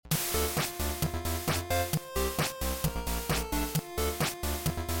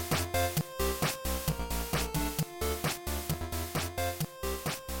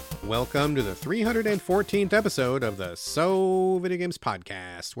Welcome to the 314th episode of the So Video Games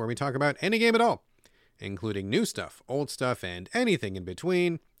podcast, where we talk about any game at all, including new stuff, old stuff, and anything in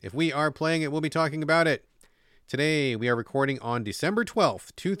between. If we are playing it, we'll be talking about it. Today, we are recording on December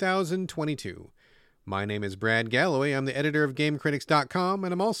 12th, 2022. My name is Brad Galloway. I'm the editor of GameCritics.com,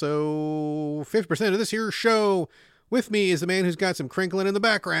 and I'm also 50% of this here show. With me is the man who's got some crinkling in the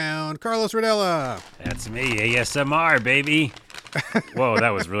background, Carlos Rodella. That's me, ASMR, baby. Whoa, that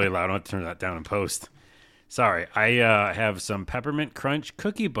was really loud. I want to turn that down in post. Sorry, I have some Peppermint Crunch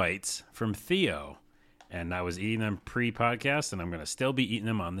cookie bites from Theo, and I was eating them pre-podcast, and I'm going to still be eating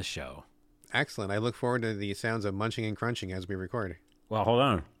them on the show. Excellent. I look forward to the sounds of munching and crunching as we record. Well, hold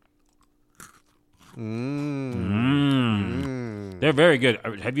on. They're very good.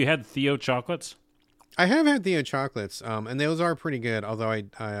 Have you had Theo chocolates? I have had Theo chocolates, and those are pretty good, although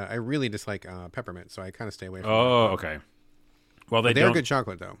I really dislike peppermint, so I kind of stay away from them. Oh, okay. Well, they're good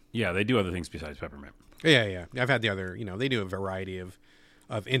chocolate, though. Yeah, they do other things besides peppermint. Yeah. I've had the other, they do a variety of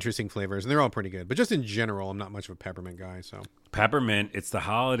interesting flavors, and they're all pretty good. But just in general, I'm not much of a peppermint guy, so. Peppermint, it's the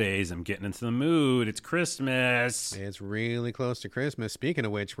holidays. I'm getting into the mood. It's Christmas. It's really close to Christmas. Speaking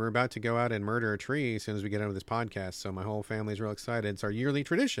of which, we're about to go out and murder a tree as soon as we get out of this podcast, so my whole family's real excited. It's our yearly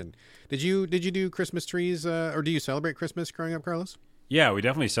tradition. Did you do Christmas trees, or do you celebrate Christmas growing up, Carlos? Yeah, we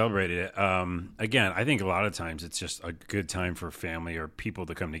definitely celebrated it. Again, I think a lot of times it's just a good time for family or people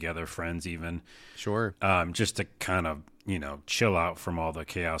to come together, friends even. Sure. Just to kind of, chill out from all the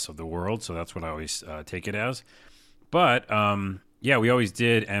chaos of the world. So that's what I always take it as. But, yeah, we always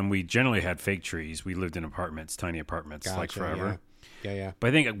did. And we generally had fake trees. We lived in apartments, tiny apartments, Gotcha, like forever. Yeah. But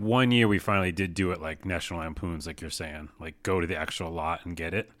I think one year we finally did do it like National Lampoons, like you're saying. Like go to the actual lot and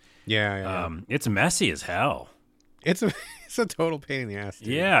get it. Yeah. It's messy as hell. It's a total pain in the ass, dude.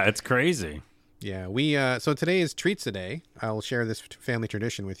 Yeah, it's crazy. Yeah, we so today is Treats a Day. I'll share this family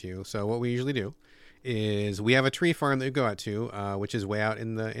tradition with you. So what we usually do is we have a tree farm that we go out to, which is way out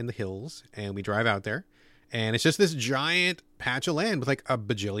in the hills, and we drive out there, and it's just this giant patch of land with like a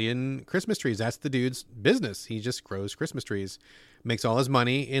bajillion Christmas trees. That's the dude's business. He just grows Christmas trees, makes all his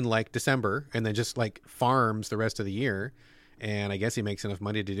money in like December, and then just like farms the rest of the year. And I guess he makes enough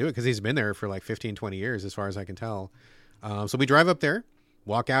money to do it because he's been there for like 15, 20 years, as far as I can tell. So we drive up there,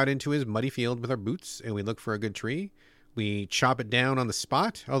 walk out into his muddy field with our boots, and we look for a good tree. We chop it down on the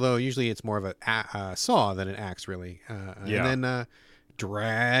spot, although usually it's more of a saw than an axe, really. Yeah. And then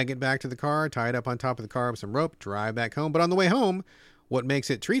drag it back to the car, tie it up on top of the car with some rope, drive back home. But on the way home, what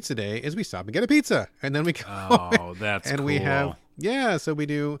makes it Treats a Day is we stop and get a pizza. And then we go. Oh, that's and cool. we have, so we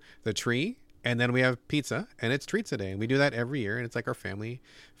do the tree. And then we have pizza, and it's Treats a Day. And we do that every year, and it's like our family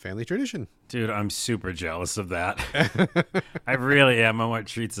tradition. Dude, I'm super jealous of that. I really am. I want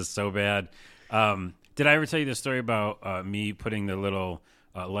treats so bad. Did I ever tell you the story about me putting the little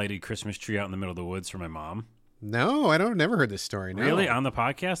lighted Christmas tree out in the middle of the woods for my mom? No, never heard this story. No. Really? On the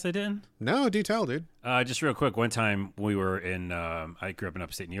podcast I didn't? No, do tell, dude. Just real quick, one time we were in, I grew up in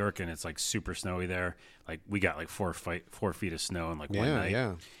upstate New York, and it's like super snowy there. Like we got like 4 feet of snow in like one night.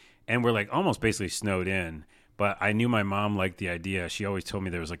 Yeah. And we're like almost basically snowed in. But I knew my mom liked the idea. She always told me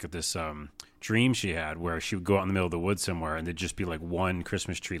there was like this dream she had where she would go out in the middle of the woods somewhere and there'd just be like one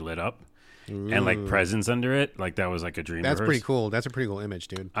Christmas tree lit up. Ooh. And like presents under it. Like that was like a dream. That's pretty cool. That's a pretty cool image,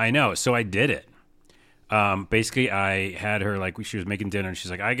 dude. I know. So I did it. Basically, I had her like she was making dinner and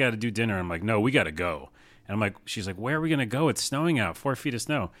she's like, I got to do dinner. I'm like, no, we got to go. And I'm like, she's like, where are we going to go? It's snowing out, 4 feet of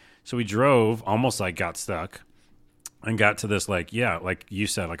snow. So we drove, almost like got stuck. And got to this, like you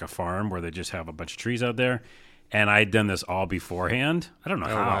said, like a farm where they just have a bunch of trees out there. And I'd done this all beforehand. I don't know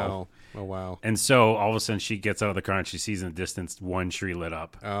how. Oh, wow. And so all of a sudden she gets out of the car and she sees in the distance one tree lit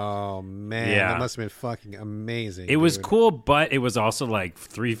up. Oh, man. Yeah. That must have been fucking amazing. It was cool, but it was also like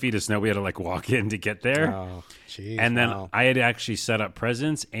 3 feet of snow. We had to like walk in to get there. Oh, jeez. And then I had actually set up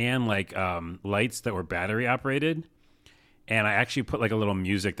presents and like lights that were battery operated. And I actually put like a little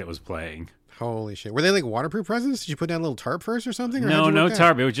music that was playing. Holy shit. Were they like waterproof presents? Did you put down a little tarp first or something? Or no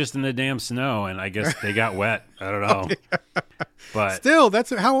tarp. It was just in the damn snow, and I guess they got wet. I don't know. But still,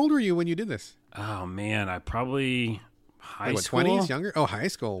 how old were you when you did this? Oh, man. I probably high school. 20s, younger? Oh, high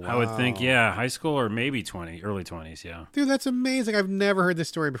school. Wow. I would think, yeah, high school or maybe early 20s, yeah. Dude, that's amazing. I've never heard this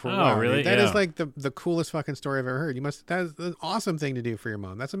story before. Oh, wow, really? Dude. That is like the coolest fucking story I've ever heard. That is an awesome thing to do for your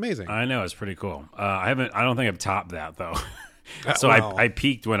mom. That's amazing. I know. It's pretty cool. I don't think I've topped that, though. So I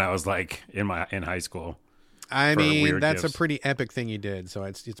peaked when I was like in high school. I mean, that's gifts. a pretty epic thing you did. So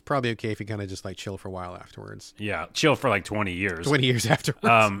it's probably okay if you kind of just like chill for a while afterwards. Yeah, chill for like 20 years. 20 years afterwards.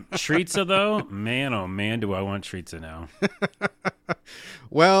 Treatza though, man, oh man, do I want treatza now.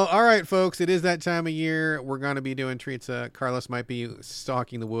 Well, all right, folks. It is that time of year. We're going to be doing treats. Carlos might be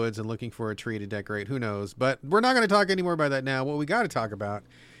stalking the woods and looking for a tree to decorate. Who knows? But we're not going to talk anymore about that now. What we got to talk about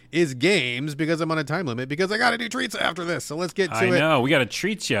is games, because I'm on a time limit, because I got to do treats after this. So let's get to it. I know. We got to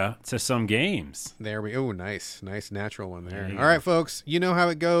treat you to some games. There we go. Oh, nice natural one there. All right, folks. You know how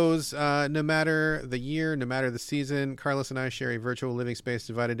it goes. No matter the year, no matter the season, Carlos and I share a virtual living space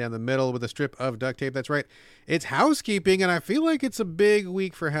divided down the middle with a strip of duct tape. That's right. It's housekeeping, and I feel like it's a big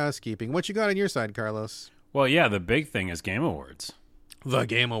week for housekeeping. What you got on your side, Carlos? Well, yeah, the big thing is Game Awards. The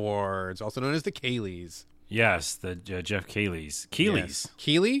Game Awards, also known as the Kayleys. Yes, the Jeff Keighley's. Keighley's. Yes.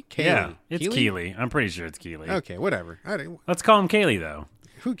 Keighley? Yeah, it's Keighley. I'm pretty sure it's Keighley. Okay, whatever. Let's call him Keighley, though.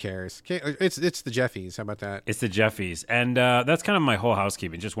 Who cares? It's the Jeffies. How about that? It's the Jeffies. And that's kind of my whole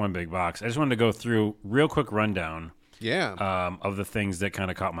housekeeping, just one big box. I just wanted to go through real quick rundown of the things that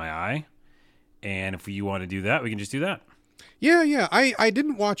kind of caught my eye. And if you want to do that, we can just do that. Yeah. I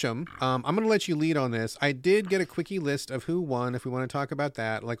didn't watch them. I'm going to let you lead on this. I did get a quickie list of who won, if we want to talk about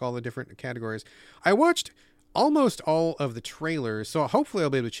that, like all the different categories. I watched almost all of the trailers, so hopefully I'll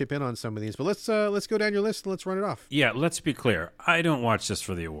be able to chip in on some of these. But let's go down your list and let's run it off. Yeah, let's be clear. I don't watch this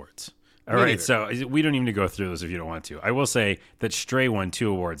for the awards. All right, so we don't even need to go through this if you don't want to. I will say that Stray won 2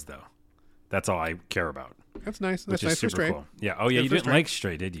 awards, though. That's all I care about. That's nice. That's nice super for Stray. cool. Yeah. Oh, yeah. You didn't like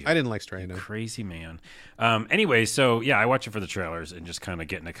Stray, did you? I didn't like Stray. No. Crazy man. Anyway, so yeah, I watch it for the trailers and just kind of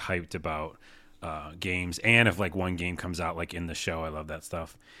getting hyped about games. And if like one game comes out like in the show, I love that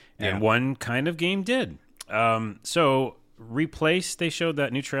stuff. And one kind of game did. So Replaced, they showed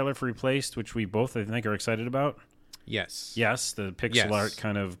that new trailer for Replaced, which we both I think are excited about. Yes. Yes, the pixel art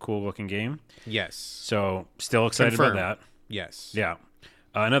kind of cool looking game. Yes. So still excited about that. Yes. Yeah.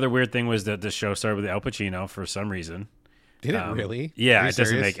 Another weird thing was that the show started with Al Pacino for some reason. Did it really? Yeah, it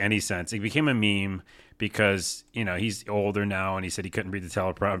doesn't make any sense. It became a meme because, he's older now and he said he couldn't read the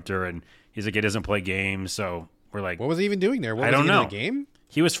teleprompter and he's like, he doesn't play games. So we're like, what was he even doing there? I don't know. In the game?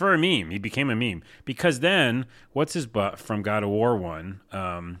 He was for a meme. He became a meme because then what's his butt from God of War 1?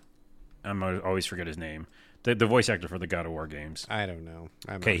 I always forget his name. The voice actor for the God of War games. I don't know.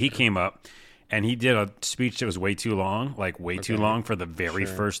 He came up and he did a speech that was way too long, too long for the very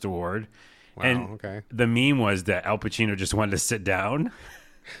first award. Wow, and the meme was that Al Pacino just wanted to sit down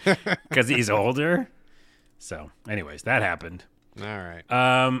because he's older. So, anyways, that happened. All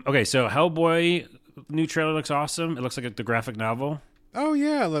right. Okay, so Hellboy new trailer looks awesome. It looks like the graphic novel. Oh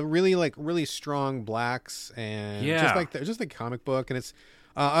yeah, really strong blacks and just like comic book, and it's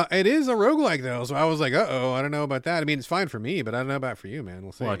it is a roguelike though, so I was like, I don't know about that. I mean, it's fine for me, but I don't know about for you, man.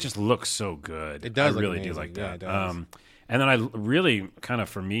 We'll see. Well, it just looks so good. It does. I really do like that. Yeah, it does. And then I really kind of,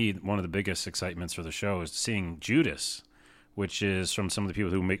 for me, one of the biggest excitements for the show is seeing Judas, which is from some of the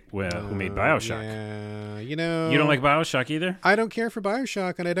people who made BioShock. Yeah, you don't like BioShock either? I don't care for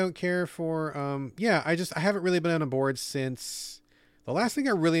BioShock, and I don't care for I haven't really been on board since the last thing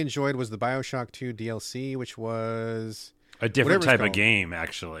I really enjoyed was the BioShock 2 DLC, which was a different type of game,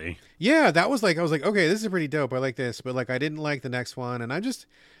 actually. Yeah, that was I was like, okay, this is pretty dope. I like this, but I didn't like the next one, and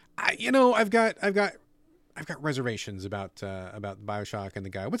I've got reservations about BioShock and the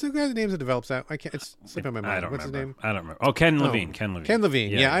guy. What's the guy's name that develops that? I can't. It's slipping my mind. What's his name? I don't remember. Oh, Ken Levine. Ken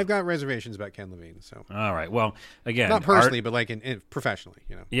Levine. Yeah, I've got reservations about Ken Levine. So. All right. Well, again, not personally, but in professionally,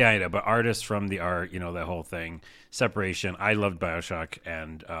 Yeah, I know. But artists from the art, that whole thing, separation. I loved BioShock,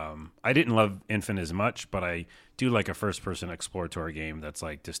 and I didn't love Infinite as much, but I do like a first-person exploratory game that's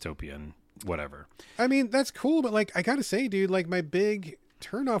like dystopian, whatever. I mean, that's cool, but I gotta say, dude, my big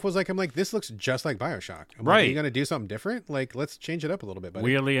turnoff was I'm like, this looks just like BioShock. I'm right. Like, are you gonna do something different? Let's change it up a little bit, buddy.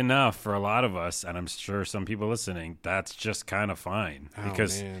 Weirdly enough, for a lot of us, and I'm sure some people listening, that's just kind of fine.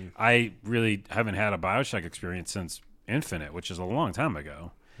 Because I really haven't had a BioShock experience since Infinite, which is a long time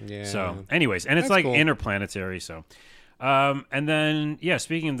ago. Yeah. So, anyways, and it's that's cool. Interplanetary, so. And then,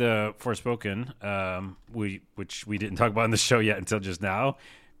 speaking of the Forspoken, which we didn't talk about in the show yet until just now,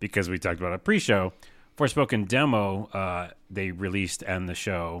 because we talked about a pre-show. Forspoken demo they released and the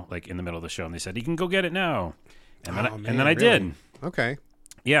show in the middle of the show, and they said you can go get it now, and then I did. Okay.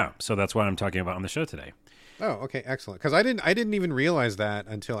 Yeah, so that's what I'm talking about on the show today. Oh, okay, excellent. Because I didn't even realize that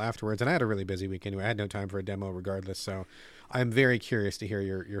until afterwards, and I had a really busy week anyway. I had no time for a demo, regardless. So I'm very curious to hear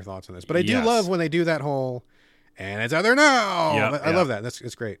your thoughts on this. But I do love when they do that whole, and it's out there now. Yep, I love that.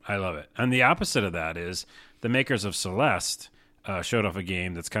 It's great. I love it. And the opposite of that is the makers of Celeste. Showed off a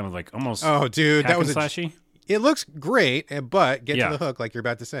game that's kind of almost that was slashy. It looks great, but get to the hook like you're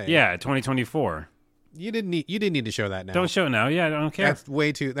about to say. Yeah, 2024. You didn't need to show that now. Don't show it now. Yeah, I don't care. That's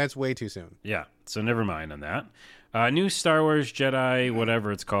way too soon. Yeah, so never mind on that. New Star Wars Jedi,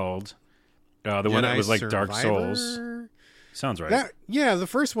 whatever it's called. The Jedi one that was like Survivor? Dark Souls. Sounds right. The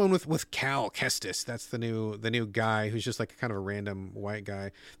first one with Cal Kestis. That's the new guy who's just like kind of a random white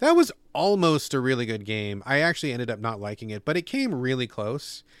guy. That was almost a really good game. I actually ended up not liking it, but it came really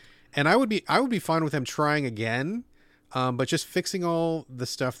close. And I would be fine with them trying again, but just fixing all the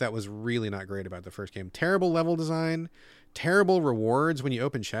stuff that was really not great about the first game. Terrible level design, terrible rewards when you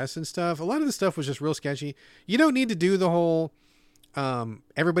open chests and stuff. A lot of the stuff was just real sketchy. You don't need to do the whole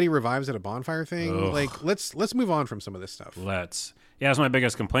everybody revives at a bonfire thing. Ugh. Like let's move on from some of this stuff. Yeah, that's my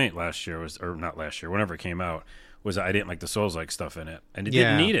biggest complaint last year not last year, whenever it came out, was that I didn't like the Souls-like stuff in it, and it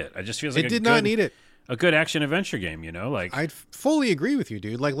didn't need it. It just feels like not need it. A good action adventure game, like I'd fully agree with you,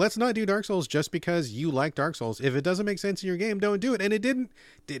 dude. Like, let's not do Dark Souls just because you like Dark Souls. If it doesn't make sense in your game, don't do it. And it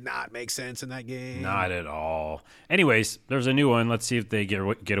did not make sense in that game. Not at all. Anyways, there's a new one. Let's see if they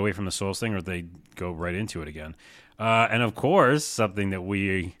get away from the Souls thing or if they go right into it again. And of course, something that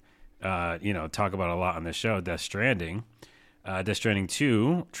we, talk about a lot on this show, Death Stranding. Death Stranding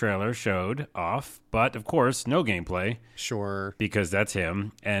 2 trailer showed off, but of course, no gameplay. Sure. Because that's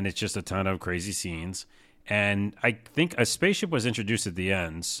him, and it's just a ton of crazy scenes. And I think a spaceship was introduced at the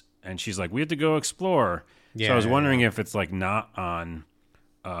end, and she's like, we have to go explore. Yeah. So I was wondering if it's like not on,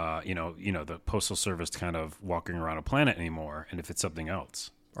 the Postal Service kind of walking around a planet anymore, and if it's something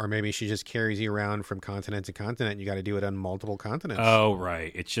else. Or maybe she just carries you around from continent to continent. You got to do it on multiple continents. Oh,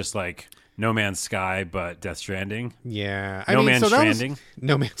 right. It's just like No Man's Sky, but Death Stranding. Yeah. No Man's Stranding.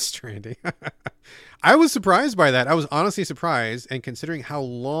 No Man's Stranding. I was surprised by that. I was honestly surprised. And considering how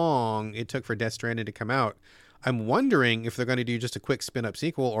long it took for Death Stranding to come out, I'm wondering if they're going to do just a quick spin-up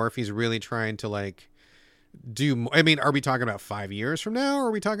sequel or if he's really trying to are we talking about 5 years from now? Or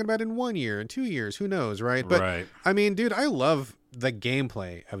are we talking about in 1 year, in 2 years? Who knows, right? But right. I mean, dude, I love the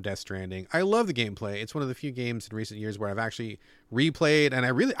gameplay of Death Stranding. I love the gameplay. It's one of the few games in recent years where I've actually replayed, and I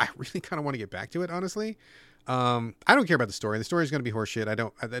really kind of want to get back to it, honestly. I don't care about the story. The story is going to be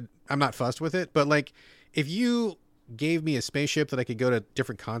horseshit. I'm not fussed with it, but like, if you gave me a spaceship that I could go to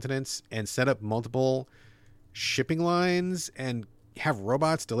different continents and set up multiple shipping lines and have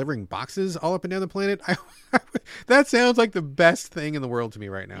robots delivering boxes all up and down the planet, that sounds like the best thing in the world to me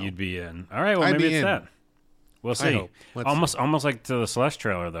right now. You'd be in. All right, well, maybe it's that. We'll see. Almost like to the Celeste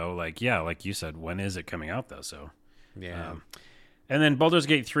trailer, though. Like, yeah, like you said, when is it coming out, though? So, yeah. And then Baldur's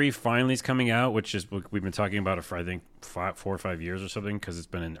Gate 3 finally is coming out, which is we've been talking about it for, I think, 4 or 5 years or something, because it's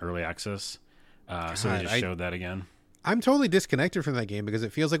been in early access. So they just showed that again. I'm totally disconnected from that game because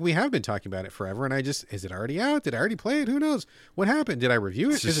it feels like we have been talking about it forever, and is it already out? Did I already play it? Who knows? What happened? Did I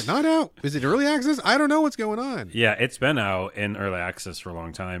review it? Is it not out? Is it early access? I don't know what's going on. Yeah, it's been out in early access for a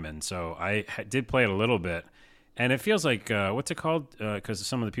long time, and so I did play it a little bit. And it feels like, what's it called? Because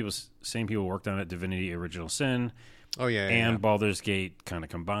some of the same people worked on it, Divinity Original Sin. Oh, yeah. And Baldur's Gate kind of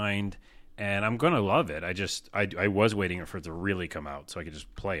combined. And I'm going to love it. I was waiting for it to really come out so I could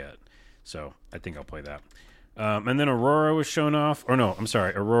just play it. So I think I'll play that. And then Aurora was shown off. Or no, I'm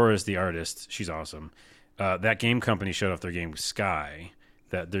sorry. Aurora is the artist. She's awesome. That game company showed off their game Sky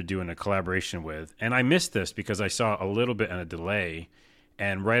that they're doing a collaboration with. And I missed this because I saw a little bit in a delay.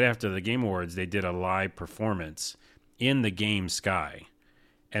 And right after the Game Awards, they did a live performance in the game Sky.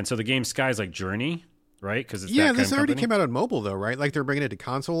 And so the game Sky is like Journey, right? Because it's this already came out on mobile, though, right? Like they're bringing it to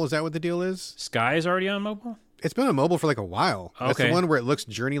console. Is that what the deal is? Sky is already on mobile? It's been on mobile for like a while. Okay. That's the one where it looks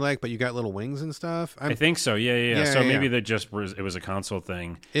Journey-like, but you got little wings and stuff. I think so. Yeah. So maybe it was a console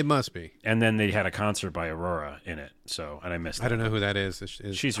thing. It must be. And then they had a concert by Aurora in it. So, and I missed that. I don't know who that is.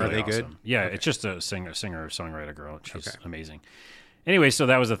 She's really awesome. Good? Yeah, okay. It's just a singer-songwriter girl. She's amazing. Anyway, so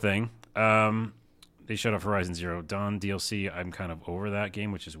that was a thing. They showed off Horizon Zero Dawn DLC. I'm kind of over that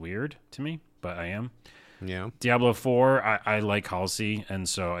game, which is weird to me, but I am. Yeah. Diablo 4, I like Halsey, and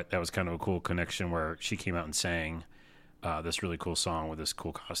so that was kind of a cool connection where she came out and sang this really cool song with this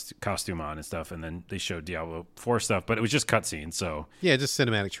cool costume on and stuff, and then they showed Diablo 4 stuff, but it was just cutscenes, so... Yeah, just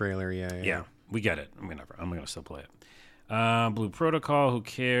cinematic trailer, yeah. Yeah, we get it. I'm gonna still play it. Blue Protocol, who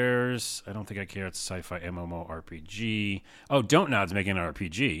cares? I don't think I care. It's a sci-fi MMO RPG. Oh, Don't Nod's making an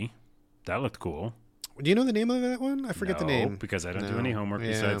RPG. That looked cool. Do you know the name of that one? I forget the name. Because I don't do any homework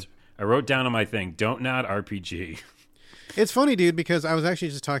besides... I wrote down on my thing, Don't Nod RPG. It's funny, dude, because I was actually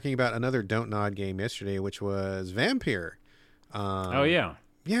just talking about another Don't Nod game yesterday, which was Vampire. Oh, yeah.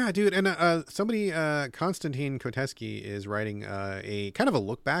 Yeah, dude. And somebody, Konstantin Koteski, is writing a kind of a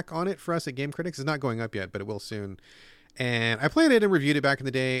look back on it for us at Game Critics. It's not going up yet, but it will soon. And I played it and reviewed it back in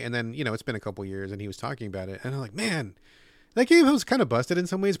the day, and then, it's been a couple years, and he was talking about it. And I'm like, man, that game was kind of busted in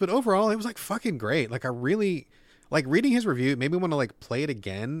some ways, but overall, it was, like, fucking great. Like, I really... Like, reading his review, it made me want to, like, play it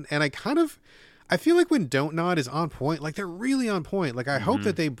again. And I I feel like when Don't Nod is on point, like they're really on point. Like I hope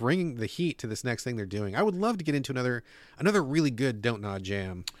that they bring the heat to this next thing they're doing. I would love to get into another really good Don't Nod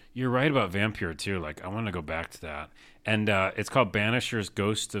jam. You're right about Vampire too. Like I want to go back to that. And it's called Banisher's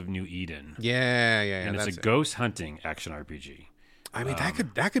Ghost of New Eden. Yeah. And it's a ghost hunting action RPG. I mean,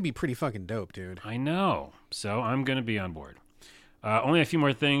 that could be pretty fucking dope, dude. I know. So I'm going to be on board. Only a few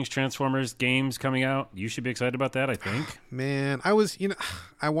more things. Transformers games coming out. You should be excited about that, I think. Man, I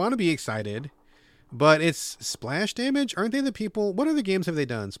want to be excited, but it's Splash Damage. Aren't they the people? What other games have they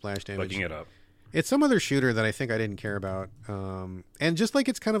done? Splash Damage. Looking it up. It's some other shooter that I think I didn't care about. And just like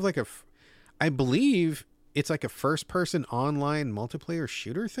it's kind of like I believe it's like a first-person online multiplayer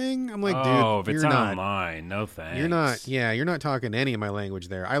shooter thing. I'm like, dude, if it's online, no thanks. You're not talking any of my language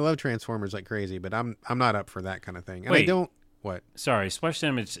there. I love Transformers like crazy, but I'm not up for that kind of thing. And Wait. I don't. What? Sorry, Splash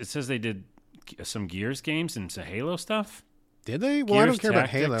Damage. It says they did some Gears games and some Halo stuff. Did they? Well, Gears I don't care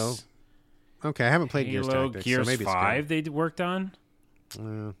Tactics. about Halo. Okay, I haven't played Gears Tactics. Gears so maybe 5 they worked on.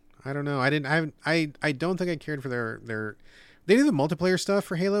 I don't know. I don't think I cared for their. They did the multiplayer stuff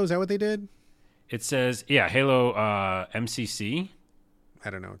for Halo. Is that what they did? It says Halo MCC.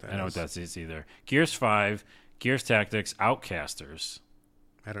 I don't know what that is. I know what that is either. Gears 5, Gears Tactics, Outcasters.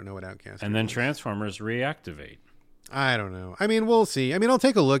 I don't know what Outcasters. And then Transformers Reactivate. I don't know. I mean, we'll see. I mean, I'll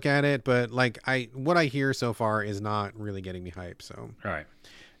take a look at it, but like what I hear so far is not really getting me hyped. So all right.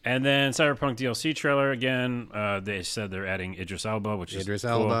 And then Cyberpunk DLC trailer again. They said they're adding Idris Elba, which is Idris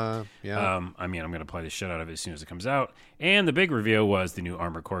cool. Elba. Yeah. I mean, I'm going to play the shit out of it as soon as it comes out. And the big reveal was the new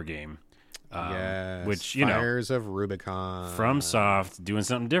Armored Core game. Yes. Which, Fires of Rubicon. FromSoft doing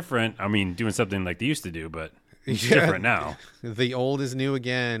something different. I mean, doing something like they used to do, but it's different now. The old is new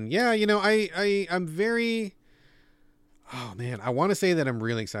again. Yeah, I'm very... Oh, man, I want to say that I'm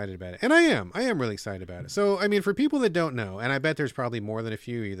really excited about it. And I am really excited about it. So, I mean, for people that don't know, and I bet there's probably more than a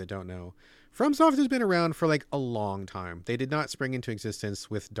few of you that don't know, FromSoft has been around for like a long time. They did not spring into existence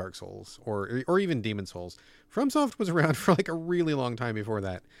with Dark Souls or even Demon Souls. FromSoft was around for like a really long time before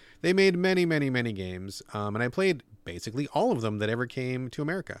that. They made many, many, many games, and I played basically all of them that ever came to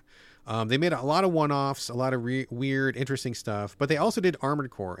America. They made a lot of one-offs, a lot of weird, interesting stuff, but they also did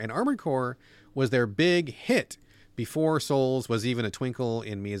Armored Core, and Armored Core was their big hit before Souls was even a twinkle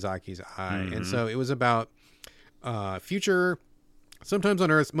in Miyazaki's eye. And so it was about future, sometimes on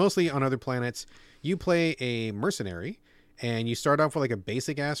Earth, mostly on other planets. You play a mercenary, and you start off with like a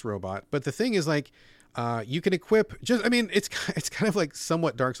basic-ass robot. But the thing is, like, you can equip it's kind of like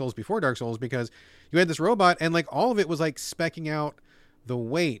somewhat Dark Souls before Dark Souls, because you had this robot, and like all of it was like specking out the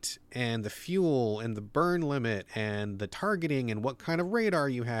weight and the fuel and the burn limit and the targeting and what kind of radar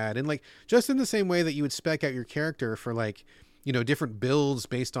you had. And like, just in the same way that you would spec out your character for like, different builds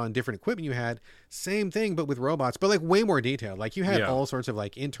based on different equipment you had, same thing, but with robots, but like way more detailed. Like you had all sorts of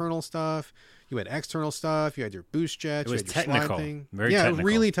like internal stuff, you had external stuff, you had your boost jets, it was you had your technical. slide thing. Very technical.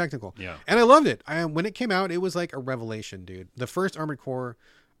 Really technical. Yeah. And I loved it. When it came out, it was like a revelation, dude. The first Armored Core,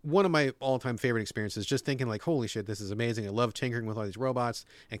 one of my all-time favorite experiences, just thinking like, holy shit, this is amazing. I love tinkering with all these robots,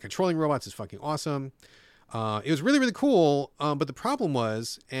 and controlling robots is fucking awesome. It was really, really cool. But the problem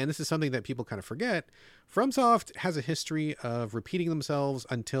was, and this is something that people kind of forget, FromSoft has a history of repeating themselves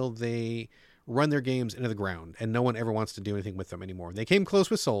until they run their games into the ground, and no one ever wants to do anything with them anymore. They came close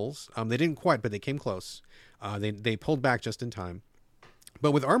with Souls. They didn't quite, but they came close. They pulled back just in time.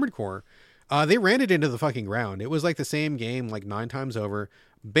 But with Armored Core, they ran it into the fucking ground. It was like the same game like 9 times over.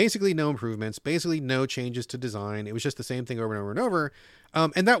 Basically no improvements, basically no changes to design. It was just the same thing over and over and over.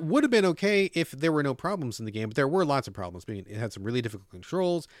 And that would have been okay if there were no problems in the game, but there were lots of problems. I mean, it had some really difficult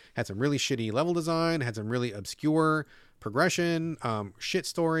controls, had some really shitty level design, had some really obscure progression, shit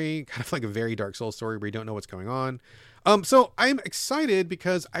story, kind of like a very Dark Souls story where you don't know what's going on. So I'm excited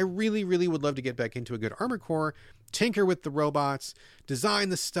because I really, really would love to get back into a good Armored Core, tinker with the robots, design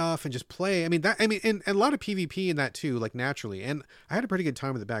the stuff, and just play. And a lot of PvP in that too, like naturally. And I had a pretty good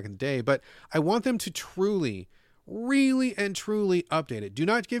time with it back in the day, but I want them to truly, really and truly update it. Do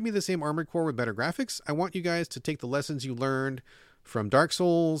not give me the same Armored Core with better graphics. I want you guys to take the lessons you learned from Dark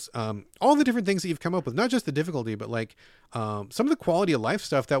Souls, all the different things that you've come up with, not just the difficulty, but like some of the quality of life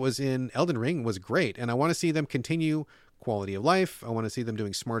stuff that was in Elden Ring was great. And I want to see them continue quality of life. I want to see them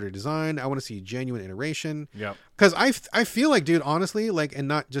doing smarter design. I want to see genuine iteration. Yeah. Because I feel like, dude, honestly, like, and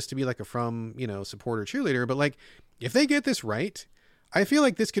not just to be like a supporter cheerleader, but like, if they get this right, I feel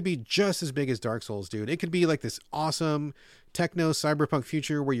like this could be just as big as Dark Souls, dude. It could be like this awesome techno cyberpunk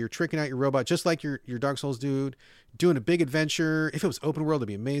future where you're tricking out your robot just like your Dark Souls dude, doing a big adventure. If it was open world, it'd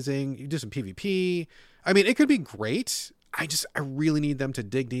be amazing. You do some PvP. I mean, it could be great. I really need them to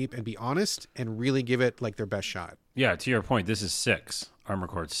dig deep and be honest and really give it like their best shot. Yeah, to your point, this is 6. Armored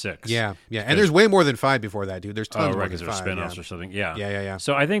Core 6. Yeah. And there's way more than 5 before that, dude. There's tons more than because 5. there's spin-offs or something. Yeah. Yeah.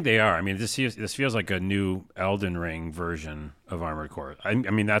 So I think they are. I mean, this feels like a new Elden Ring version of Armored Core. I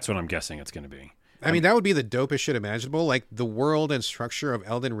mean, that's what I'm guessing it's going to be. I mean, that would be the dopest shit imaginable. Like the world and structure of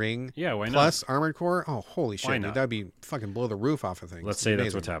Elden Ring why not? plus Armored Core. Oh, holy shit, dude. not? That'd be fucking blow the roof off of things. Let's say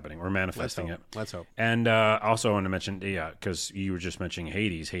that's what's happening. We're manifesting it. Let's hope. And also I want to mention, because you were just mentioning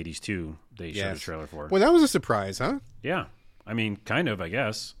Hades 2, they showed a trailer for. Well, that was a surprise, huh? Yeah. I mean, kind of, I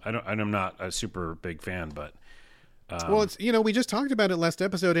guess. I'm not a super big fan, but... well, it's we just talked about it last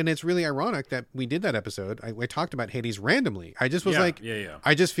episode, and it's really ironic that we did that episode. I talked about Hades randomly. I just was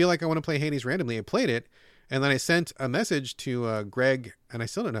I just feel like I want to play Hades randomly. I played it, and then I sent a message to Greg, and I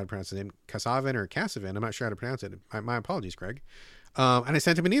still don't know how to pronounce his name, Kasavin or Kasavin. I'm not sure how to pronounce it. My apologies, Greg. And I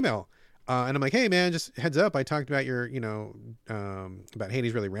sent him an email. And I'm like, hey, man, just heads up. I talked about your, about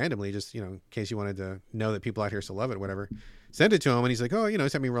Hades really randomly, just, in case you wanted to know that people out here still love it, whatever. Sent it to him, and he's like, oh,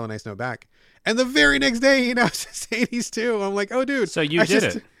 sent me a really nice note back. And the very next day, he now says Hades 2. I'm like, oh, dude. So you did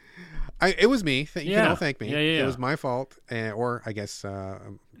it. It was me. You can all thank me. Yeah. It was my fault, or I guess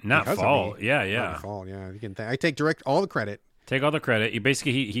not fault. Yeah. Not my fault. Yeah, you can. I take all the credit. Take all the credit. You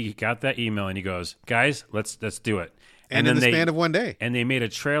basically he got that email and he goes, guys, let's do it. And in the span of one day. And they made a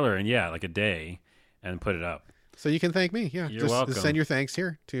trailer in like a day, and put it up. So you can thank me. Yeah, you're welcome. Just send your thanks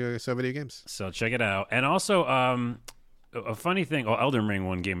here to So Video Games. So check it out. And also, a funny thing. Oh, Elden Ring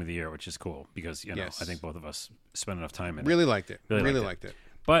won Game of the Year, which is cool because I think both of us spent enough time in it. Really liked it. Really liked it.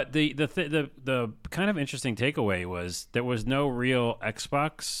 But the kind of interesting takeaway was there was no real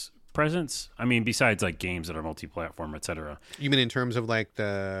Xbox presence. I mean, besides like games that are multi-platform, etc. You mean in terms of like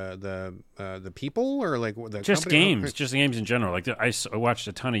the people, or like the just company? games, just games in general? Like I watched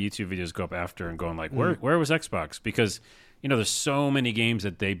a ton of YouTube videos go up after and going like, where was Xbox? Because there's so many games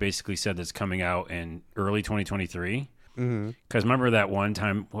that they basically said that's coming out in early 2023. Because remember that one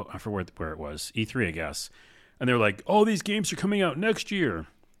time, I forget where it was, E3, I guess, and they were like, "Oh, these games are coming out next year."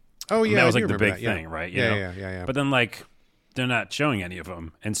 Oh yeah, and that was like the big thing, right? Yeah. But then like they're not showing any of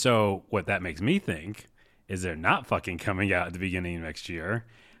them, and so what that makes me think is they're not fucking coming out at the beginning of next year,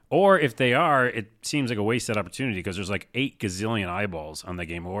 or if they are, it seems like a wasted opportunity because there's like 8 gazillion eyeballs on the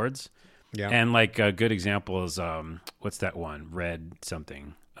Game Awards. Yeah, and like a good example is what's that one?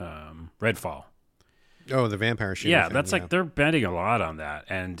 Redfall. Oh, the vampire shooter. Yeah, that's like they're betting a lot on that,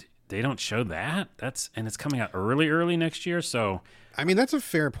 and they don't show that. And it's coming out early next year. So I mean, that's a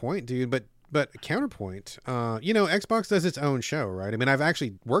fair point, dude. But counterpoint, Xbox does its own show, right? I mean, I've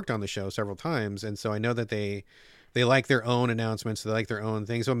actually worked on the show several times, and so I know that they like their own announcements, they like their own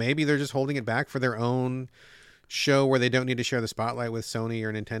things. So maybe they're just holding it back for their own show where they don't need to share the spotlight with Sony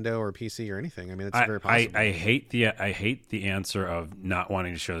or Nintendo or PC or anything. I mean, it's very possible. I hate the answer of not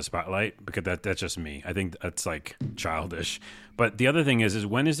wanting to share the spotlight because that's just me. I think that's like childish. But the other thing is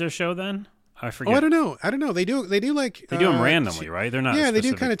when is their show then? I forget. Oh, I don't know. They do like they do them randomly, right? They're not. Yeah, specific. They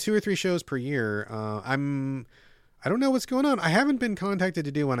do kind of 2 or 3 shows per year. I don't know what's going on. I haven't been contacted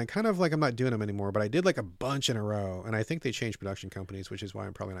to do one. I kind of like I'm not doing them anymore. But I did like a bunch in a row, and I think they changed production companies, which is why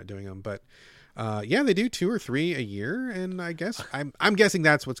I'm probably not doing them. But they do 2 or 3 a year, and I guess I'm guessing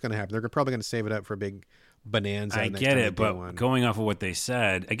that's what's going to happen. They're probably going to save it up for a big bonanza. I get it, but going off of what they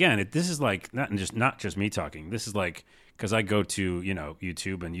said again, this is like not just me talking. This is like because I go to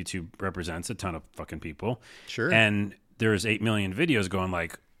YouTube, and YouTube represents a ton of fucking people. Sure, and there's 8 million videos going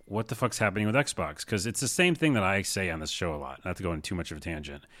like, what the fuck's happening with Xbox? Because it's the same thing that I say on this show a lot. Not to go into too much of a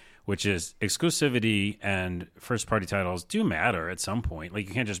tangent, which is exclusivity and first-party titles do matter at some point. Like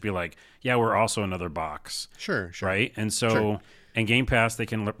you can't just be like, yeah, we're also another box. Sure. Right? And so, and Game Pass, they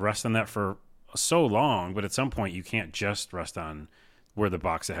can rest on that for so long, but at some point you can't just rest on we're the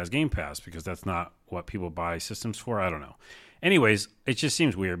box that has Game Pass because that's not what people buy systems for. I don't know. Anyways, it just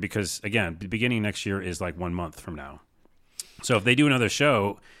seems weird because, again, the beginning next year is like 1 month from now. So if they do another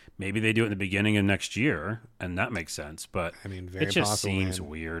show, maybe they do it in the beginning of next year, and that makes sense. But I mean, very it just possible, seems man.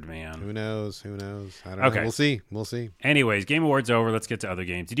 weird, man. Who knows? I don't know. We'll see. Anyways, Game Awards over. Let's get to other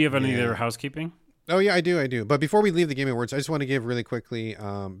games. Did you have any other housekeeping? Oh, yeah, I do. But before we leave the Game Awards, I just want to give really quickly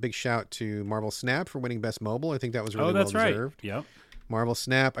big shout to Marvel Snap for winning Best Mobile. I think that was really well deserved. Right. Yep. Marvel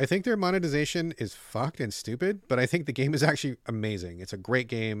Snap. I think their monetization is fucked and stupid, but I think the game is actually amazing. It's a great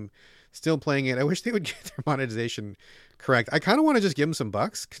game. Still playing it. I wish they would get their monetization correct. I kind of want to just give them some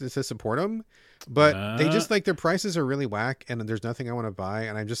bucks to support them, but they just like their prices are really whack, and there's nothing I want to buy.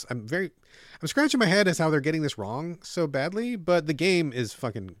 And I'm scratching my head as how they're getting this wrong so badly. But the game is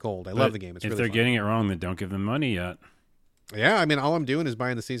fucking gold. I love the game. It's if really they're fun. getting it wrong, then don't give them money yet. Yeah, I mean, all I'm doing is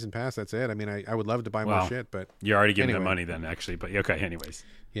buying the season pass. That's it. I mean, I would love to buy more shit, but you're already getting anyway. the money then, actually. But okay, anyways.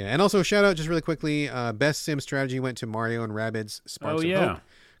 Yeah, and also shout out just really quickly. Best sim strategy went to Mario and Rabbids Sparks of Hope.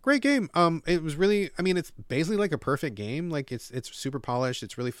 Great game. It was really. I mean, it's basically like a perfect game. Like it's super polished.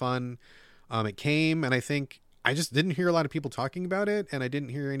 It's really fun. It came, and I think I just didn't hear a lot of people talking about it, and I didn't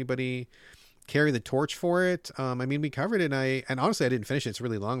hear anybody carry the torch for it. I mean, we covered it, and honestly, I didn't finish it. It's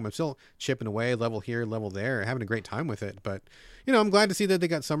really long. I'm still chipping away, level here, level there, having a great time with it. But I'm glad to see that they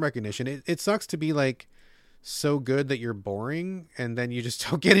got some recognition. It sucks to be like so good that you're boring and then you just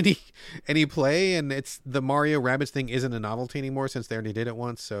don't get any play, and it's the Mario Rabbids thing isn't a novelty anymore since they already did it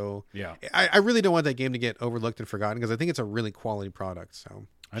once. So yeah, I really don't want that game to get overlooked and forgotten because I think it's a really quality product. So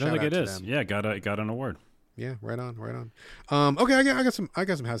I don't think it is. Them. Yeah, got an award. Yeah, right on. Okay, I got some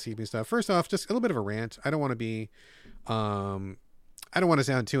housekeeping stuff. First off, just a little bit of a rant. I don't want to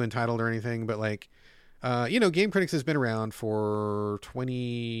sound too entitled or anything, but like Game Critics has been around for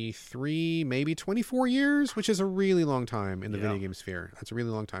 23, maybe 24 years, which is a really long time in the video game sphere. That's a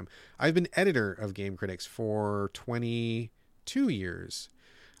really long time. I've been editor of Game Critics for 22 years.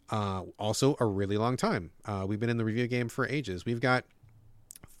 Also a really long time. We've been in the review game for ages. We've got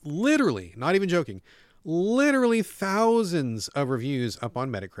literally, not even joking, literally thousands of reviews up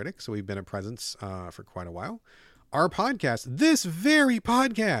on Metacritic. So we've been a presence for quite a while. Our podcast, this very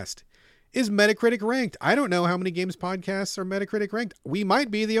podcast, is Metacritic ranked. I don't know how many games podcasts are Metacritic ranked. We might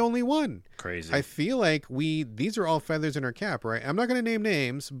be the only one. Crazy. I feel like these are all feathers in our cap, right? I'm not going to name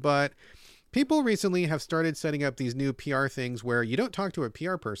names, but people recently have started setting up these new PR things where you don't talk to a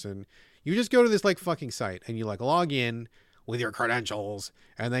PR person. You just go to this like fucking site and you like log in with your credentials,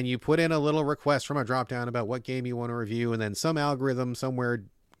 and then you put in a little request from a drop down about what game you want to review, and then some algorithm somewhere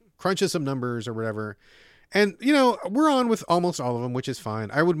crunches some numbers or whatever. And, we're on with almost all of them, which is fine.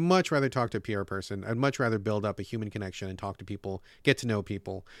 I would much rather talk to a PR person. I'd much rather build up a human connection and talk to people, get to know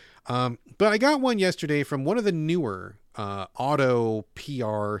people. But I got one yesterday from one of the newer auto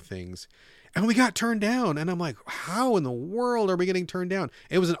PR things, and we got turned down. And I'm like, how in the world are we getting turned down?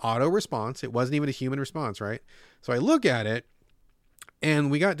 It was an auto response. It wasn't even a human response, right? So I look at it, and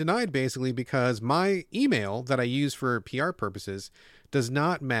we got denied basically because my email that I use for PR purposes does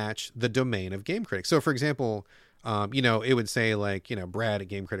not match the domain of Game Critics. So for example, it would say like, Brad at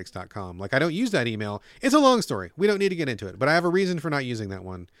GameCritics.com. Like I don't use that email. It's a long story. We don't need to get into it, but I have a reason for not using that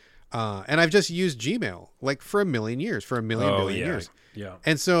one. And I've just used Gmail like for a million years, billion years. Yeah.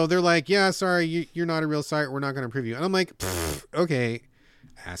 And so they're like, yeah, sorry, you're not a real site. We're not going to preview. And I'm like, okay,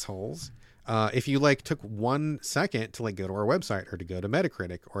 assholes. If you like took 1 second to like go to our website or to go to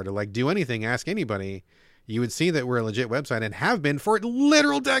Metacritic or to like do anything, ask anybody, you would see that we're a legit website and have been for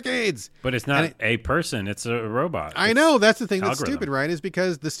literal decades. But it's not a person. It's a robot. I know. That's the thing that's stupid, right? Is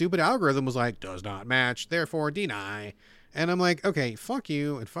because the stupid algorithm was like, does not match, therefore deny. And I'm like, okay, fuck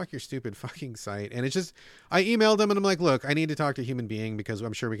you and fuck your stupid fucking site. And it's just, I emailed them and I'm like, look, I need to talk to a human being because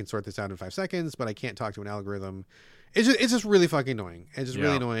I'm sure we can sort this out in 5 seconds, but I can't talk to an algorithm. It's just really fucking annoying. It's just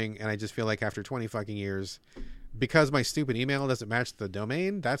really annoying. And I just feel like after 20 fucking years, because my stupid email doesn't match the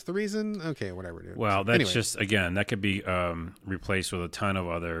domain, that's the reason? Okay, whatever, dude. Well, that's just, again, that could be replaced with a ton of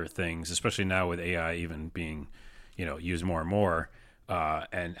other things, especially now with AI even being, used more and more,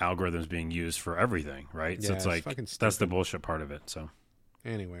 and algorithms being used for everything, right? Yeah, so it's like, that's the bullshit part of it, so.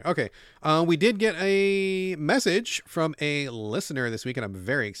 Anyway, okay. We did get a message from a listener this week, and I'm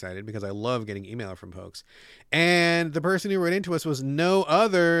very excited because I love getting email from folks. And the person who wrote into us was no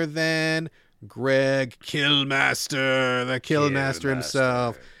other than Greg Killmaster, the Killmaster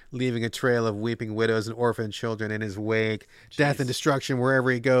himself, leaving a trail of weeping widows and orphan children in his wake. Jeez. Death and destruction wherever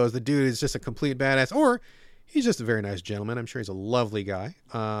he goes. The dude is just a complete badass, or he's just a very nice gentleman. I'm sure he's a lovely guy.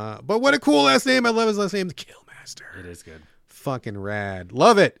 But what a cool last name. I love his last name, the Killmaster. It is good. Fucking rad.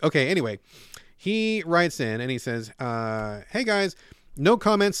 Love it. Okay, anyway, he writes in and he says, hey guys, no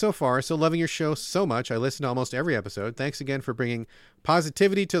comments so far, so loving your show so much. I listen to almost every episode. Thanks again for bringing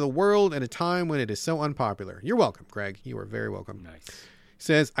positivity to the world at a time when it is so unpopular. You're welcome, Greg. You are very welcome. Nice. He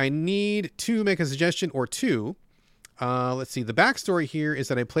says, I need to make a suggestion or two. Let's see. The backstory here is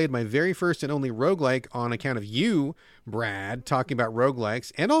that I played my very first and only roguelike on account of you, Brad, talking about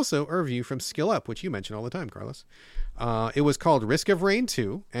roguelikes, and also a review from Skill Up, which you mention all the time, Carlos. It was called Risk of Rain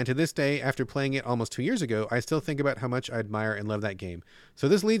 2, and to this day, after playing it almost 2 years ago, I still think about how much I admire and love that game. So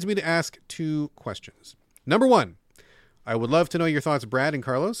this leads me to ask 2 questions. Number 1, I would love to know your thoughts, Brad and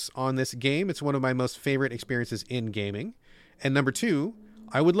Carlos, on this game. It's one of my most favorite experiences in gaming. And number 2,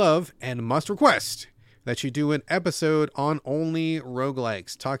 I would love and must request that you do an episode on only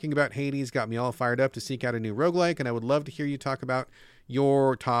roguelikes. Talking about Hades got me all fired up to seek out a new roguelike, and I would love to hear you talk about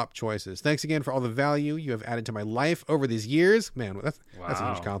your top choices. Thanks again for all the value you have added to my life over these years. Man, that's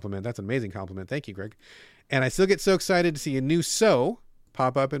a huge compliment. That's an amazing compliment. Thank you, Greg. And I still get so excited to see a new so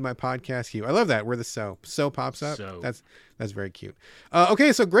pop up in my podcast queue. I love that. Where the so pops up. So. That's very cute.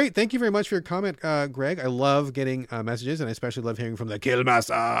 Okay, so great. Thank you very much for your comment, Greg. I love getting messages, and I especially love hearing from the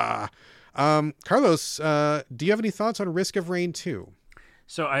Killmaster. Carlos, do you have any thoughts on Risk of Rain 2?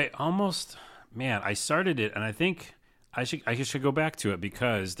 So I started it, and I think I should go back to it,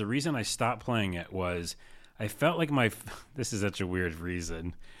 because the reason I stopped playing it was I felt like this is such a weird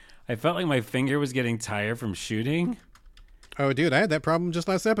reason. I felt like my finger was getting tired from shooting. Oh, dude, I had that problem just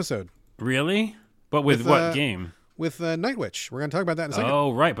last episode. Really? But with what game? With Night Witch. We're going to talk about that in a second.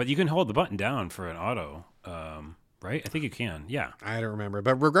 Oh, right. But you can hold the button down for an auto, right? I think you can. Yeah. I don't remember.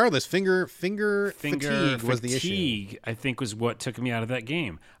 But regardless, finger fatigue was the issue. I think was what took me out of that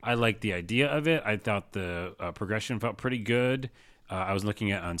game. I liked the idea of it. I thought the progression felt pretty good. I was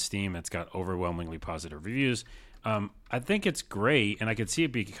looking at on Steam. It's got overwhelmingly positive reviews. I think it's great, and I could see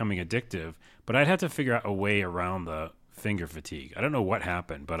it becoming addictive. But I'd have to figure out a way around the finger fatigue. I don't know what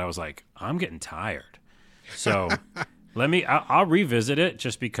happened, but I was like, I'm getting tired. So I'll revisit it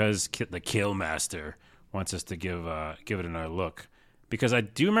just because the Killmaster wants us to give it another look, because I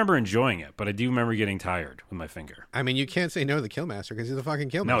do remember enjoying it, but I do remember getting tired with my finger. I mean, you can't say no to the Killmaster because he's a fucking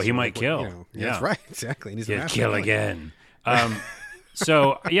Killmaster. No, he might kill. Yeah, that's right. Exactly. He'll kill again.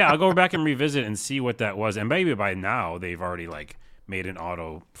 So yeah, I'll go back and revisit and see what that was, and maybe by now they've already made an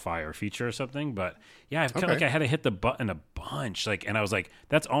auto fire feature or something. But yeah, I felt like I had to hit the button a bunch, and I was like,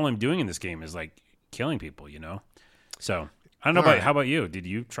 that's all I'm doing in this game is killing people, So I don't know how about you? Did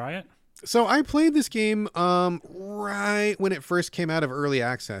you try it? So I played this game right when it first came out of early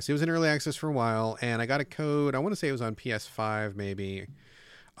access. It was in early access for a while, and I got a code. I want to say it was on PS5 maybe.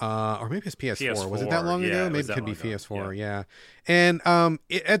 Or maybe it's PS4. Was it that long ago? Maybe it could be PS4, yeah. And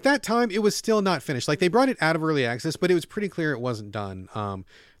at that time, it was still not finished. They brought it out of early access, but it was pretty clear it wasn't done.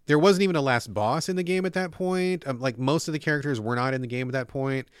 There wasn't even a last boss in the game at that point. Most of the characters were not in the game at that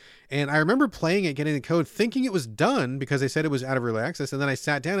point. And I remember playing it, getting the code, thinking it was done because they said it was out of early access. And then I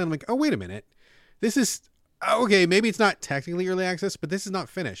sat down and I'm like, oh, wait a minute. This is... Okay, maybe it's not technically early access, but this is not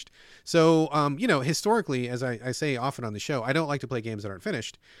finished. So, historically, as I say often on the show, I don't like to play games that aren't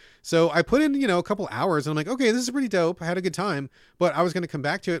finished. So I put in, a couple hours, and I'm like, okay, this is pretty dope. I had a good time, but I was going to come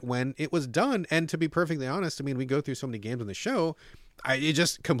back to it when it was done. And to be perfectly honest, I mean, we go through so many games on the show, it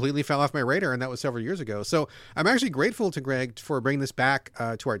just completely fell off my radar, and that was several years ago. So I'm actually grateful to Greg for bringing this back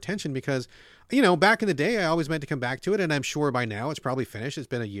to our attention because, back in the day, I always meant to come back to it, and I'm sure by now it's probably finished. It's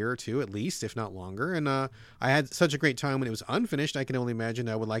been a year or two at least, if not longer. And I had such a great time when it was unfinished. I can only imagine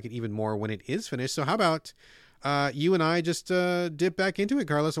I would like it even more when it is finished. So how about you and I just dip back into it,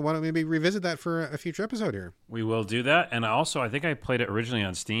 Carlos, and why don't we maybe revisit that for a future episode here? We will do that. And also, I think I played it originally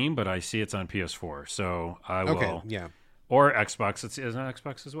on Steam, but I see it's on PS4. So I will... Okay, yeah. Or Xbox. Is it on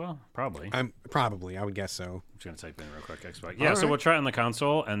Xbox as well? Probably. I would guess so. I'm just going to type in real quick Xbox. Yeah, so we'll try it on the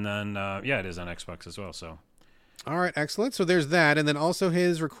console, and then, it is on Xbox as well, so... All right, excellent. So there's that. And then also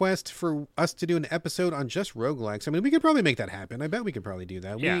his request for us to do an episode on just roguelikes. I mean, we could probably make that happen. I bet we could probably do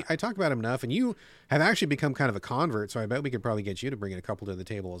that. Yeah. I talk about him enough, and you have actually become kind of a convert, so I bet we could probably get you to bring in a couple to the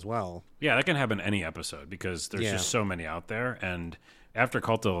table as well. Yeah, that can happen any episode because there's just so many out there. And after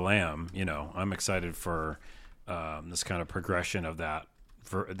Cult of the Lamb, I'm excited for this kind of progression of that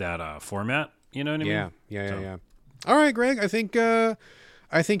format. You know what I mean? Yeah. All right, Greg, I think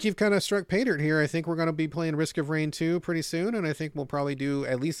you've kind of struck pay dirt here. I think we're going to be playing Risk of Rain 2 pretty soon, and I think we'll probably do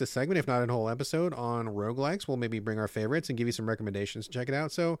at least a segment, if not a whole episode, on roguelikes. We'll maybe bring our favorites and give you some recommendations to check it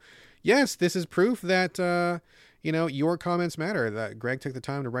out. So, yes, this is proof that, your comments matter, that Greg took the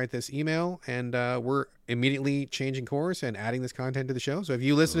time to write this email, and we're immediately changing course and adding this content to the show. So if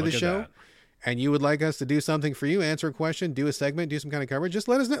you listen to the show and you would like us to do something for you, answer a question, do a segment, do some kind of coverage, just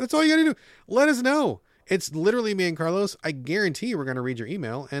let us know. That's all you got to do. Let us know. It's literally me and Carlos. I guarantee we're going to read your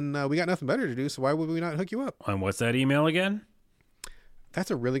email, and we got nothing better to do, so why would we not hook you up? And what's that email again? That's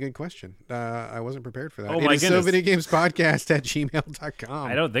a really good question. I wasn't prepared for that. Oh, my goodness. So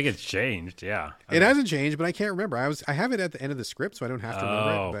videogamespodcast@gmail.com. I don't think it's changed, yeah. It hasn't changed, but I can't remember. I have it at the end of the script, so I don't have to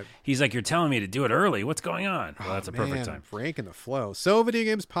remember it. But he's like, you're telling me to do it early. What's going on? Well, that's a perfect time. Breaking the flow. So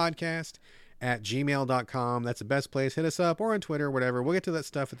videogamespodcast@gmail.com. That's the best place. Hit us up or on Twitter, whatever. We'll get to that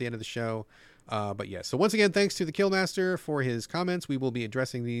stuff at the end of the show. But yes, so once again, thanks to the Killmaster for his comments. We will be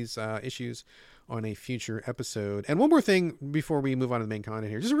addressing these issues on a future episode. And one more thing before we move on to the main content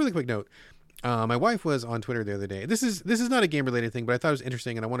here, just a really quick note. My wife was on Twitter the other day. This is not a game related thing, but I thought it was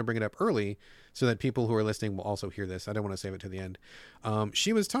interesting, and I want to bring it up early so that people who are listening will also hear this. I don't want to save it to the end.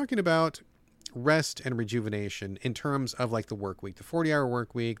 She was talking about rest and rejuvenation in terms of like the work week, the 40-hour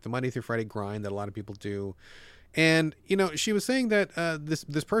work week, the Monday through Friday grind that a lot of people do. And, you know, she was saying that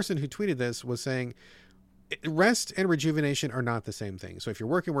this person who tweeted this was saying rest and rejuvenation are not the same thing. So if you're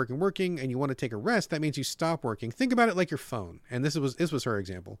working, and you want to take a rest, that means you stop working. Think about it like your phone. And this was her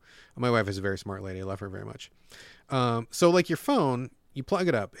example. My wife is a very smart lady. I love her very much. So like your phone, you plug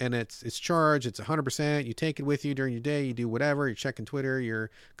it up and it's charged. It's 100%. You take it with you during your day. You do whatever. You're checking Twitter.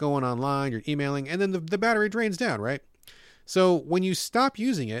 You're going online. You're emailing. And then the battery drains down, right? So when you stop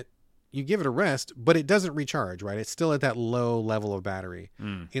using it, you give it a rest, but it doesn't recharge, right? It's still at that low level of battery.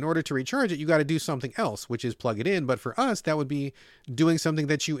 In order to recharge it, you got to do something else, which is plug it in. But for us, that would be doing something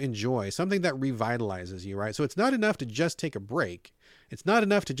that you enjoy, something that revitalizes you, right? So it's not enough to just take a break. It's not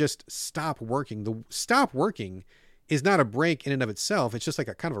enough to just stop working. The stop working is not a break in and of itself. It's just like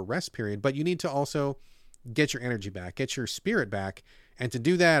a kind of a rest period, but you need to also get your energy back, get your spirit back. And to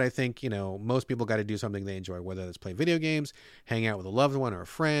do that, I think, you know, most people got to do something they enjoy, whether it's play video games, hang out with a loved one or a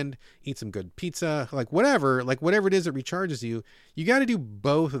friend, eat some good pizza, like whatever it is that recharges you, you got to do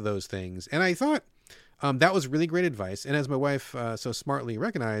both of those things. And I thought that was really great advice. And as my wife so smartly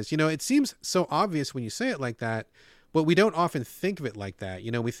recognized, you know, it seems so obvious when you say it like that, but we don't often think of it like that.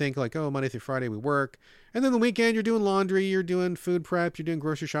 You know, we think like, oh, Monday through Friday we work. And then the weekend you're doing laundry, you're doing food prep, you're doing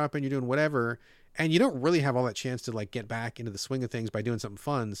grocery shopping, you're doing whatever. And you don't really have all that chance to like get back into the swing of things by doing something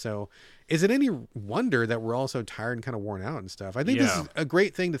fun. So is it any wonder that we're all so tired and kind of worn out and stuff? I think this is a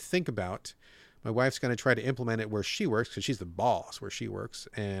great thing to think about. My wife's going to try to implement it where she works because she's the boss where she works.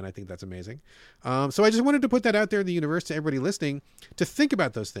 And I think that's amazing. So I just wanted to put that out there in the universe to everybody listening to think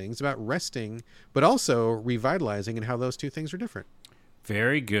about those things, about resting, but also revitalizing and how those two things are different.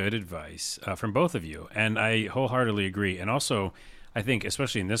 Very good advice from both of you. And I wholeheartedly agree. And also, I think,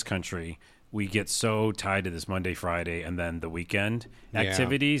 especially in this country, we get so tied to this Monday, Friday, and then the weekend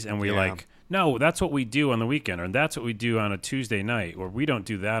activities. And we're like, no, that's what we do on the weekend, or that's what we do on a Tuesday night, or we don't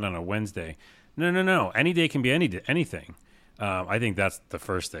do that on a Wednesday. No. Any day can be anything. I think that's the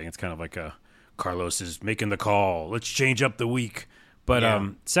first thing. It's kind of like Carlos is making the call. Let's change up the week. But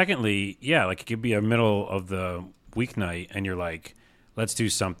secondly, like it could be a middle of the weeknight, and you're like, let's do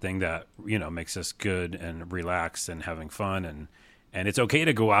something that, you know, makes us good and relaxed and having fun, and it's okay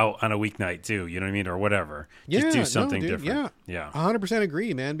to go out on a weeknight too, you know what I mean, or whatever. Just do something different. Yeah, 100%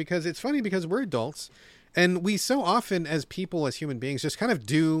 agree, man. Because it's funny because we're adults, and we so often as people, as human beings, just kind of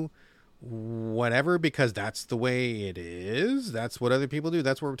do whatever because that's the way it is. That's what other people do.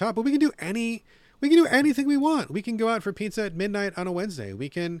 That's what we're taught. But we can do anything we want. We can go out for pizza at midnight on a Wednesday. We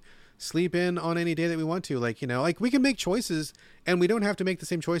can sleep in on any day that we want to. Like, you know, like we can make choices, and we don't have to make the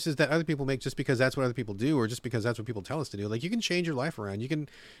same choices that other people make just because that's what other people do, or just because that's what people tell us to do. Like, you can change your life around. You can,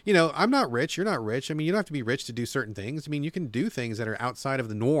 you know, I'm not rich. You're not rich. I mean, you don't have to be rich to do certain things. I mean, you can do things that are outside of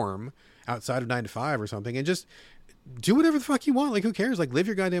the norm, outside of 9 to 5 or something, and just do whatever the fuck you want. Like, who cares? Like, live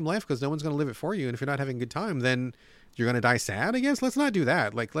your goddamn life, because no one's going to live it for you. And if you're not having a good time, then you're going to die sad, I guess. Let's not do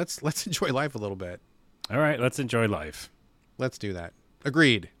that. Like, let's enjoy life a little bit. All right, let's enjoy life. Let's do that.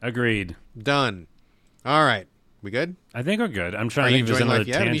 Agreed. Done. All right. We good? I think we're good. I'm trying to think if there's another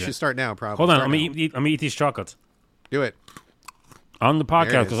tangent. You should start now, probably. Hold on. Let me eat these chocolates. Do it. On the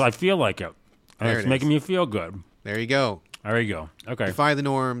podcast, because I feel like it. It's making me feel good. There you go. There you go. Okay. Defy the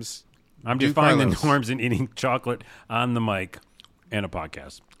norms. I'm defying the norms in eating chocolate on the mic and a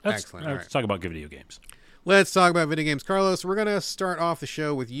podcast. Excellent. Let's talk about video games. Let's talk about video games. Carlos, we're going to start off the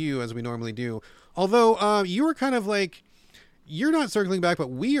show with you, as we normally do. Although you were kind of like... You're not circling back, but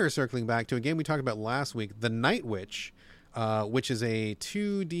we are circling back to a game we talked about last week, The Night Witch, which is a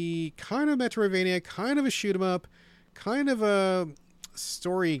 2D kind of Metroidvania, kind of a shoot 'em up, kind of a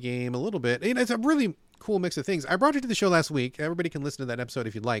story game a little bit. And it's a really cool mix of things. I brought it to the show last week. Everybody can listen to that episode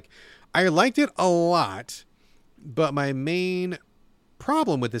if you'd like. I liked it a lot, but my main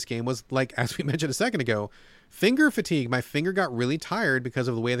problem with this game was, like, as we mentioned a second ago, finger fatigue. My finger got really tired because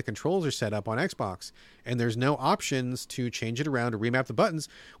of the way the controls are set up on Xbox, and there's no options to change it around or remap the buttons,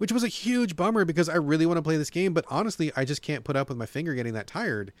 which was a huge bummer because I really want to play this game, but honestly, I just can't put up with my finger getting that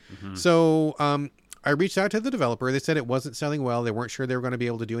tired. So I reached out to the developer. They said it wasn't selling well. They weren't sure they were going to be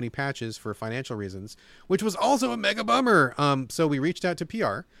able to do any patches for financial reasons, which was also a mega bummer. So we reached out to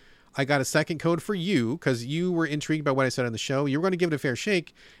PR. I got a second code for you because you were intrigued by what I said on the show. You were going to give it a fair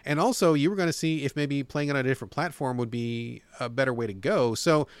shake. And also you were going to see if maybe playing it on a different platform would be a better way to go.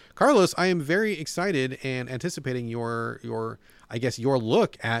 So Carlos, I am very excited and anticipating your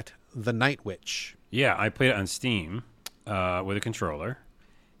look at The Night Witch. Yeah, I played it on Steam with a controller.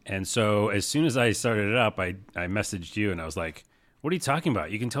 And so as soon as I started it up, I messaged you and I was like, what are you talking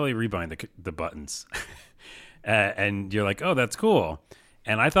about? You can totally rebind the buttons. And you're like, oh, that's cool.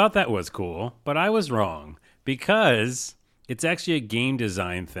 And I thought that was cool, but I was wrong because it's actually a game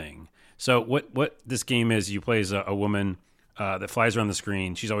design thing. So what this game is, you play as a woman that flies around the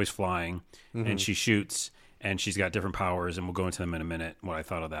screen. She's always flying, and she shoots, and she's got different powers, and we'll go into them in a minute, what I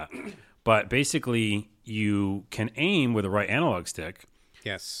thought of that. But basically, you can aim with the right analog stick.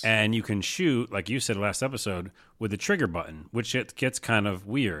 Yes. And you can shoot, like you said last episode, with the trigger button, which it gets kind of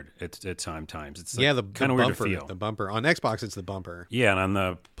weird at times. It's like the kind of bumper, weird to feel. The bumper. On Xbox, it's the bumper. Yeah, and on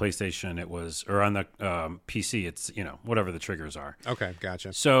the PlayStation, it was, or on the PC, it's, whatever the triggers are. Okay,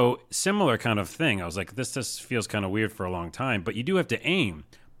 gotcha. So similar kind of thing. I was like, this just feels kind of weird for a long time, but you do have to aim.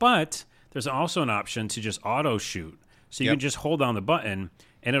 But there's also an option to just auto shoot. So you can just hold down the button,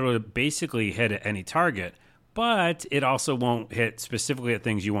 and it'll basically hit at any target. But it also won't hit specifically at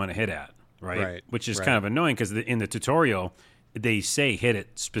things you want to hit at, right? Which is kind of annoying because in the tutorial, they say hit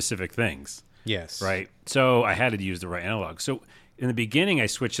at specific things. Yes. Right? So I had to use the right analog. So in the beginning, I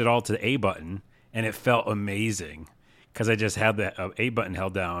switched it all to the A button, and it felt amazing because I just had the A button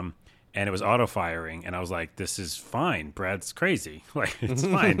held down, and it was auto-firing, and I was like, this is fine. Brad's crazy. Like, it's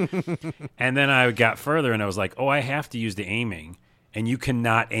fine. And then I got further, and I was like, I have to use the aiming, and you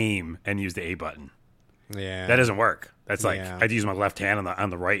cannot aim and use the A button. Yeah, that doesn't work. That's like I'd use my left hand on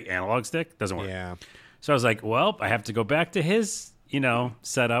the right analog stick. Doesn't work. Yeah. So I was like, well, I have to go back to his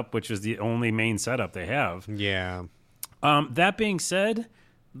setup, which was the only main setup they have. Yeah. That being said,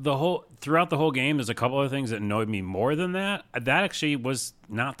 throughout the whole game, there's a couple of things that annoyed me more than that. That actually was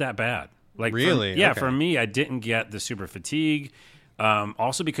not that bad. Like really, for me, I didn't get the super fatigue.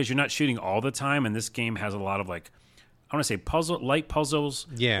 Also because you're not shooting all the time, and this game has a lot of like, I want to say light puzzles.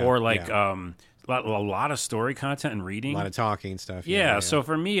 Yeah. Or like a lot of story content and reading. A lot of talking stuff. Yeah, so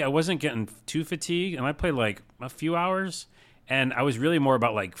for me, I wasn't getting too fatigued, and I played like a few hours, and I was really more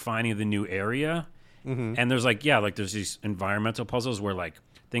about like finding the new area. And there's there's these environmental puzzles where like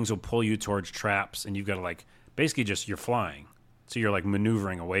things will pull you towards traps, and you've got to like basically just you're flying. So you're like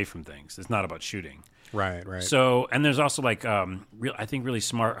maneuvering away from things. It's not about shooting. Right. So, and there's also like, I think really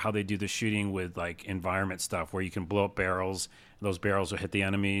smart how they do the shooting with like environment stuff where you can blow up barrels. And those barrels will hit the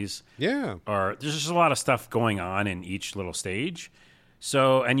enemies. Yeah. Or there's just a lot of stuff going on in each little stage.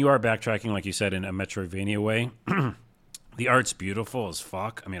 So, and you are backtracking, like you said, in a Metroidvania way. The art's beautiful as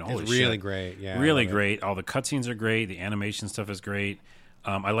fuck. I mean, holy shit. It's really great. Yeah. Really great. All the cutscenes are great. The animation stuff is great.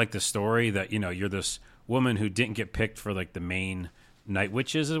 I like the story that, you're this woman who didn't get picked for like the main night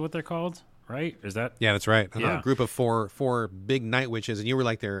witches is what they're called. Right? Is that? Yeah, that's right. Yeah. A group of four big night witches, and you were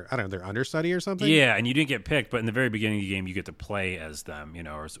like their understudy or something? Yeah, and you didn't get picked, but in the very beginning of the game, you get to play as them,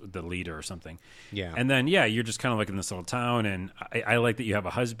 or the leader or something. Yeah. And then, you're just kind of like in this little town, and I like that you have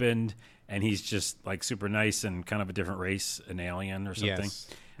a husband, and he's just like super nice and kind of a different race, an alien or something.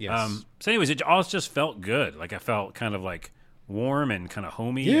 Yes. So anyways, it all just felt good. Like I felt kind of like warm and kind of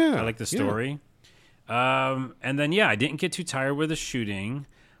homey. Yeah. I like the story. Yeah. And then, I didn't get too tired with the shooting.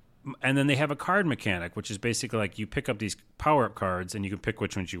 And then they have a card mechanic, which is basically like you pick up these power-up cards and you can pick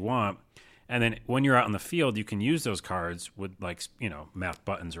which ones you want. And then when you're out in the field, you can use those cards with like, math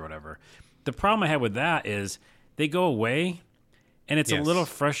buttons or whatever. The problem I had with that is they go away, and it's a little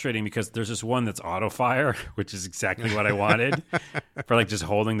frustrating because there's this one that's auto-fire, which is exactly what I wanted for like just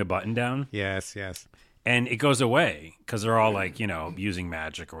holding the button down. Yes. And it goes away because they're all like, using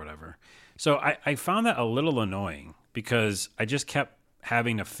magic or whatever. So I found that a little annoying because I just kept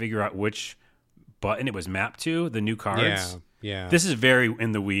having to figure out which button it was mapped to, the new cards. Yeah. This is very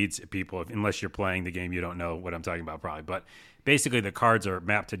in the weeds, people. Unless you're playing the game, you don't know what I'm talking about probably. But basically the cards are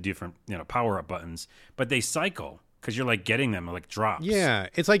mapped to different, power-up buttons. But they cycle because you're like getting them like drops. Yeah.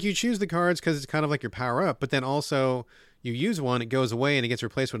 It's like you choose the cards because it's kind of like your power-up, but then also you use one, it goes away, and it gets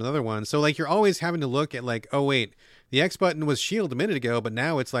replaced with another one. So like you're always having to look at like, oh wait, the X button was shield a minute ago, but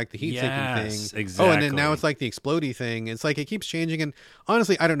now it's like the heat sinking thing. Exactly. Oh, and then now it's like the explodey thing. It's like it keeps changing. And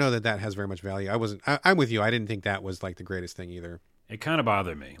honestly, I don't know that has very much value. I'm with you. I didn't think that was like the greatest thing either. It kind of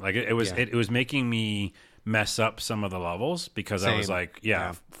bothered me. Like it was making me mess up some of the levels because I was like,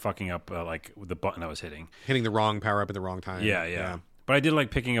 fucking up like the button I was hitting the wrong power up at the wrong time. Yeah. But I did like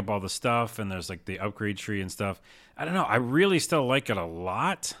picking up all the stuff, and there's like the upgrade tree and stuff. I don't know. I really still like it a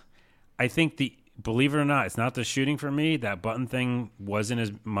lot. I think believe it or not, it's not the shooting for me. That button thing wasn't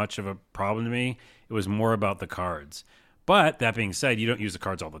as much of a problem to me. It was more about the cards. But that being said, you don't use the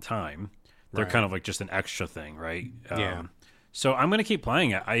cards all the time. They're kind of like just an extra thing, right? Yeah. So I'm going to keep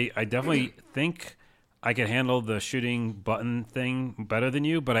playing it. I definitely think I could handle the shooting button thing better than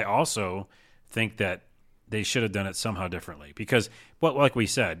you, but I also think that they should have done it somehow differently because, like we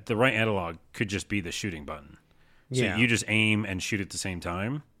said, the right analog could just be the shooting button. So you just aim and shoot at the same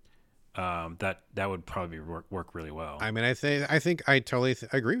time. that would probably work really well. I mean, I think I totally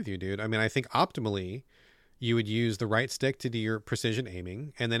agree with you, dude. I mean, I think optimally you would use the right stick to do your precision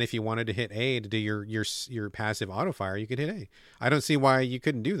aiming, and then if you wanted to hit A to do your passive auto fire, you could hit A. I don't see why you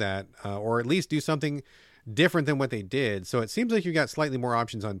couldn't do that, or at least do something different than what they did. So it seems like you got slightly more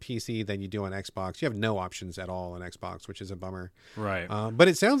options on PC than you do on Xbox. You have no options at all on Xbox, which is a bummer. Right. But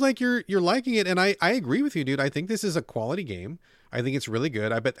it sounds like you're liking it, and I agree with you, dude. I think this is a quality game. I think it's really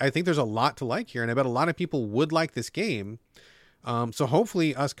good. I think there's a lot to like here, and I bet a lot of people would like this game. So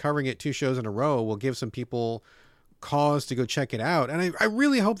hopefully us covering it 2 shows in a row will give some people cause to go check it out. And I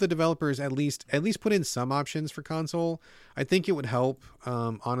really hope the developers at least put in some options for console. I think it would help,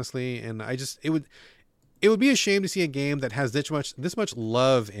 honestly. And it would be a shame to see a game that has this much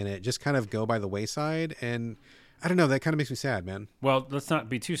love in it just kind of go by the wayside. And I don't know, that kind of makes me sad, man. Well, let's not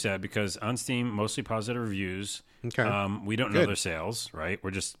be too sad because on Steam, mostly positive reviews. Okay. We don't know their sales, right?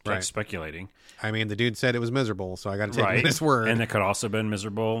 We're just speculating. I mean, the dude said it was miserable, so I got to take his word. And it could also have been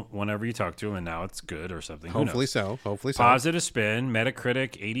miserable whenever you talk to him, and now it's good or something. Hopefully so. Positive spin,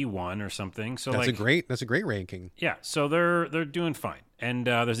 Metacritic 81 or something. So that's a great ranking. Yeah, so they're doing fine. And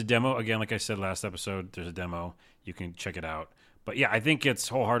there's a demo again, like I said last episode. There's a demo. You can check it out. But yeah, I think it's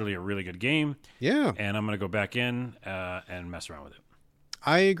wholeheartedly a really good game. Yeah, and I'm gonna go back in and mess around with it.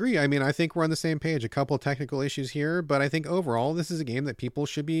 I agree. I mean, I think we're on the same page. A couple of technical issues here, but I think overall this is a game that people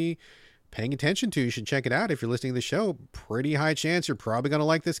should be paying attention to. You should check it out. If you're listening to the show, pretty high chance you're probably going to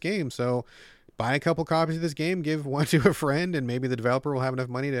like this game. So buy a couple copies of this game, give one to a friend, and maybe the developer will have enough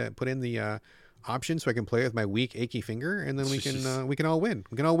money to put in the option so I can play with my weak, achy finger, and then we can all win.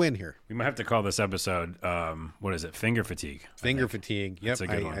 We can all win here. We might have to call this episode, what is it? Finger fatigue. Finger fatigue. Yep. That's a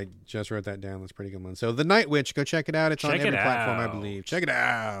good one. I just wrote that down. That's a pretty good one. So The Night Witch, go check it out. It's on every platform, I believe. Check it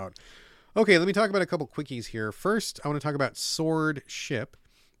out. Okay, let me talk about a couple quickies here. First, I want to talk about Sword Ship.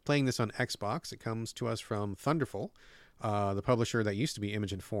 Playing this on Xbox. It comes to us from Thunderful, the publisher that used to be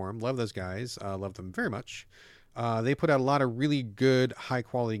Image and Form. Love those guys. Love them very much. They put out a lot of really good,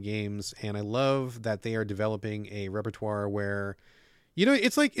 high-quality games, and I love that they are developing a repertoire where, you know,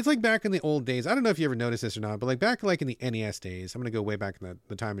 it's like back in the old days. I don't know if you ever noticed this or not, but like back in the NES days, I'm going to go way back in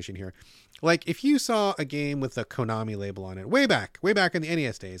the time machine here. Like if you saw a game with a Konami label on it, way back in the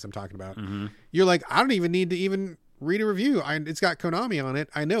NES days, I'm talking about, you're like, I don't even need to even read a review. It's got Konami on it.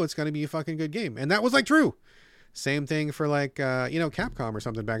 I know it's going to be a fucking good game. And that was like true. Same thing for like, Capcom or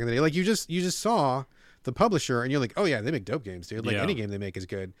something back in the day. Like you just saw the publisher and you're like, oh yeah, they make dope games, dude. Like any game they make is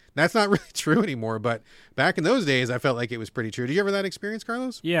good. That's not really true anymore, but back in those days I felt like it was pretty true. Did you ever have that experience,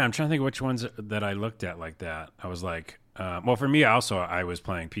 Carlos? Yeah, I'm trying to think which ones that I looked at like that. I was like, well, for me also, I was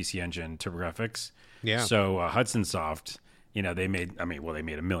playing PC Engine TurboGrafx. Yeah. So Hudson Soft, they made a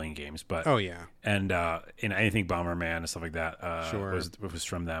million games, but oh yeah, and anything Bomberman and stuff like that was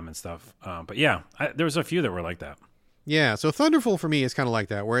from them and stuff. But yeah, there was a few that were like that. Yeah. So Thunderful for me is kind of like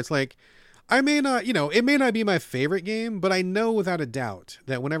that, where it's like, I may not, it may not be my favorite game, but I know without a doubt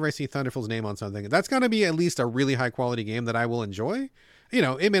that whenever I see Thunderful's name on something, that's going to be at least a really high quality game that I will enjoy.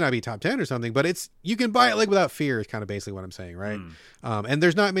 It may not be top 10 or something, but you can buy it like without fear is kind of basically what I'm saying, right? And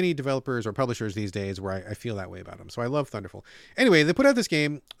there's not many developers or publishers these days where I feel that way about them. So I love Thunderful. Anyway, they put out this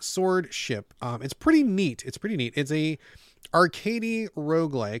game, Sword Ship. It's pretty neat. It's a arcadey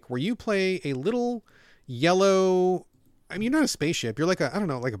roguelike where you play a little yellow... I mean, you're not a spaceship. You're like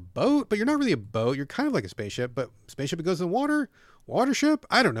like a boat, but you're not really a boat. You're kind of like a spaceship, but spaceship that goes in the water, watership.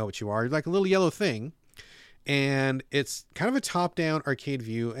 I don't know what you are. You're like a little yellow thing. And it's kind of a top-down arcade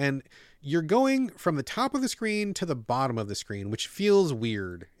view. And you're going from the top of the screen to the bottom of the screen, which feels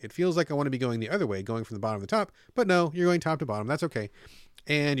weird. It feels like I want to be going the other way, going from the bottom to the top. But no, you're going top to bottom. That's okay.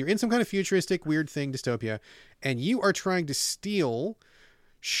 And you're in some kind of futuristic, weird thing, dystopia. And you are trying to steal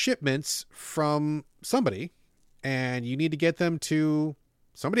shipments from somebody. And you need to get them to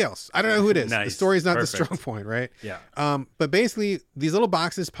somebody else. I don't know who it is. Nice. The story's not the strong point, right? Yeah. But basically, these little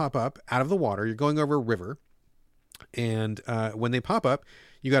boxes pop up out of the water. You're going over a river, and when they pop up,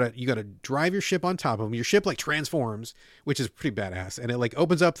 you gotta drive your ship on top of them. Your ship like transforms, which is pretty badass, and it like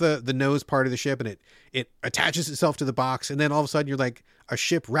opens up the nose part of the ship, and it attaches itself to the box, and then all of a sudden you're like a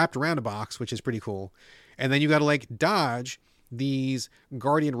ship wrapped around a box, which is pretty cool. And then you gotta like dodge these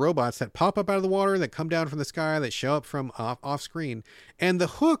guardian robots that pop up out of the water, that come down from the sky, that show up from off screen. And the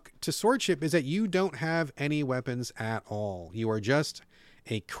hook to Sword Ship is that you don't have any weapons at all. You are just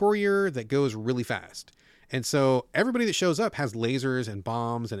a courier that goes really fast. And so everybody that shows up has lasers and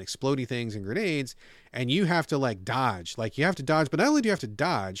bombs and explodey things and grenades, and you have to like dodge. Like you have to dodge, but not only do you have to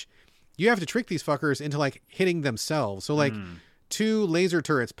dodge, you have to trick these fuckers into like hitting themselves. So like two laser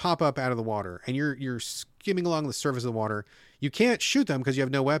turrets pop up out of the water, and you're skimming along the surface of the water. You can't shoot them because you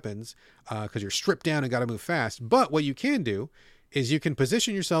have no weapons, because you're stripped down and got to move fast. But what you can do is you can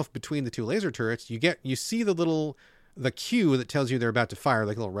position yourself between the two laser turrets. You see the cue that tells you they're about to fire,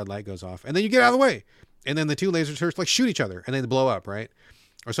 like a little red light goes off, and then you get out of the way, and then the two laser turrets like shoot each other, and then they blow up, right?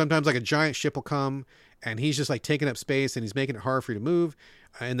 Or sometimes like a giant ship will come, and he's just like taking up space, and he's making it hard for you to move,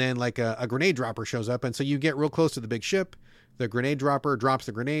 and then like a grenade dropper shows up, and so you get real close to the big ship. The grenade dropper drops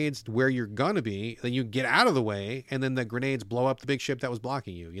the grenades where you're gonna be, then you get out of the way, and then the grenades blow up the big ship that was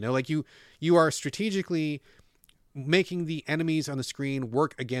blocking you. You know, like you are strategically making the enemies on the screen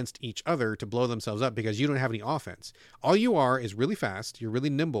work against each other to blow themselves up because you don't have any offense. All you are is really fast, you're really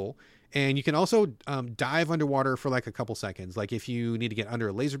nimble, and you can also dive underwater for like a couple seconds. Like if you need to get under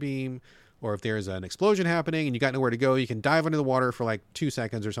a laser beam, or if there's an explosion happening and you got nowhere to go, you can dive under the water for like 2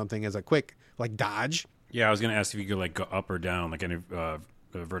 seconds or something as a quick like dodge. Yeah, I was going to ask if you could like go up or down, like any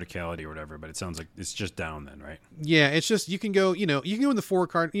verticality or whatever, but it sounds like it's just down then, right? Yeah, it's just you can go in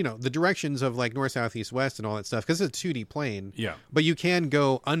the the directions of like north, south, east, west and all that stuff because it's a 2D plane. Yeah. But you can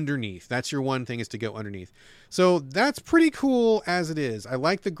go underneath. That's your one thing, is to go underneath. So that's pretty cool as it is. I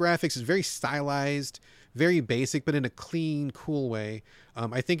like the graphics. It's very stylized, very basic, but in a clean, cool way.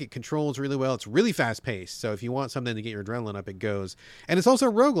 I think it controls really well. It's really fast paced. So if you want something to get your adrenaline up, it goes. And it's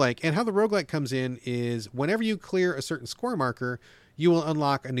also roguelike. And how the roguelike comes in is whenever you clear a certain score marker, you will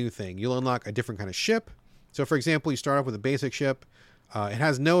unlock a new thing. You'll unlock a different kind of ship. So for example, you start off with a basic ship. It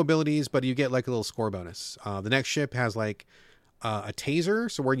has no abilities, but you get like a little score bonus. The next ship has like a taser.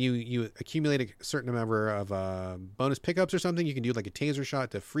 So when you accumulate a certain number of bonus pickups or something, you can do like a taser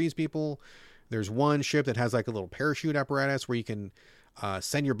shot to freeze people. There's one ship that has like a little parachute apparatus where you can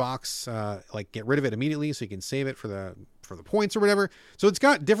send your box, like get rid of it immediately so you can save it for the points or whatever. So it's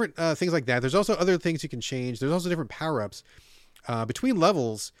got different things like that. There's also other things you can change. There's also different power-ups between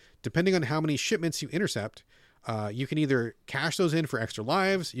levels. Depending on how many shipments you intercept, you can either cash those in for extra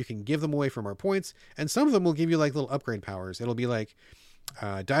lives, you can give them away for more points, and some of them will give you like little upgrade powers. It'll be like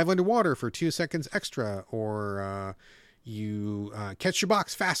dive underwater for 2 seconds extra, or you catch your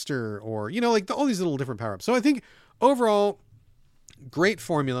box faster, or like all these little different power-ups. So I think overall, great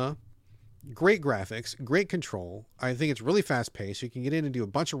formula, great graphics, great control. I think it's really fast paced. You can get in and do a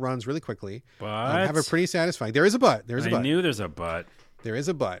bunch of runs really quickly. But have a pretty satisfying. There is a but. I knew there's a but. There is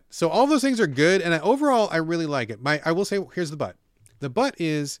a but. So all those things are good, and overall, I really like it. I will say, here's the but. The but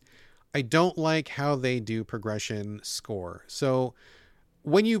is, I don't like how they do progression score. So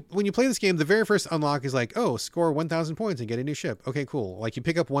when you play this game, the very first unlock is like, oh, score 1,000 points and get a new ship. Okay, cool. Like you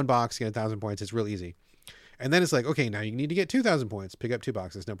pick up one box, get 1,000 points. It's real easy. And then it's like, okay, now you need to get 2,000 points. Pick up 2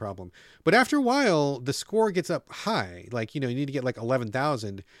 boxes, no problem. But after a while, the score gets up high. Like, you need to get like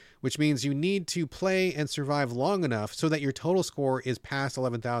 11,000, which means you need to play and survive long enough so that your total score is past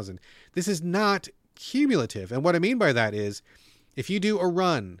 11,000. This is not cumulative. And what I mean by that is, if you do a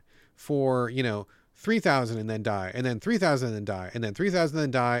run for, 3,000 and then die, and then 3,000 and then die, and then 3,000 and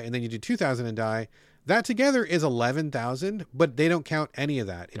then die, and then you do 2,000 and die, that together is 11,000, but they don't count any of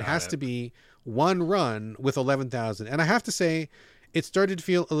that. It has to be one run with 11,000. And I have to say, it started to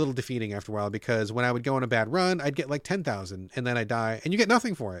feel a little defeating after a while, because when I would go on a bad run, I'd get like 10,000 and then I die and you get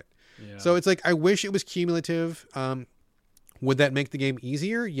nothing for it. Yeah. So it's like, I wish it was cumulative. Would that make the game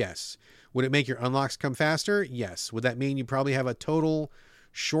easier? Yes. Would it make your unlocks come faster? Yes. Would that mean you probably have a total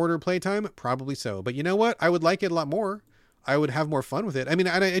shorter playtime? Probably so. But you know what? I would like it a lot more. I would have more fun with it. I mean,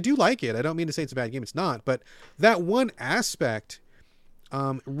 I do like it. I don't mean to say it's a bad game. It's not. But that one aspect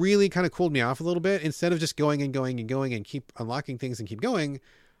really kind of cooled me off a little bit. Instead of just going and going and going and keep unlocking things and keep going,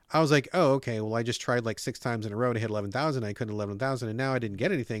 I was like, oh, okay, well, I just tried like 6 times in a row to hit 11,000. I couldn't hit 11,000, and now I didn't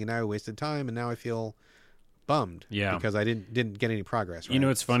get anything, and now I wasted time, and now I feel bummed. Yeah, because I didn't get any progress. Right?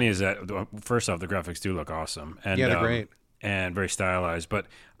 What's funny is that, first off, the graphics do look awesome, and yeah, they're great and very stylized. But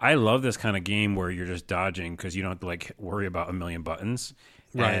I love this kind of game where you're just dodging because you don't have to like worry about a million buttons.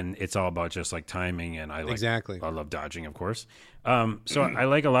 Right. And it's all about just like timing, and I love dodging, of course. So I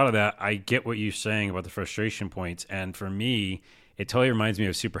like a lot of that. I get what you're saying about the frustration points, and for me, it totally reminds me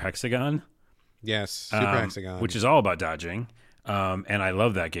of Super Hexagon. Yes, Super Hexagon, which is all about dodging, and I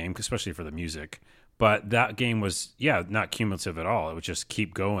love that game, especially for the music. But that game was not cumulative at all. It would just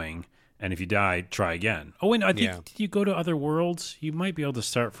keep going, and if you die, try again. Oh, and I think did you go to other worlds? You might be able to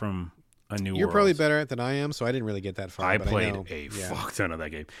start from a new You're world. probably better at it than I am, so I didn't really get that far. I played a fuck ton of that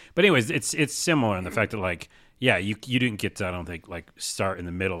game. But anyways, it's similar in the fact that like, you didn't get to, I don't think, like start in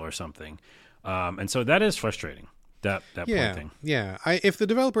the middle or something. And so that is frustrating. That point thing. Yeah. If the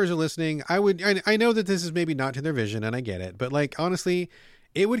developers are listening, I know that this is maybe not to their vision, and I get it, but like honestly,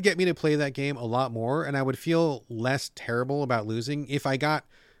 it would get me to play that game a lot more, and I would feel less terrible about losing if I got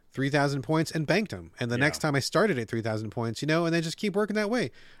 3,000 points and banked them. And the next time I started at 3,000 points, and then just keep working that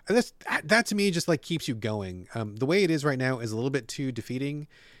way. And that to me just like keeps you going. The way it is right now is a little bit too defeating,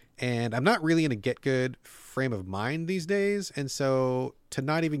 and I'm not really in a get good frame of mind these days. And so to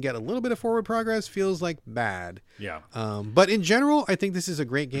not even get a little bit of forward progress feels like bad. Yeah. But in general, I think this is a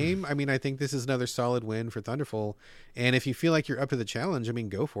great game. I mean, I think this is another solid win for Thunderful. And if you feel like you're up to the challenge, I mean,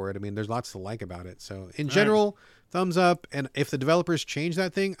 go for it. I mean, there's lots to like about it. So in general, thumbs up. And if the developers change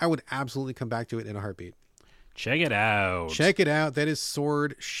that thing, I would absolutely come back to it in a heartbeat. Check it out. Check it out. That is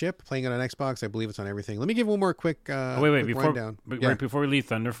Sword Ship, playing it on Xbox. I believe it's on everything. Let me give one more quick wait. quick rundown. Right before we leave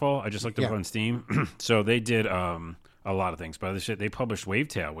Thunderfall, I just looked up on Steam. So they did a lot of things. But they published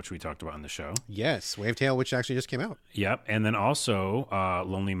Wavetail, which we talked about on the show. Yes, Wavetail, which actually just came out. Yep. And then also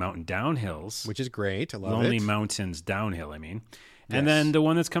Lonely Mountain Downhills. Which is great. I love Lonely it. Mountains Downhill, I mean. And then the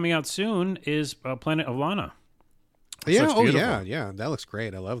one that's coming out soon is Planet of Lana. Yeah, yeah. That looks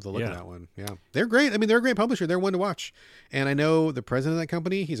great. I love the look of that one. Yeah. They're great. I mean, they're a great publisher. They're one to watch. And I know the president of that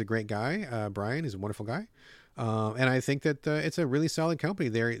company, he's a great guy. Brian is a wonderful guy. And I think that it's a really solid company.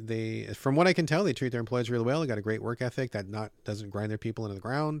 They, from what I can tell, they treat their employees really well. They got a great work ethic that doesn't grind their people into the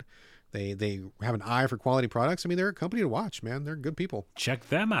ground. They have an eye for quality products. I mean, they're a company to watch, man. They're good people. Check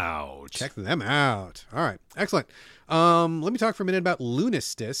them out. All right. Excellent. Let me talk for a minute about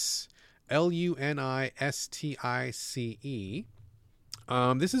Lunistice. Lunistice.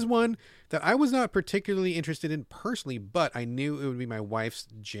 This is one that I was not particularly interested in personally, but I knew it would be my wife's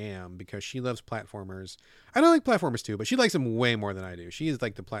jam because she loves platformers. I don't like platformers too, but she likes them way more than I do. She is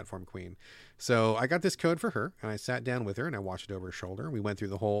like the platform queen. So I got this code for her, and I sat down with her, and I watched it over her shoulder. We went through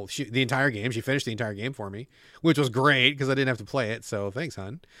the entire game. She finished the entire game for me, which was great because I didn't have to play it. So thanks,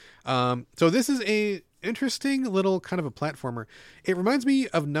 hon. So this is a interesting little kind of a platformer. It reminds me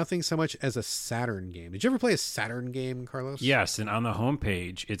of nothing so much as a Saturn game. Did you ever play a Saturn game, Carlos? Yes, and on the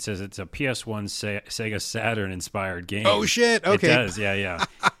homepage it says it's a PS1 Sega Saturn inspired game. Oh shit! Okay, it does. Yeah.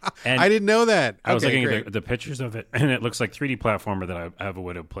 And I didn't know that. I was looking at the pictures of it, and it looks like 3D platformer that I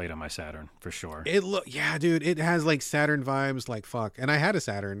would have played on my Saturn for sure. Yeah, dude, it has like Saturn vibes, like fuck. And I had a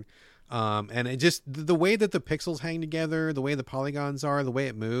Saturn. And it just, the way that the pixels hang together, the way the polygons are, the way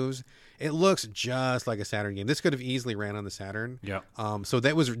it moves, it looks just like a Saturn game. This could have easily ran on the Saturn. Yeah. So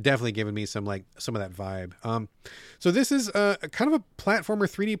that was definitely giving me some of that vibe. So this is a kind of a platformer,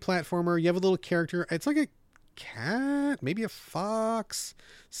 3D platformer. You have a little character. It's like a cat, maybe a fox.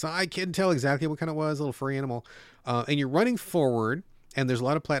 So I couldn't tell exactly what kind it was, a little furry animal. And you're running forward. And there's a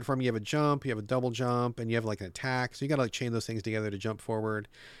lot of platform. You have a jump, you have a double jump, and you have like an attack. So you got to like chain those things together to jump forward.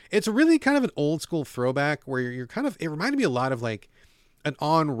 It's really kind of an old school throwback where you're kind of, it reminded me a lot of like an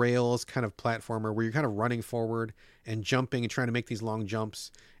on rails kind of platformer where you're kind of running forward and jumping and trying to make these long jumps.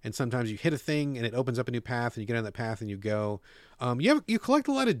 And sometimes you hit a thing and it opens up a new path and you get on that path and you go. You collect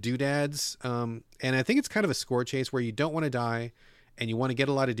a lot of doodads. And I think it's kind of a score chase where you don't want to die and you want to get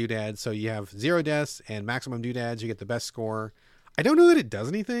a lot of doodads. So you have 0 deaths and maximum doodads. You get the best score. I don't know that it does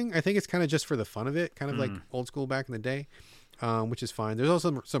anything. I think it's kind of just for the fun of it, kind of like old school back in the day, which is fine. There's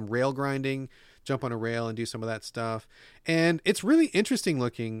also some rail grinding, jump on a rail and do some of that stuff. And it's really interesting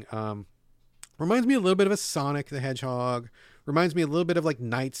looking. Reminds me a little bit of a Sonic the Hedgehog. Reminds me a little bit of like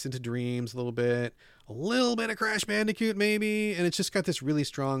Nights into Dreams, a little bit of Crash Bandicoot maybe. And it's just got this really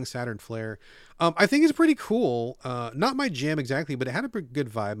strong Saturn flair. I think it's pretty cool. Not my jam exactly, but it had a pretty good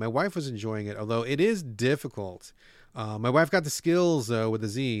vibe. My wife was enjoying it, although it is difficult. My wife got the skills with a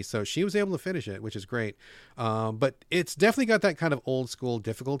Z, so she was able to finish it, which is great. But it's definitely got that kind of old school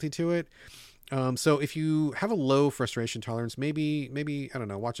difficulty to it. So if you have a low frustration tolerance, maybe I don't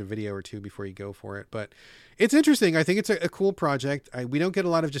know, watch a video or two before you go for it. But it's interesting. I think it's a cool project. We don't get a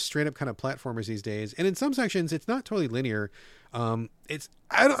lot of just straight up kind of platformers these days, and in some sections, it's not totally linear. I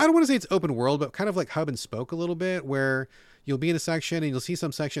don't want to say it's open world, but kind of like hub and spoke a little bit, where you'll be in a section and you'll see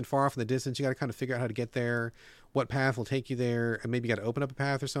some section far off in the distance. You got to kind of figure out how to get there, what path will take you there, and maybe you got to open up a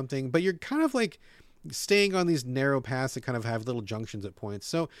path or something. But you're kind of like staying on these narrow paths that kind of have little junctions at points.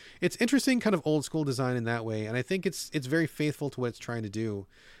 So it's interesting, kind of old school design in that way. And I think it's very faithful to what it's trying to do.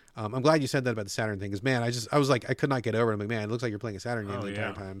 I'm glad you said that about the Saturn thing, because man, I was like, I could not get over it. I'm like, man, it looks like you're playing a Saturn game the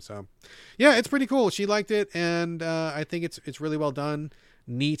entire time. So yeah, it's pretty cool. She liked it, and I think it's really well done.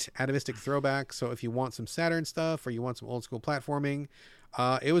 Neat atavistic throwback. So if you want some Saturn stuff or you want some old school platforming,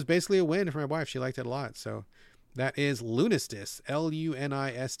 it was basically a win for my wife. She liked it a lot. So That is Lunistice,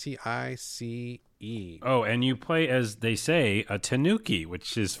 Lunistice. Oh, and you play, as they say, a tanuki,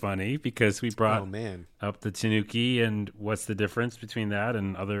 which is funny because we brought up the tanuki, and what's the difference between that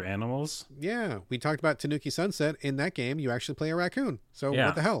and other animals? Yeah, we talked about Tanuki Sunset. In that game, you actually play a raccoon. So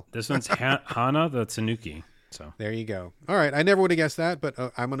what the hell? This one's Hana the tanuki. So there you go. All right, I never would have guessed that, but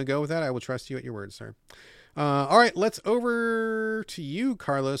I'm going to go with that. I will trust you at your word, sir. All right, let's over to you,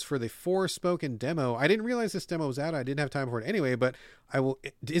 Carlos, for the Forspoken demo. I didn't realize this demo was out. I didn't have time for it anyway, but I will.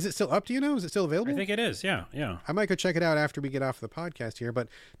 Is it still up? Do you know? Is it still available? I think it is. Yeah. I might go check it out after we get off the podcast here. But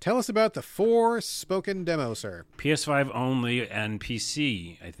tell us about the Forspoken demo, sir. PS5 only and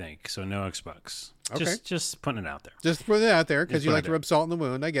PC, I think. So no Xbox. Okay. Just putting it out there. Just put it out there because you like to rub salt in the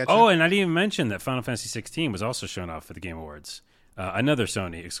wound. I get you. Oh, and I didn't even mention that Final Fantasy 16 was also shown off at the Game Awards. Another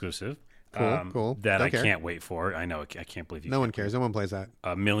Sony exclusive. Cool. That I can't wait for. I know. I can't believe you. No one cares. No one plays that.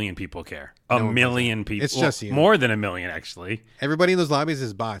 1 million people care. A million people. It's just you. More than 1 million, actually. Everybody in those lobbies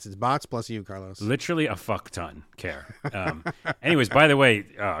is bots. It's bots plus you, Carlos. Literally a fuck ton care. Anyways, by the way,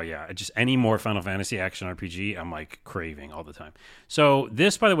 just any more Final Fantasy action RPG, I'm like craving all the time. So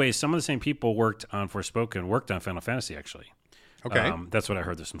this, by the way, some of the same people worked on Forspoken, worked on Final Fantasy, actually. Okay. That's what I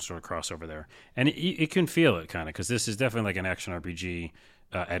heard. There's some sort of crossover there. And you can feel it kind of, because this is definitely like an action RPG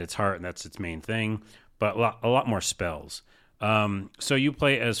at its heart, and that's its main thing, but a lot more spells. So you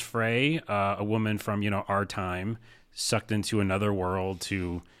play as Frey, a woman from, our time, sucked into another world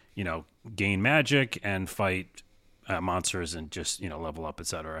to, gain magic and fight monsters and just, level up,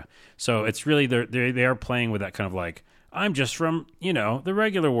 etc. So it's really, they are playing with that kind of like, I'm just from, the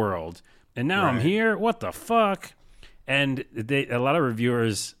regular world, and now I'm here, what the fuck? And a lot of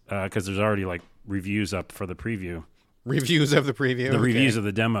reviewers, because there's already like reviews up for the preview. Reviews of the preview. Reviews of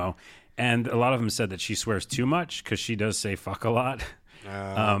the demo. And a lot of them said that she swears too much because she does say fuck a lot.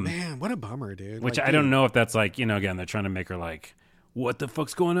 Man, what a bummer, dude. Which I don't know if that's like, again, they're trying to make her like, what the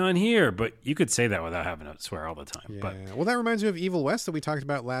fuck's going on here? But you could say that without having to swear all the time. Yeah. But well, that reminds me of Evil West that we talked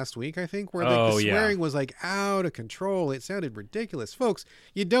about last week, I think, where the swearing was like out of control. It sounded ridiculous. Folks,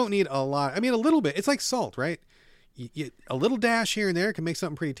 you don't need a lot. I mean, a little bit. It's like salt, right? A little dash here and there can make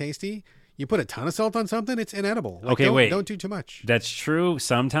something pretty tasty. You put a ton of salt on something, it's inedible. Like, don't do too much. That's true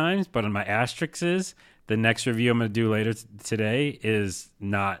sometimes, but on my asterisks is the next review I'm going to do later today is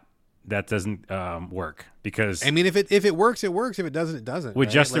not. That doesn't work because I mean, if it works, it works. If it doesn't, it doesn't. With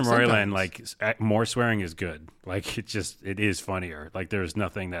right? Justin Roiland, like more swearing is good. Like it is funnier. Like there's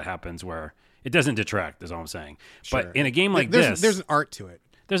nothing that happens where it doesn't detract. Is all I'm saying. Sure. But in a game like there's an art to it.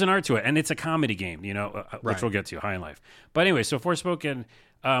 There's an art to it, and it's a comedy game, which we'll get to, High in Life. But anyway, so Forspoken,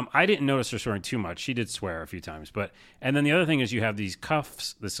 I didn't notice her swearing too much. She did swear a few times. And then the other thing is you have these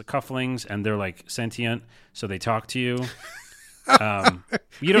cufflings, and they're like sentient, so they talk to you.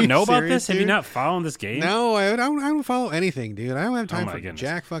 You don't know about this? Dude? Have you not followed this game? No, I don't follow anything, dude. I don't have time for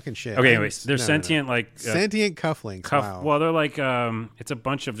jack fucking shit. Okay, anyways, they're sentient, like... sentient cufflinks, wow. Well, they're like, it's a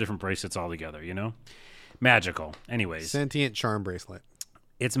bunch of different bracelets all together, Magical. Anyways. Sentient charm bracelet.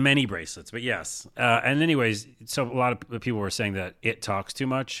 It's many bracelets, but yes. And anyways, so a lot of people were saying that it talks too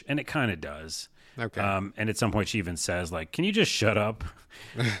much, and it kind of does. Okay. And at some point, she even says, like, can you just shut up?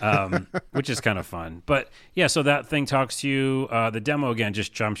 Which is kind of fun. But, yeah, so that thing talks to you. The demo, again,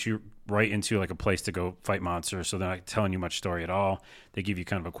 just jumps you right into, like, a place to go fight monsters, so they're not telling you much story at all. They give you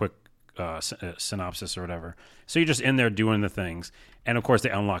kind of a quick synopsis or whatever. So you're just in there doing the things. And, of course, they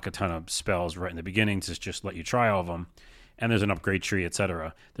unlock a ton of spells right in the beginning to just let you try all of them. And there's an upgrade tree,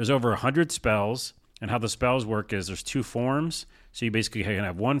 etc. There's over 100 spells, and how the spells work is there's 2 forms. So you basically can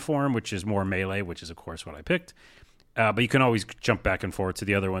have one form, which is more melee, which is, of course, what I picked. But you can always jump back and forth to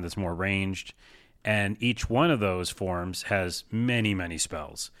the other one that's more ranged. And each one of those forms has many, many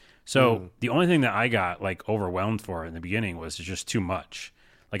spells. So the only thing that I got, like, overwhelmed for in the beginning was just too much.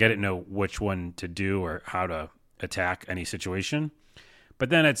 Like, I didn't know which one to do or how to attack any situation.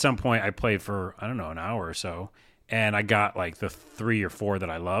 But then at some point, I played for, I don't know, an hour or so. And I got like the 3 or 4 that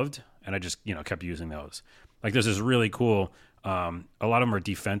I loved, and I just kept using those. Like there's this really cool. A lot of them are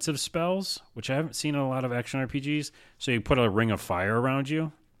defensive spells, which I haven't seen in a lot of action RPGs. So you put a ring of fire around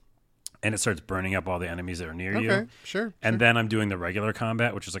you, and it starts burning up all the enemies that are near you. Okay, sure. And then I'm doing the regular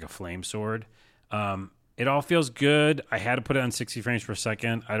combat, which is like a flame sword. It all feels good. I had to put it on 60 frames per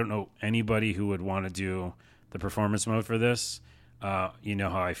second. I don't know anybody who would want to do the performance mode for this. You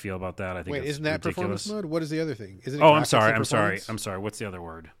know how I feel about that. I think. Wait, isn't that ridiculous. performance mode? What is the other thing? Is it? I'm sorry. What's the other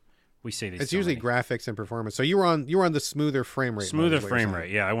word? We say these. It's usually graphics and performance. So you were on the smoother frame rate. Smoother frame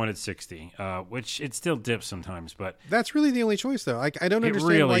rate. Yeah, I wanted 60, which it still dips sometimes, but that's really the only choice though. Like I don't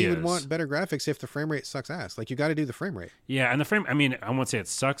understand why you would want better graphics if the frame rate sucks ass. Like you got to do the frame rate. Yeah, and the frame. I mean, I won't say it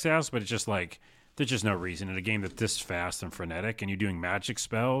sucks ass, but it's just like There's just no reason in a game that's this fast and frenetic, and you're doing magic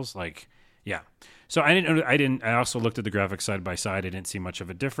spells. Like, yeah. So I also looked at the graphics side by side. I didn't see much of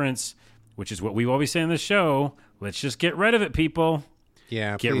a difference, which is what we always say on this show. Let's just get rid of it, people.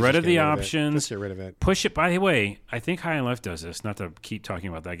 Yeah, get rid of the options. Just get rid of it. Push it. By the way, I think High on Life does this. Not to keep talking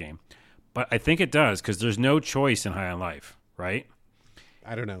about that game, but I think it does because there's no choice in High on Life, right?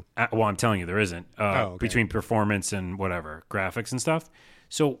 I don't know. Well, I'm telling you, there isn't Okay. between performance and whatever graphics and stuff.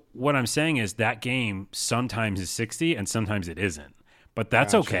 So what I'm saying is that game sometimes is 60 and sometimes it isn't, but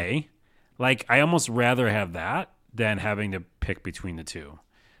that's okay. Like I almost rather have that than having to pick between the two.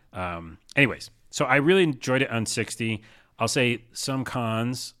 Anyways, so I really enjoyed it on 60. I'll say some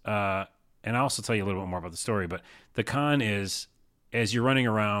cons, and I'll also tell you a little bit more about the story, but the con is as you're running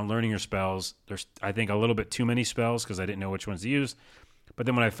around, learning your spells, there's, I think, a little bit too many spells because I didn't know which ones to use. But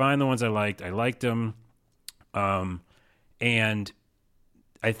then when I find the ones I liked them. And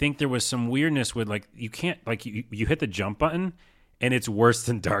I think there was some weirdness with, like, you can't, like, you hit the jump button, and it's worse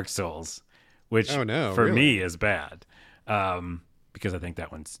than Dark Souls, which for me is bad because I think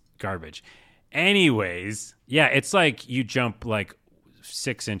that one's garbage. Anyways, yeah, it's like you jump like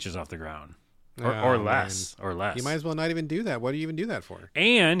 6 inches off the ground or less. You might as well not even do that. What do you even do that for?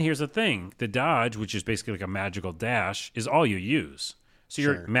 And here's the thing. The dodge, which is basically like a magical dash, is all you use. So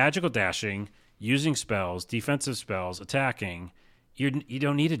you're magical dashing, using spells, defensive spells, attacking. You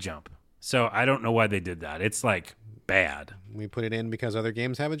don't need to jump. So I don't know why they did that. It's like bad. We put it in because other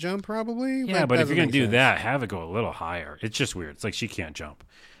games have a jump, probably? Yeah, but if you're going to do that, have it go a little higher. It's just weird. It's like she can't jump.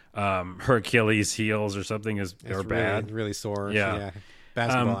 Her Achilles heels or something are bad. Really sore. Yeah.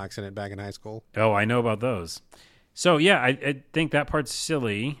 Basketball accident back in high school. Oh, I know about those. So, yeah, I think that part's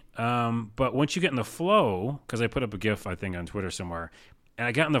silly. But once you get in the flow, because I put up a GIF, I think, on Twitter somewhere, and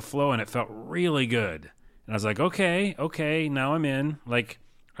I got in the flow and it felt really good. And I was like, okay, now I'm in. Like,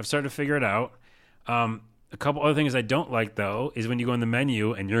 I've started to figure it out. A couple other things I don't like, though, is when you go in the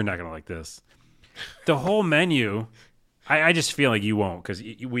menu, and you're not going to like this. The whole menu, I just feel like you won't, because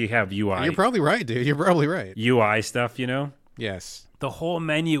we have UI. You're probably right, dude. You're probably right. UI stuff, you know? Yes. The whole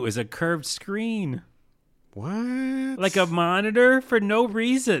menu is a curved screen. What? Like a monitor for no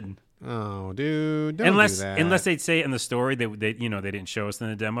reason. Oh, dude, don't do that. Unless they'd say it in the story, they didn't show us in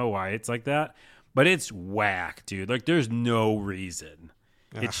the demo why it's like that. But it's whack, dude. Like, there's no reason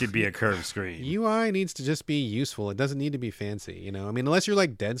it should be a curved screen. UI needs to just be useful. It doesn't need to be fancy, you know? I mean, unless you're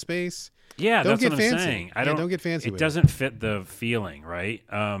like Dead Space. Yeah, don't that's get what fancy. I'm saying. Don't get fancy It with doesn't fit the feeling, right?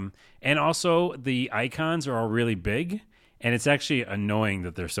 And also, the icons are all really big, and it's actually annoying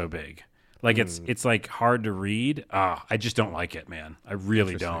that they're so big. Like, it's like hard to read. I just don't like it, man. I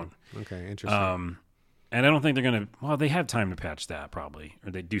really don't. Okay, interesting. And I don't think they're going to... Well, they have time to patch that, probably.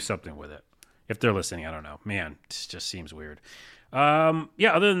 Or they do something with it. If they're listening, I don't know. Man, this just seems weird.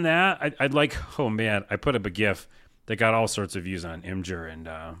 Yeah, other than that, I'd like... Oh, man, I put up a GIF that got all sorts of views on Imgur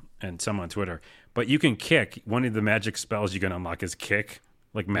and some on Twitter. But you can kick. One of the magic spells you can unlock is kick.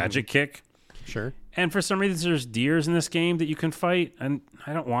 Like magic kick. Sure. And for some reason, there's deers in this game that you can fight. And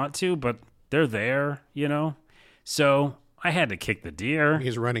I don't want to, but they're there, you know? So... I had to kick the deer.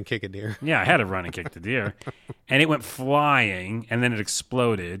 He's run and kick a deer. Yeah, I had to run and kick the deer. And it went flying, and then it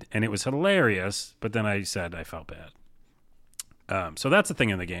exploded, and it was hilarious. But then I said I felt bad. So that's the thing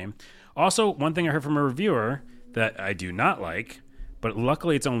in the game. Also, one thing I heard from a reviewer that I do not like, but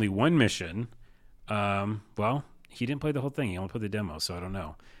luckily it's only one mission. Well, he didn't play the whole thing. He only played the demo, so I don't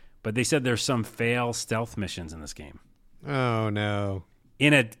know. But they said there's some fail stealth missions in this game. Oh, no.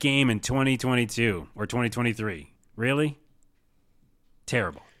 In a game in 2022 or 2023. Really?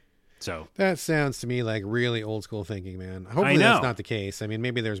 Terrible. So that sounds to me like really old school thinking, man. Hopefully that's not the case. I mean,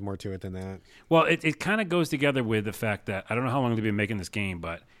 maybe there's more to it than that. Well, it kind of goes together with the fact that I don't know how long they've been making this game,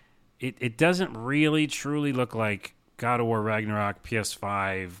 but it doesn't really truly look like God of War Ragnarok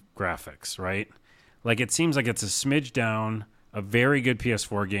PS5 graphics, right? Like, it seems like it's a smidge down, a very good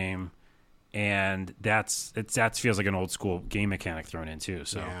PS4 game, and that feels like an old school game mechanic thrown in too.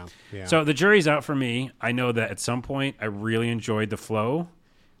 So, So the jury's out for me. I know that at some point I really enjoyed the flow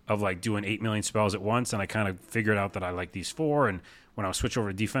of like doing 8 million spells at once, and I kind of figured out that I like these 4. And when I was switched over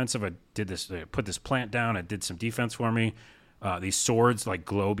to defensive, I did this, put this plant down. It did some defense for me. These swords like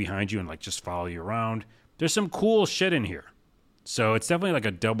glow behind you and like just follow you around. There's some cool shit in here. So it's definitely like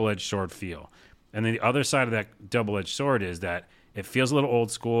a double-edged sword feel. And then the other side of that double-edged sword is that it feels a little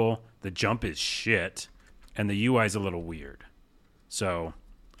old school. The jump is shit, and the UI is a little weird. So,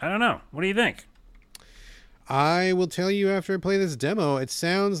 I don't know. What do you think? I will tell you after I play this demo. It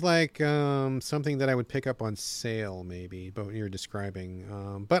sounds like something that I would pick up on sale, maybe, but what you're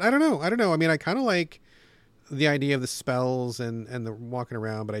describing. But I don't know. I mean, I kind of like the idea of the spells and the walking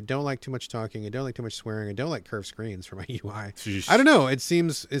around, but I don't like too much talking. I don't like too much swearing. I don't like curved screens for my UI. I don't know. It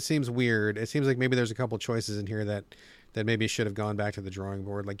seems weird. It seems like maybe there's a couple choices in here that maybe should have gone back to the drawing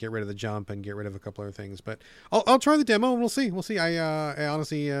board, like get rid of the jump and get rid of a couple other things. But I'll try the demo and we'll see. We'll see. I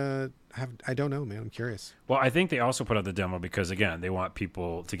honestly I don't know, man. I'm curious. Well, I think they also put out the demo because, again, they want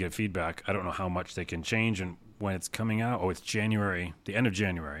people to give feedback. I don't know how much they can change and when it's coming out. Oh, it's January, the end of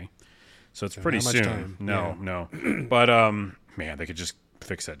January. So it's pretty soon. Time. No. But, man, they could just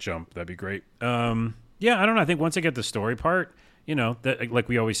fix that jump. That'd be great. Yeah, I don't know. I think once I get the story part, that, like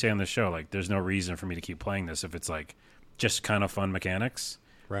we always say on the show, like there's no reason for me to keep playing this if it's like just kind of fun mechanics.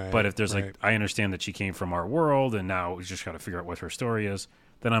 Right. But if there's like, I understand that she came from our world and now we just got to figure out what her story is,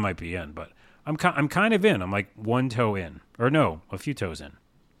 then I might be in. But I'm kind of in. I'm like one toe in. Or no, a few toes in.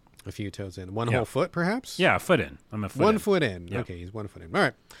 A few toes in. One whole foot, perhaps? Yeah, a foot in. I'm a foot one in. foot in. Yep. Okay, he's 1 foot in. All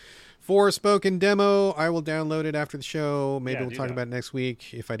right. Forspoken demo. I will download it after the show. Maybe we'll talk about it next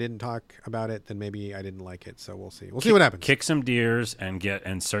week. If I didn't talk about it, then maybe I didn't like it. So we'll see. We'll see what happens. Kick some deers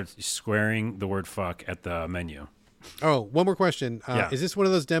and start swearing the word fuck at the menu. Oh, one more question. Is this one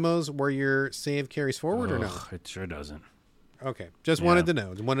of those demos where your save carries forward or no? It sure doesn't. Okay. Just wanted to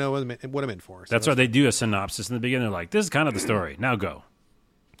know. Want to know what I'm in for. So that's why they do a synopsis in the beginning. They're like, this is kind of the story. Now go.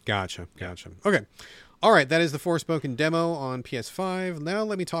 Gotcha. Okay. All right, that is the Forspoken demo on PS5. Now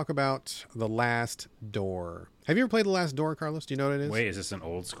let me talk about The Last Door. Have you ever played The Last Door, Carlos? Do you know what it is? Wait, is this an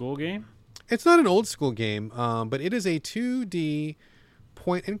old school game? It's not an old school game, but it is a 2D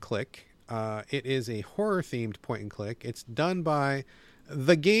point and click. It is a horror-themed point and click. It's done by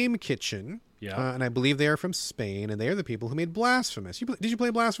The Game Kitchen. Yeah. And I believe they are from Spain, and they are the people who made Blasphemous. Did you play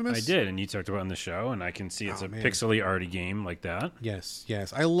Blasphemous? I did, and you talked about it on the show, and I can see it's pixely arty game like that. Yes.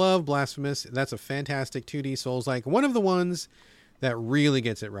 I love Blasphemous. That's a fantastic 2D Souls-like. One of the ones that really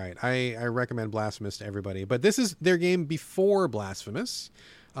gets it right. I recommend Blasphemous to everybody. But this is their game before Blasphemous.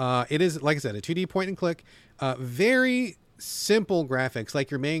 It is, like I said, a 2D point and click. Very simple graphics. Like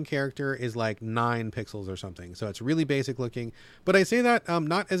your main character is like 9 pixels or something, so it's really basic looking. But I say that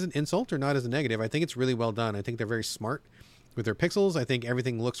not as an insult or not as a negative. I think it's really well done. I think they're very smart with their pixels. I think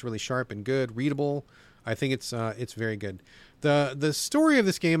everything looks really sharp and good, readable. I think it's very good. The story of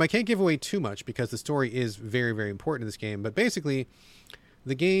this game, I can't give away too much because the story is very, very important in this game. But basically,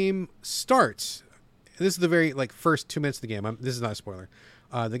 the game starts. This is the very first 2 minutes of the game. This is not a spoiler.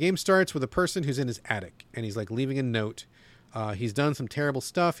 The game starts with a person who's in his attic and he's leaving a note. He's done some terrible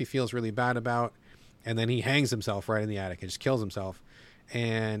stuff he feels really bad about, and then he hangs himself right in the attic and just kills himself.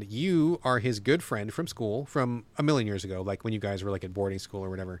 And you are his good friend from school from a million years ago, like when you guys were at boarding school or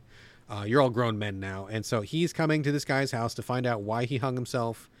whatever. You're all grown men now, and so he's coming to this guy's house to find out why he hung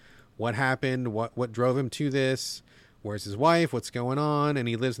himself, what happened, what drove him to this, where's his wife, what's going on, and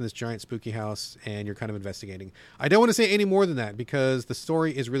he lives in this giant spooky house, and you're kind of investigating. I don't want to say any more than that because the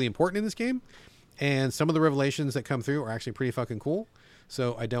story is really important in this game. And some of the revelations that come through are actually pretty fucking cool.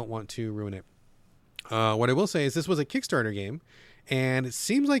 So I don't want to ruin it. What I will say is this was a Kickstarter game. And it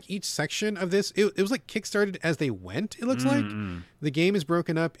seems like each section of this, it was Kickstarted as they went, it looks like. The game is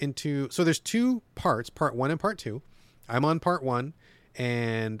broken up into... So there's 2 parts, part 1 and part 2. I'm on part 1.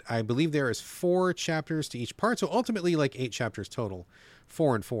 And I believe there is 4 chapters to each part. So ultimately 8 chapters total.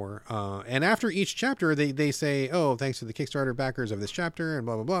 4 and 4. And after each chapter, they say, oh, thanks to the Kickstarter backers of this chapter and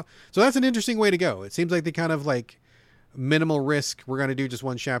blah, blah, blah. So that's an interesting way to go. It seems like they kind of minimal risk. We're going to do just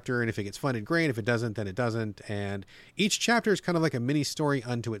 1 chapter. And if it gets funded, great. If it doesn't, then it doesn't. And each chapter is kind of like a mini story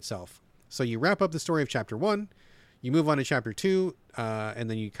unto itself. So you wrap up the story of chapter 1. You move on to chapter 2. And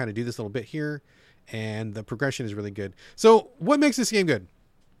then you kind of do this little bit here. And the progression is really good. So what makes this game good?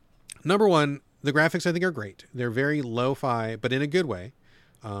 Number 1, the graphics I think are great. They're very lo-fi, but in a good way.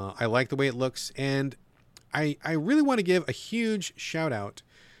 I like the way it looks, and I really want to give a huge shout out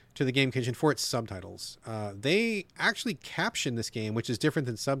to the Game Kitchen for its subtitles. They actually caption this game, which is different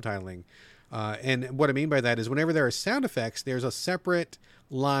than subtitling. And what I mean by that is whenever there are sound effects, there's a separate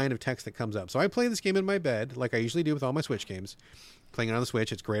line of text that comes up. So I play this game in my bed, like I usually do with all my Switch games. Playing it on the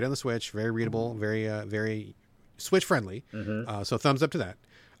Switch, it's great on the Switch, very readable, very Switch friendly. So thumbs up to that.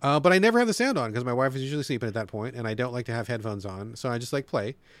 But I never have the sound on because my wife is usually sleeping at that point, and I don't like to have headphones on, so I just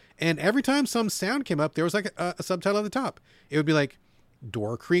play. And every time some sound came up, there was a subtitle at the top. It would be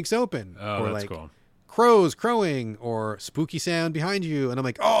door creaks open, or that's cool. Crows crowing, or spooky sound behind you. And I'm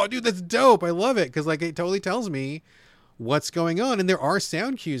like, oh, dude, that's dope. I love it because it totally tells me what's going on. And there are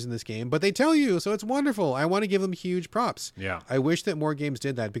sound cues in this game, but they tell you, so it's wonderful. I want to give them huge props. Yeah. I wish that more games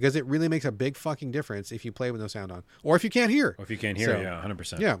did that because it really makes a big fucking difference if you play with no sound on, or if you can't hear. Or if you can't hear, yeah,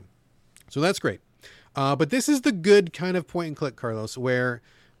 100%. Yeah. So that's great. But this is the good kind of point and click, Carlos, where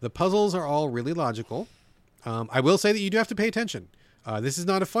the puzzles are all really logical. I will say that you do have to pay attention. This is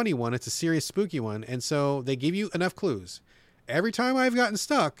not a funny one. It's a serious spooky one. And so they give you enough clues. Every time I've gotten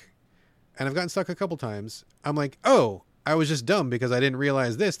stuck, and I've gotten stuck a couple times, I'm like, oh, I was just dumb because I didn't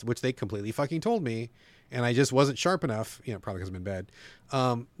realize this, which they completely fucking told me. And I just wasn't sharp enough, probably because I'm in bed.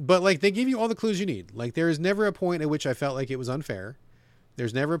 But like they give you all the clues you need. Like there is never a point at which I felt like it was unfair.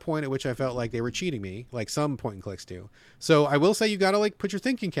 There's never a point at which I felt like they were cheating me, like some point and clicks do. So I will say you got to like put your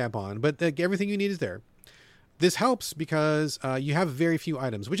thinking cap on, but like, everything you need is there. This helps because you have very few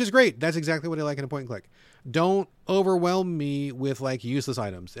items, which is great. That's exactly what I like in a point and click. Don't overwhelm me with like useless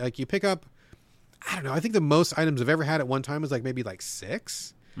items. Like you pick up, I don't know. I think the most items I've ever had at one time was like maybe like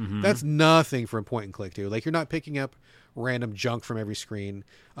 6. Mm-hmm. That's nothing for a point and click, dude. Like you're not picking up random junk from every screen.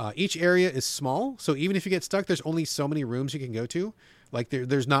 Each area is small, so even if you get stuck, there's only so many rooms you can go to. Like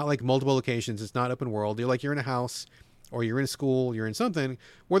there's not like multiple locations. It's not open world. You're in a house or you're in a school, you're in something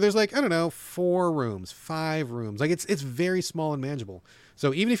where there's like, I don't know, 4 rooms, 5 rooms. Like it's very small and manageable.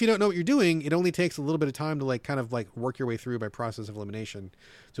 So even if you don't know what you're doing, it only takes a little bit of time to like kind of like work your way through by process of elimination.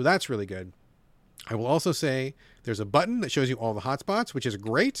 So that's really good. I will also say there's a button that shows you all the hotspots, which is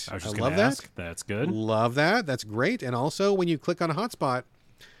great. I love that. That's good. Love that. That's great. And also when you click on a hotspot,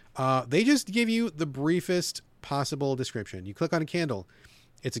 they just give you the briefest possible description. You click on a candle.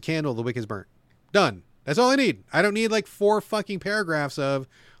 It's a candle. The wick is burnt. Done. That's all I need. I don't need like 4 fucking paragraphs of,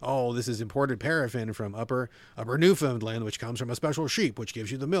 oh, this is imported paraffin from upper Newfoundland, which comes from a special sheep, which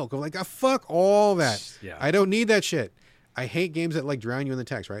gives you the milk. I'm like, fuck all that. Yeah. I don't need that shit. I hate games that like drown you in the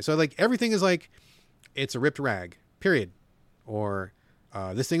text, right? So like everything is like, it's a ripped rag, period. Or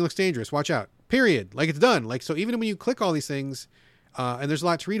this thing looks dangerous. Watch out, period. Like it's done. Like, so even when you click all these things and there's a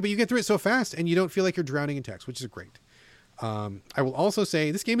lot to read, but you get through it so fast and you don't feel like you're drowning in text, which is great. I will also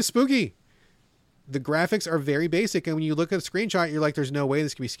say this game is spooky. The graphics are very basic. And when you look at a screenshot, you're like, there's no way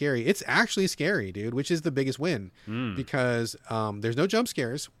this can be scary. It's actually scary, dude, which is the biggest win because there's no jump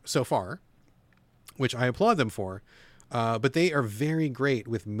scares so far, which I applaud them for. But they are very great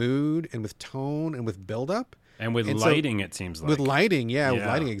with mood and with tone and with build-up. And with lighting, it seems like. With lighting, yeah, with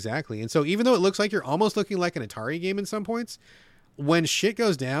lighting, exactly. And so even though it looks like you're almost looking like an Atari game in some points, when shit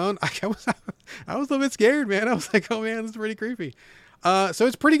goes down, I was a little bit scared, man. I was like, oh, man, this is pretty creepy. So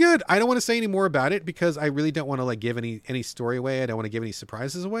it's pretty good. I don't want to say any more about it because I really don't want to like give any story away. I don't want to give any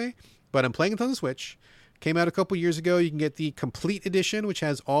surprises away. But I'm playing it on the Switch. Came out a couple years ago. You can get the complete edition, which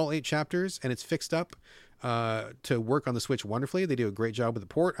has all 8 chapters, and it's fixed up to work on the Switch wonderfully. They do a great job with the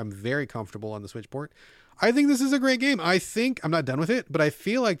port. I'm very comfortable on the Switch port. I think this is a great game. I think I'm not done with it, but I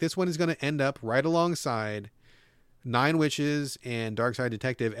feel like this one is going to end up right alongside 9 Witches and Dark Side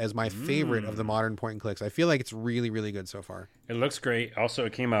Detective as my favorite of the modern point and clicks. I feel like it's really, really good so far. It looks great. Also,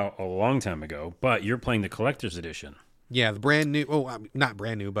 it came out a long time ago, but you're playing the collector's edition. Yeah, the brand new, not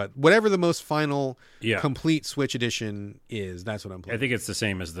brand new, but whatever the most final complete Switch edition is, that's what I'm playing. I think it's the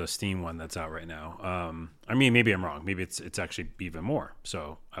same as the Steam one that's out right now. I mean, maybe I'm wrong. Maybe it's actually even more.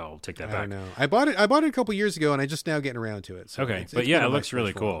 So I'll take that back. I don't know. I bought it a couple years ago, and I just now getting around to it. So okay, but yeah, it looks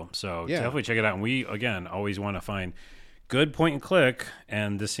really cool. So definitely check it out. And we, again, always want to find good point and click,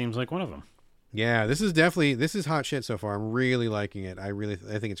 and this seems like one of them. Yeah, this is hot shit so far. I'm really liking it. I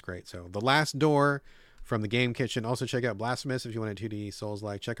think it's great. So The Last Door from the Game Kitchen. Also check out Blasphemous if you want a 2D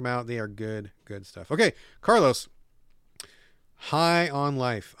Souls-like. Check them out. They are good stuff. Okay, Carlos. High on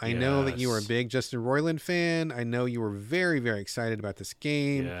Life. I know that you are a big Justin Roiland fan. I know you were very, very excited about this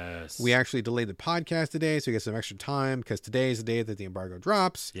game. Yes. We actually delayed the podcast today, so we get some extra time because today is the day that the embargo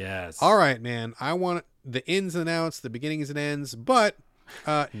drops. Yes. All right, man. I want the ins and outs, the beginnings and ends, but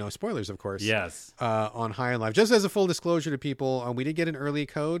no spoilers, of course. Yes. On High on Life. Just as a full disclosure to people, we did get an early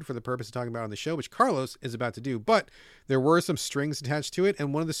code for the purpose of talking about it on the show, which Carlos is about to do, but there were some strings attached to it,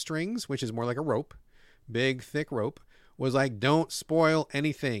 and one of the strings, which is more like a rope, big, thick rope, was like, don't spoil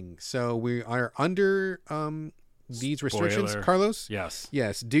anything. So we are under these restrictions, Carlos.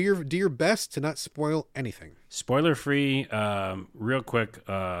 Yes. Do your best to not spoil anything. Spoiler free. Real quick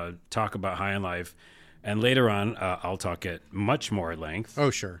talk about High on Life. And later on, I'll talk at much more length. Oh,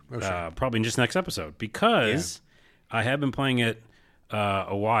 sure. Probably in just next episode. Because I have been playing it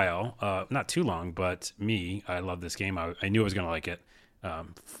a while. Not too long, but I love this game. I knew I was going to like it.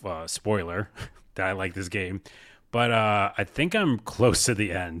 Spoiler, that I like this game. But I think I'm close to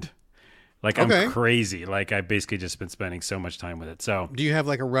the end. Like, I'm crazy. Like, I basically just been spending so much time with it. So, do you have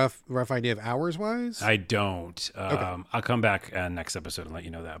like a rough idea of hours wise? I don't. I'll come back next episode and let you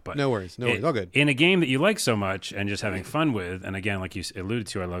know that. But no worries. All good. In a game that you like so much and just having fun with, and again, like you alluded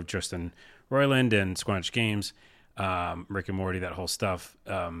to, I love Justin Roiland and Squanch Games. Rick and Morty, that whole stuff,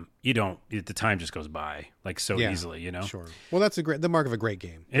 the time just goes by like so easily, you know? Sure. Well, that's the mark of a great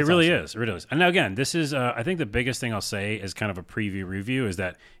game. It really is. It really is. And now again, this is, I think the biggest thing I'll say is kind of a preview review is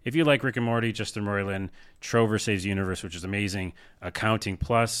that if you like Rick and Morty, Justin Roiland, Trover Saves the Universe, which is amazing, Accounting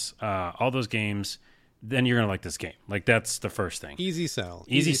Plus, all those games, then you're going to like this game. Like that's the first thing. Easy sell.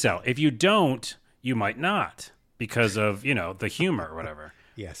 Easy sell. If you don't, you might not because of, the humor or whatever.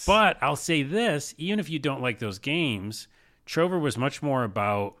 Yes. But I'll say this, even if you don't like those games, Trover was much more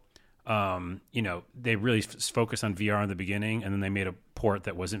about, they really focused on VR in the beginning, and then they made a port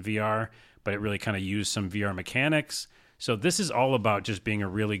that wasn't VR, but it really kind of used some VR mechanics. So this is all about just being a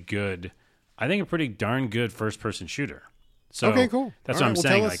really good, I think a pretty darn good first-person shooter. So okay, cool. That's all what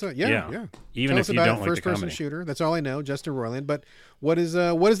right, I'm well, saying. Tell us, Yeah. Even tell if us you about don't like the first-person comedy. shooter. That's all I know, Justin Roiland. But what is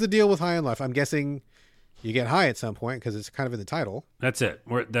the deal with High and Life? I'm guessing you get high at some point because it's kind of in the title. That's it.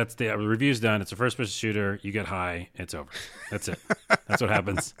 That's the review's done. It's a first-person shooter. You get high. It's over. That's it. That's what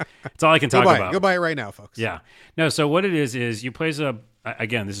happens. That's all I can talk about. Go buy it right now, folks. Yeah. No, so what it is you play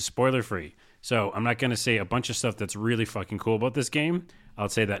again, this is spoiler-free. So I'm not going to say a bunch of stuff that's really fucking cool about this game. I'll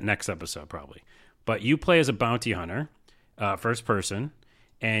say that next episode probably. But you play as a bounty hunter, first person,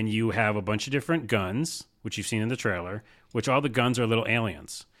 and you have a bunch of different guns, which you've seen in the trailer, which all the guns are little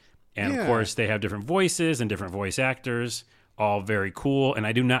aliens. And, of course, they have different voices and different voice actors, all very cool. And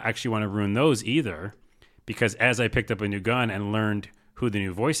I do not actually want to ruin those either, because as I picked up a new gun and learned who the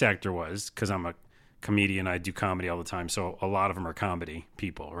new voice actor was, because I'm a comedian, I do comedy all the time, so a lot of them are comedy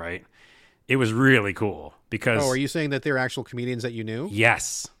people, right? It was really cool because... Oh, are you saying that they're actual comedians that you knew?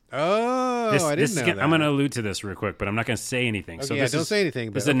 Yes. Oh, I didn't know that. I'm going to allude to this real quick, but I'm not going to say anything. Okay, so don't say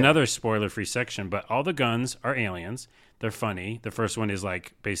anything. This is another spoiler-free section, but all the guns are aliens. They're funny. The first one is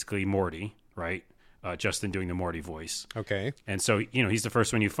like basically Morty, right? Justin doing the Morty voice. Okay. And so, he's the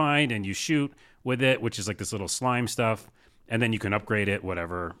first one you find and you shoot with it, which is like this little slime stuff. And then you can upgrade it,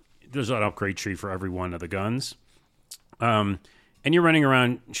 whatever. There's an upgrade tree for every one of the guns. And you're running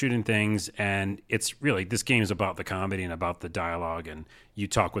around shooting things, and it's really, this game is about the comedy and about the dialogue, and you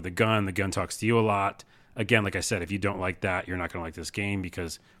talk with the gun talks to you a lot. Again, like I said, if you don't like that, you're not going to like this game,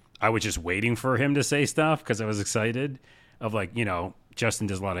 because I was just waiting for him to say stuff because I was excited of Justin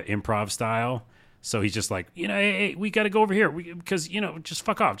does a lot of improv style. So he's just like, hey, we got to go over here because, just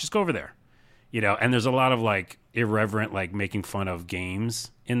fuck off. Just go over there. And there's a lot of irreverent, making fun of games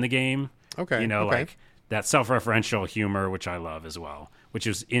in the game. Okay. Like that self-referential humor, which I love as well, which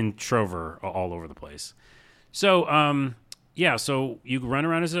is in Trover all over the place. So, so you run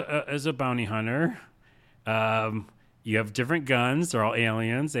around as a bounty hunter. You have different guns. They're all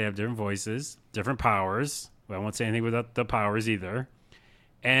aliens. They have different voices, different powers. Well, I won't say anything without the powers either.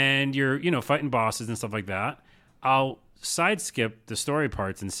 And you're, fighting bosses and stuff like that. I'll side skip the story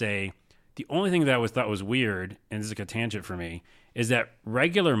parts and say the only thing that I thought was weird, and this is like a tangent for me, is that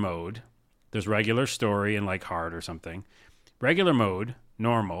regular mode, there's regular story and hard or something. Regular mode,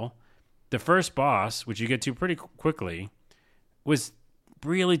 normal. The first boss, which you get to pretty quickly, was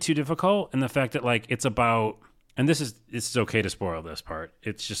really too difficult. And the fact that it's about... And this is okay to spoil this part.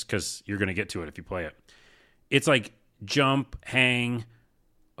 It's just because you're going to get to it if you play it. It's jump, hang,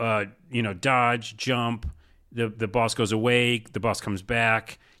 dodge, jump. The boss goes away. The boss comes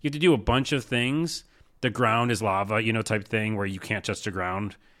back. You have to do a bunch of things. The ground is lava, type thing where you can't touch the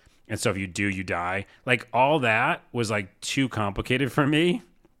ground. And so if you do, you die. All that was too complicated for me.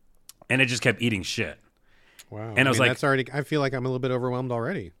 And it just kept eating shit. Wow. And I was that's already, I feel like I'm a little bit overwhelmed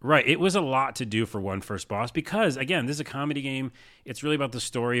already. Right. It was a lot to do for one first boss because, again, this is a comedy game. It's really about the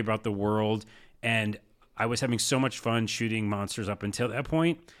story, about the world. And I was having so much fun shooting monsters up until that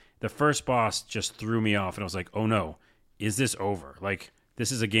point. The first boss just threw me off. And I was like, oh, no, is this over?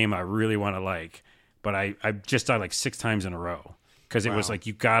 This is a game I really want to like. But I just died 6 times in a row because it was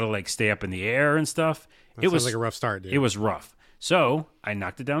you got to stay up in the air and stuff. It was like a rough start, dude. It was rough. So I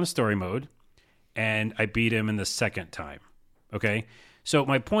knocked it down to story mode. And I beat him in the second time. Okay? So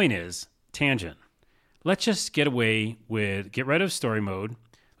my point is, tangent. Let's just get rid of story mode.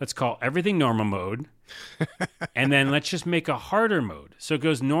 Let's call everything normal mode. And then let's just make a harder mode. So it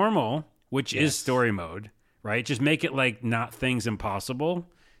goes normal, which is story mode, right? Just make it not things impossible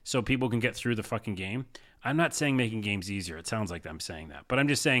so people can get through the fucking game. I'm not saying making games easier. It sounds like I'm saying that. But I'm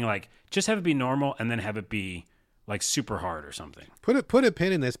just saying just have it be normal and then have it be super hard or something. Put a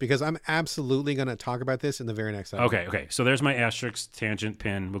pin in this because I'm absolutely going to talk about this in the very next episode. Okay. So there's my asterisk tangent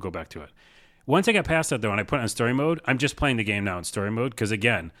pin. We'll go back to it. Once I got past that, though, and I put it on story mode, I'm just playing the game now in story mode because,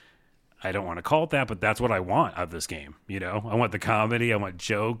 again, I don't want to call it that, but that's what I want out of this game. I want the comedy. I want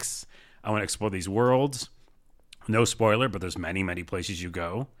jokes. I want to explore these worlds. No spoiler, but there's many, many places you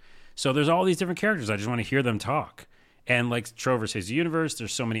go. So there's all these different characters. I just want to hear them talk. And like Trover says, the universe,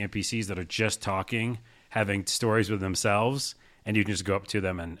 there's so many NPCs that are just talking, having stories with themselves, and you can just go up to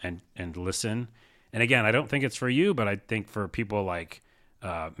them and listen. And again, I don't think it's for you, but I think for people like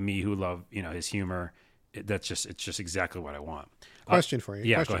me who love, his humor, it's just exactly what I want. Question for you.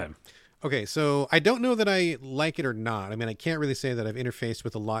 Yeah, Question. go ahead. Okay, so I don't know that I like it or not. I mean, I can't really say that I've interfaced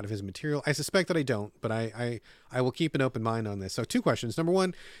with a lot of his material. I suspect that I don't, but I will keep an open mind on this. So 2 questions. Number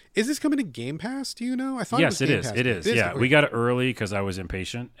 1, is this coming to Game Pass? Do you know? I thought Yes, it was it is. Yeah, okay. we got it early because I was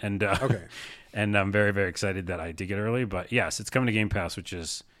impatient, and Okay. and I'm very, very excited that I did get it early. But yes, it's coming to Game Pass, which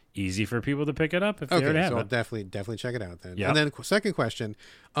is easy for people to pick it up if they already have so I'll it. definitely check it out then. Yep. And then second question,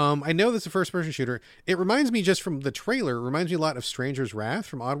 I know this is a first-person shooter. It reminds me just from the trailer. It reminds me a lot of Stranger's Wrath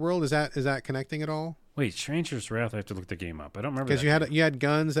from Oddworld. Is that connecting at all? Wait, Stranger's Wrath. I have to look the game up. I don't remember Because that. you had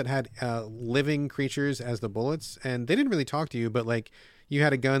guns that had living creatures as the bullets, and they didn't really talk to you, but like you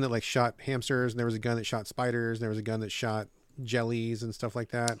had a gun that like shot hamsters, and there was a gun that shot spiders, and there was a gun that shot jellies and stuff like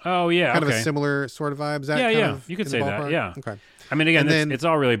that. Oh yeah, kind okay. of a similar sort of vibe. Is that Yeah, kind yeah. of You could in the say that, ballpark? yeah. Okay. I mean, again, And then- it's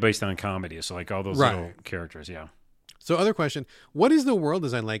all really based on comedy. So like all those Right. little characters. Yeah. So other question, what is the world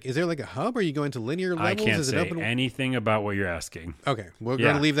design like? Is there like a hub? Are you going to linear levels? I can't is it say open? anything about what you're asking. Okay, we're Yeah.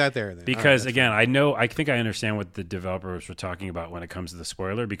 going to leave that there then. Because All right, again, I think I understand what the developers were talking about when it comes to the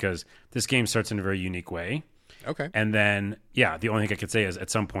spoiler, because this game starts in a very unique way. okay. And then, yeah, the only thing I could say is at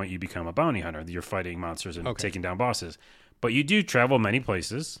some point you become a bounty hunter. You're fighting monsters and taking down bosses. But you do travel many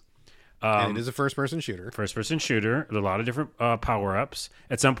places. And it is a first-person shooter. First-person shooter, a lot of different power-ups.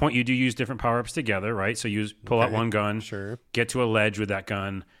 At some point, you do use different power-ups together, right? So you pull out one gun, Sure. get to a ledge with that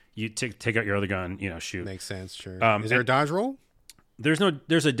gun, you take out your other gun, shoot. Makes sense, sure. Is there a and- dodge roll? There's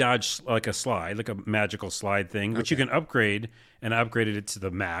a dodge, like a slide, like a magical slide thing, which you can upgrade, and I upgraded it to the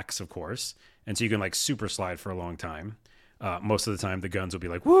max, of course. And so you can like super slide for a long time. Most of the time, the guns will be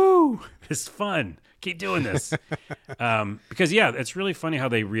like, "Woo, this is fun. Keep doing this." Because yeah, it's really funny how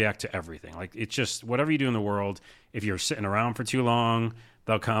they react to everything. Like it's just whatever you do in the world. If you're sitting around for too long,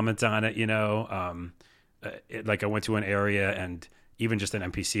 they'll comment on it. Like I went to an area and even just an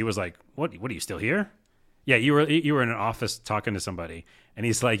NPC was like, "What are you still here?" Yeah, you were in an office talking to somebody, and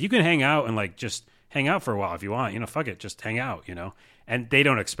he's like, "You can hang out and like just hang out for a while if you want. Fuck it, just hang out." And they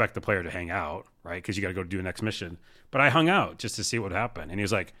don't expect the player to hang out, right? Because you got to go do the next mission. But I hung out just to see what would happen, and he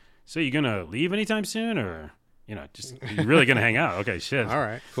was like, "So you gonna leave anytime soon, or just you really gonna hang out?" Okay, shit. All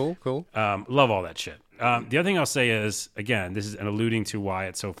right, cool. Love all that shit. The other thing I'll say is, again, this is an alluding to why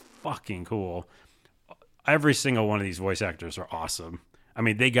it's so fucking cool. Every single one of these voice actors are awesome. I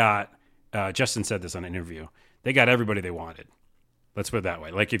mean, they got. Justin said this on an interview. They got everybody they wanted. Let's put it that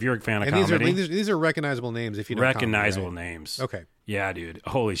way. Like if you're a fan of And comedy, these are recognizable names if you know recognizable comedy, right? names. Okay. Yeah, dude.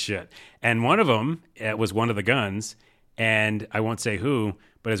 Holy shit. And one of them was one of the guns, and I won't say who,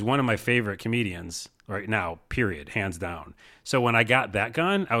 but is one of my favorite comedians right now, period, hands down. So when I got that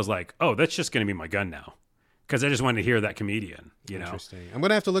gun, I was like, oh, that's just going to be my gun now. Because I just wanted to hear that comedian, Interesting. I'm going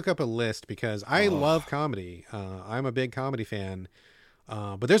to have to look up a list because I love comedy. I'm a big comedy fan.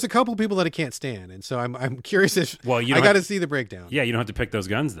 But there's a couple people that I can't stand, and so I'm curious if I got to see the breakdown. Yeah, you don't have to pick those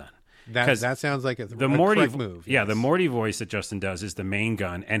guns then. That sounds like a Morty correct move. Yeah, yes. the Morty voice that Justin does is the main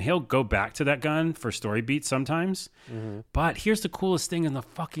gun, and he'll go back to that gun for story beats sometimes. Mm-hmm. But here's the coolest thing in the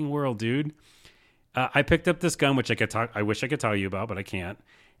fucking world, dude. I picked up this gun, which I wish I could tell you about, but I can't.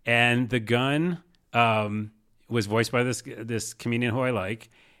 And the gun was voiced by this comedian who I like.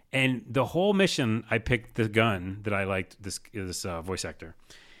 And the whole mission, I picked the gun that I liked, this voice actor.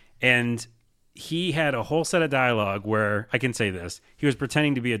 And he had a whole set of dialogue where, I can say this, he was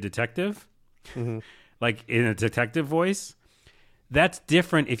pretending to be a detective, like in a detective voice. That's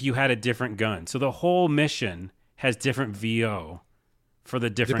different if you had a different gun. So the whole mission has different VO for the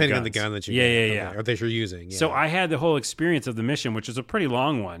different depending guns. on the gun that you yeah. or that you're using. Yeah. So I had the whole experience of the mission, which is a pretty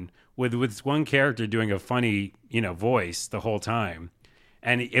long one, with one character doing a funny, voice the whole time.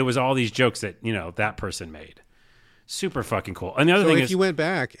 And it was all these jokes that, that person made. Super fucking cool. And the other thing is, if you went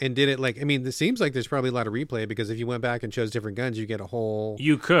back and did it it seems like there's probably a lot of replay because if you went back and chose different guns, you get a whole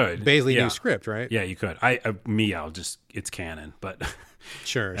you could basically new script, right? Yeah, you could. It's canon, but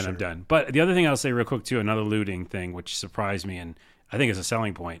sure. I'm done. But the other thing I'll say real quick too, another looting thing, which surprised me and I think is a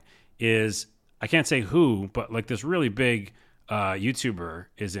selling point, is I can't say who, but like this really big YouTuber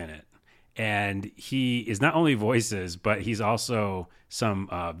is in it. And he is not only voices, but he's also some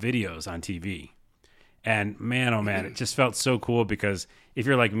videos on TV. And man, oh man, it just felt so cool because if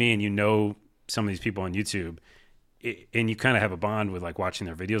you're like me and some of these people on YouTube and you kind of have a bond with like watching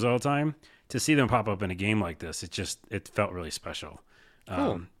their videos all the time, to see them pop up in a game like this, it felt really special.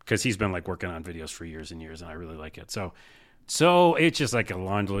 Cool. Because he's been like working on videos for years and years and I really like it. So So it's just like a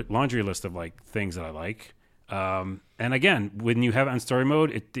laundry list of like things that I like. And again, when you have it on story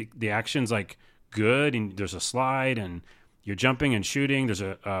mode, the action's like good, and there's a slide, and you're jumping and shooting. There's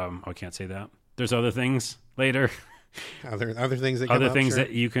I can't say that. There's other things later. Other things that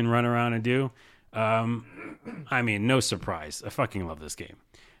that you can run around and do. I mean, no surprise. I fucking love this game.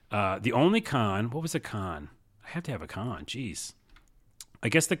 The only con, what was the con? I have to have a con. Jeez. I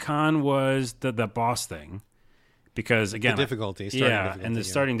guess the con was the boss thing. Because again, the difficulty, and the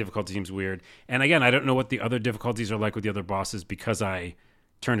starting difficulty seems weird. And again, I don't know what the other difficulties are like with the other bosses because I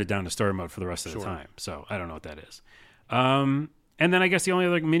turned it down to story mode for the rest of the time. So I don't know what that is. And then I guess the only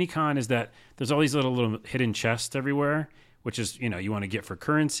other mini con is that there's all these little hidden chests everywhere, which is, you want to get for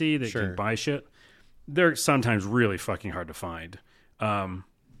currency that you can buy shit. They're sometimes really fucking hard to find.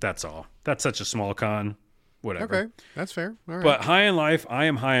 That's all. That's such a small con. Whatever. Okay, that's fair. All right. But High in Life, I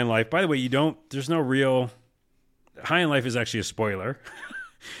am High in Life. By the way, there's no real... High in Life is actually a spoiler,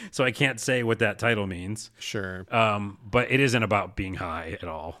 so I can't say what that title means. Sure. But it isn't about being high at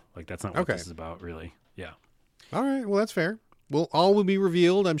all. Like, that's not what this is about, really. Yeah. All right. Well, that's fair. All will be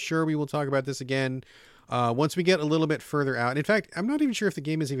revealed. I'm sure we will talk about this again once we get a little bit further out. In fact, I'm not even sure if the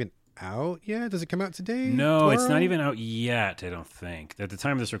game is even out yet. Does it come out today? No, tomorrow? It's not even out yet, I don't think. At the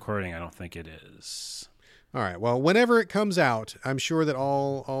time of this recording, I don't think it is. All right. Well, whenever it comes out, I'm sure that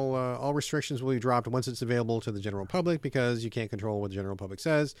all restrictions will be dropped once it's available to the general public, because you can't control what the general public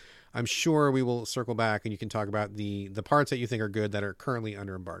says. I'm sure we will circle back and you can talk about the parts that you think are good that are currently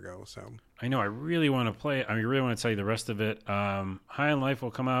under embargo. So I know I really want to play it. I really want to tell you the rest of it. High in Life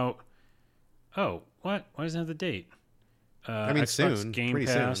will come out. Oh, what? Why doesn't it have the date? Xbox soon. Game pretty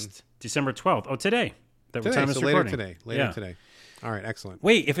Pass, soon. December 12th. Oh, today. Today, so later today. All right, excellent.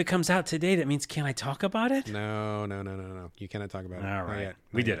 Wait, if it comes out today, that means can I talk about it? No. You cannot talk about it. All right.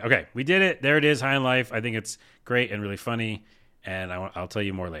 We did it. Okay, we did it. There it is, High in Life. I think it's great and really funny, and I'll tell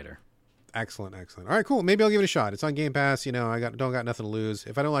you more later. Excellent. All right, cool. Maybe I'll give it a shot. It's on Game Pass. I don't got nothing to lose.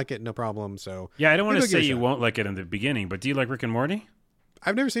 If I don't like it, no problem. So yeah, I don't want to say you won't like it in the beginning, but do you like Rick and Morty?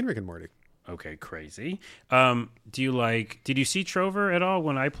 I've never seen Rick and Morty. Okay, crazy. Did you see Trover at all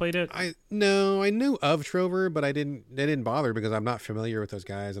when I played it? I knew of Trover, but I didn't bother because I'm not familiar with those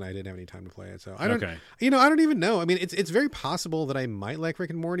guys and I didn't have any time to play it. So I don't I don't even know. I mean, it's very possible that I might like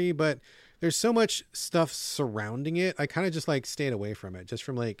Rick and Morty, but there's so much stuff surrounding it. I kind of just like stayed away from it, just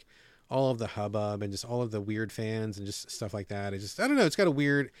from like all of the hubbub and just all of the weird fans and just stuff like that. I don't know. It's got a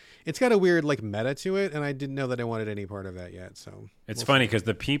weird like meta to it, and I didn't know that I wanted any part of that yet. So it's funny because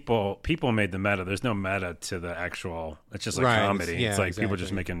the people made the meta. There's no meta to the actual. It's just like comedy. It's like people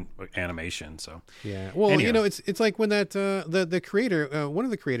just making animation. So yeah. Well, anyhow. It's like when that the creator, one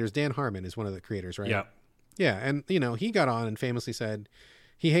of the creators, Dan Harmon, is one of the creators, right? Yeah. Yeah, and he got on and famously said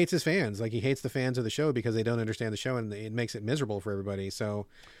he hates his fans. Like, he hates the fans of the show because they don't understand the show and it makes it miserable for everybody. So,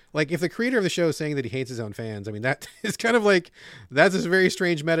 like, if the creator of the show is saying that he hates his own fans, I mean, that is kind of like, that's a very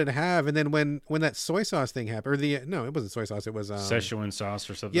strange meta to have. And then when that soy sauce thing happened, no, it wasn't soy sauce. It was Szechuan sauce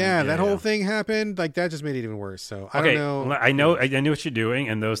or something. Yeah, that whole thing happened. Like, that just made it even worse. So I don't know. I know what you're doing.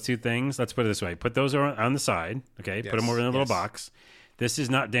 And those two things, let's put it this way. Put those on the side. Okay. Put them over in a little box. This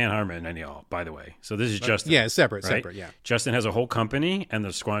is not Dan Harmon anyhow, by the way. So this is Justin. Yeah, separate, yeah. Justin has a whole company and the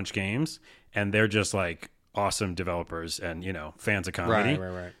Squanch Games, and they're just like awesome developers and, fans of comedy.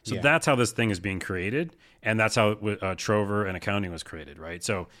 Right. So that's how this thing is being created, and that's how Trover and accounting was created, right?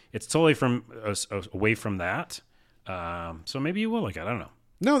 So it's totally away from that. So maybe you will like it. I don't know.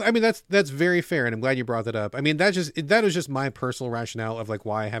 No, I mean, that's very fair, and I'm glad you brought that up. I mean, that was just my personal rationale of like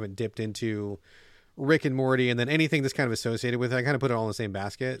why I haven't dipped into Rick and Morty, and then anything that's kind of associated with it, I kind of put it all in the same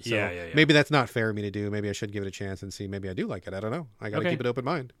basket. So maybe that's not fair of me to do. Maybe I should give it a chance and see. Maybe I do like it. I don't know. I got to keep an open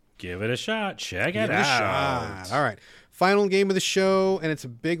mind. Give it a shot. Check it out. All right. Final game of the show, and it's a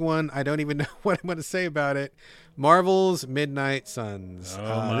big one. I don't even know what I'm going to say about it. Marvel's Midnight Suns. Oh,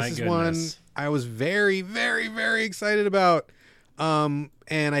 my this is goodness. one I was very, very, very excited about. And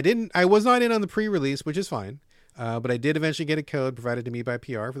I was not in on the pre-release, which is fine. But I did eventually get a code provided to me by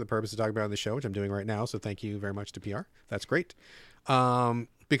PR for the purpose of talking about it on the show, which I'm doing right now. So thank you very much to PR. That's great.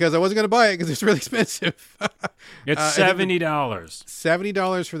 Because I wasn't going to buy it because it's really expensive. It's $70.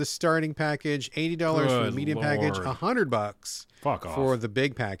 $70 for the starting package, $80 for the medium package, $100 for the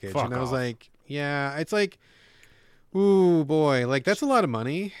big package. I was like, yeah, it's like, ooh, boy, like that's a lot of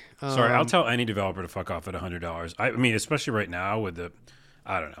money. Sorry, I'll tell any developer to fuck off at $100. I mean, especially right now with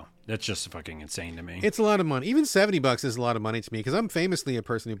I don't know. That's just fucking insane to me. It's a lot of money. Even $70 is a lot of money to me because I'm famously a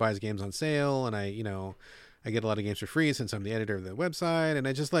person who buys games on sale, and I get a lot of games for free since I'm the editor of the website, and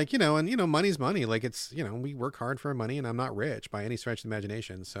I just like, money's money. Like, it's, we work hard for our money, and I'm not rich by any stretch of the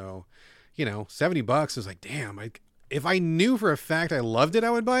imagination. So, $70 is like, damn, if I knew for a fact I loved it, I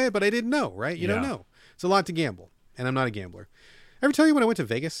would buy it, but I didn't know, right? You don't know. It's a lot to gamble, and I'm not a gambler. Ever tell you when I went to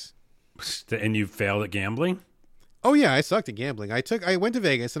Vegas? And you failed at gambling? Oh yeah, I sucked at gambling. I went to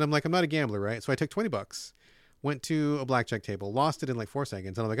Vegas, and I'm like, I'm not a gambler, right? So I took $20, went to a blackjack table, lost it in like 4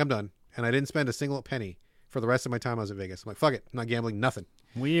 seconds, and I'm like, I'm done. And I didn't spend a single penny for the rest of my time I was at Vegas. I'm like, fuck it, I'm not gambling, nothing.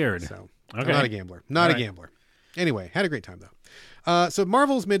 Weird. So okay. I'm not a gambler. Not a gambler. Anyway, had a great time though. So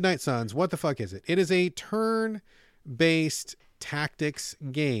Marvel's Midnight Suns, what the fuck is it? It is a turn-based tactics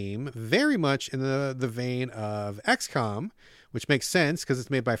game, very much in the vein of XCOM, which makes sense because it's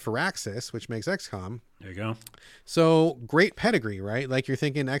made by Firaxis, which makes XCOM. There you go. So great pedigree, right? Like you're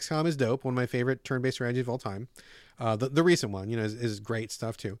thinking XCOM is dope, one of my favorite turn-based strategies of all time. The recent one, is great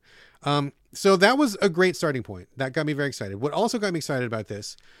stuff too. So that was a great starting point. That got me very excited. What also got me excited about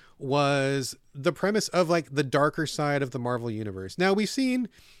this was the premise of like the darker side of the Marvel universe. Now we've seen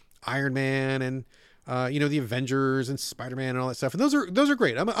Iron Man and the Avengers and Spider-Man and all that stuff, and those are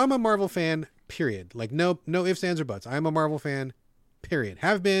great. I'm a Marvel fan. Period. Like no ifs, ands, or buts. I'm a Marvel fan. Period.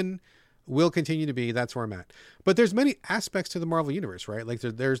 Have been. Will continue to be. That's where I'm at. But there's many aspects to the Marvel universe, right? Like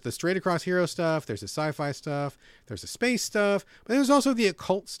there's the straight across hero stuff. There's the sci-fi stuff. There's the space stuff. But there's also the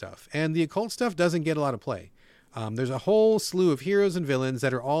occult stuff. And the occult stuff doesn't get a lot of play. There's a whole slew of heroes and villains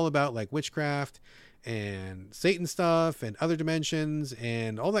that are all about like witchcraft and Satan stuff and other dimensions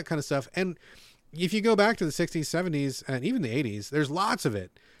and all that kind of stuff. And if you go back to the 60s, 70s, and even the 80s, there's lots of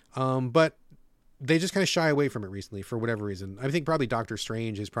it. But they just kind of shy away from it recently for whatever reason. I think probably Doctor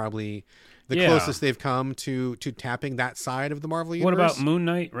Strange is probably the closest they've come to tapping that side of the Marvel universe. What about Moon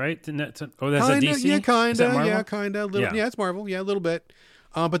Knight, right? That's kinda, a DC? Yeah, kind of. Yeah, kind of. Yeah, it's Marvel. Yeah, a little bit.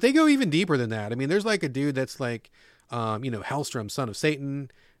 But they go even deeper than that. I mean, there's like a dude that's like, Hellstrom, son of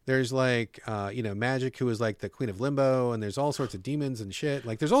Satan. There's like, Magic, who is like the Queen of Limbo, and there's all sorts of demons and shit.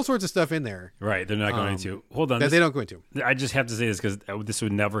 Like, there's all sorts of stuff in there. Right, they're not going to. Hold on. That they don't go into. I just have to say this because this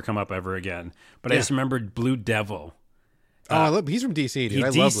would never come up ever again. But I just remembered Blue Devil. He's from DC, dude. He's I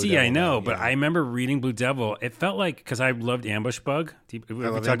love DC, Blue Devil, I know, man. but I remember reading Blue Devil. It felt like, because I loved Ambush Bug. I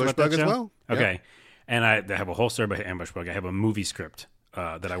love Ambush Bug as well. Okay. Yep. And I have a whole story about Ambush Bug. I have a movie script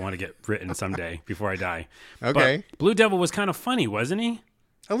that I want to get written someday before I die. Okay. But Blue Devil was kind of funny, wasn't he?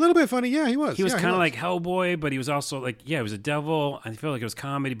 A little bit funny. Yeah, he was. He was kind of like Hellboy, but he was also like, he was a devil. I feel like it was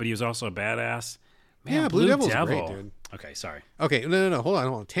comedy, but he was also a badass. Man, yeah, Blue Devil's great, dude. Okay, sorry. Okay, no. Hold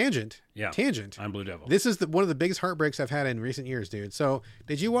on. Tangent. Yeah. Tangent. I'm Blue Devil. This is one of the biggest heartbreaks I've had in recent years, dude. So,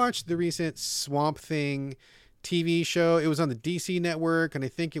 did you watch the recent Swamp Thing TV show? It was on the DC network, and I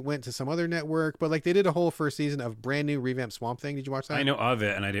think it went to some other network, but like they did a whole first season of brand new revamped Swamp Thing. Did you watch that? I know of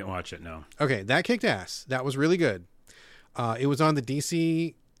it, and I didn't watch it, no. Okay, that kicked ass. That was really good. It was on the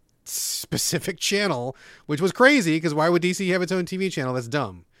DC specific channel, which was crazy because why would DC have its own TV channel? That's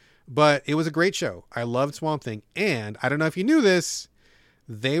dumb. But it was a great show. I loved Swamp Thing. And I don't know if you knew this,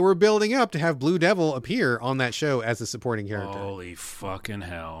 they were building up to have Blue Devil appear on that show as a supporting character. Holy fucking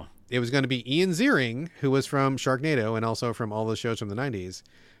hell. It was going to be Ian Ziering, who was from Sharknado and also from all those shows from the 90s.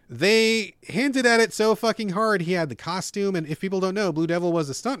 They hinted at it so fucking hard. He had the costume. And if people don't know, Blue Devil was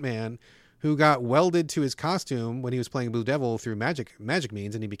a stuntman who got welded to his costume when he was playing Blue Devil through magic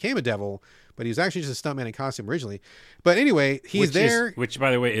means, and he became a devil, but he was actually just a stuntman in costume originally. But anyway, which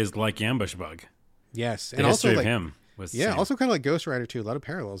by the way is like Ambush Bug. Yes, and also like him was also kind of like Ghost Rider too. A lot of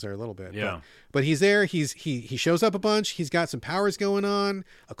parallels there a little bit. Yeah, but he's there. He shows up a bunch. He's got some powers going on.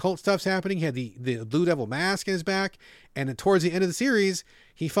 Occult stuff's happening. He had the Blue Devil mask in his back, and then towards the end of the series,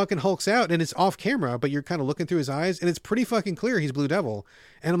 he fucking hulks out, and it's off camera, but you're kind of looking through his eyes, and it's pretty fucking clear he's Blue Devil.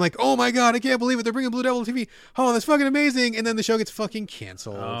 And I'm like, oh my god, I can't believe it. They're bringing Blue Devil to TV. Oh, that's fucking amazing. And then the show gets fucking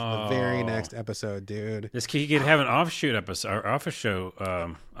canceled the very next episode, dude. This kid could have an offshoot episode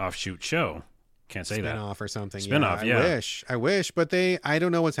or offshoot show. Can't say that. Spin-off or something. Spin-off, yeah. I wish, but I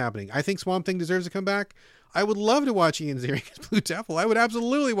don't know what's happening. I think Swamp Thing deserves to come back. I would love to watch Ian Ziering as Blue Devil. I would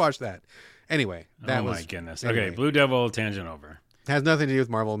absolutely watch that. Anyway, my goodness. Anyway. Okay, Blue Devil, tangent over. Has nothing to do with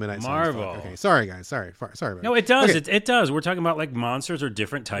Marvel Midnight Suns. Okay, sorry guys. Sorry about No, it does. Okay. It does. We're talking about like monsters or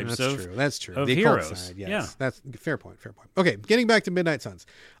different types That's true. Of the heroes. Side, yes. Yeah, that's fair point. Okay, getting back to Midnight Suns.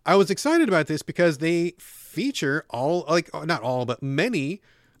 I was excited about this because they feature not all, but many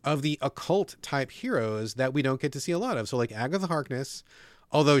of the occult type heroes that we don't get to see a lot of. So like Agatha Harkness,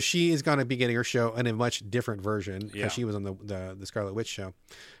 although she is going to be getting her show in a much different version because she was on the Scarlet Witch show.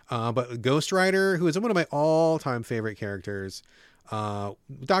 But Ghost Rider, who is one of my all-time favorite characters.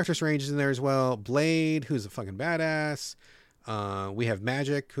 Doctor Strange is in there as well. Blade, who's a fucking badass. We have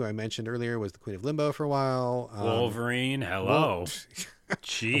Magic, who I mentioned earlier was the Queen of Limbo for a while. Wolverine, hello.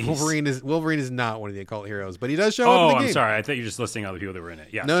 Jeez. Wolverine is not one of the occult heroes, but he does show up in the game. I'm sorry. I thought you were just listing all the people that were in it.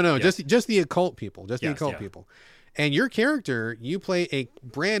 Yeah. No, just the occult people. Just the occult people. And your character, you play a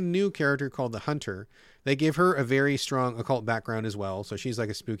brand new character called the Hunter. They give her a very strong occult background as well. So she's like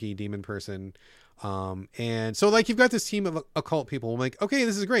a spooky demon person. And so like you've got this team of occult people. I'm like, okay,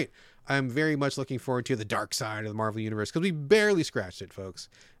 this is great. I'm very much looking forward to the dark side of the Marvel Universe because we barely scratched it, folks.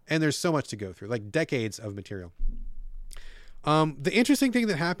 And there's so much to go through, like decades of material. The interesting thing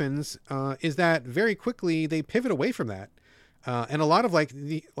that happens is that very quickly they pivot away from that. And a lot of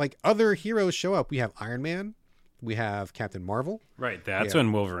like other heroes show up. We have Iron Man. We have Captain Marvel. Right. That's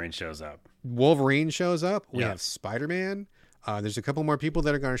when Wolverine shows up. Wolverine shows up. We have Spider-Man. There's a couple more people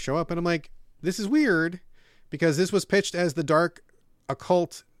that are going to show up. And I'm like, this is weird because this was pitched as the dark,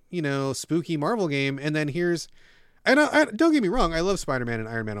 occult, spooky Marvel game. And then and I don't get me wrong. I love Spider-Man and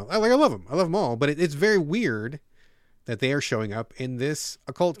Iron Man. I love them. I love them all. But it's very weird that they are showing up in this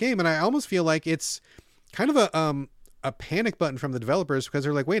occult game. And I almost feel like it's kind of a panic button from the developers because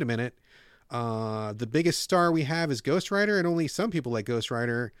they're like, wait a minute. The biggest star we have is Ghost Rider, and only some people like Ghost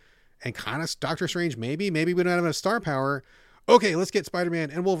Rider, and kind of Doctor Strange. Maybe we don't have enough star power. Okay, let's get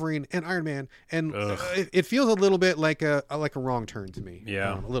Spider-Man and Wolverine and Iron Man, and it feels a little bit like a wrong turn to me.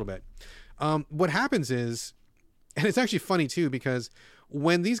 Yeah, a little bit. What happens is, and it's actually funny too, because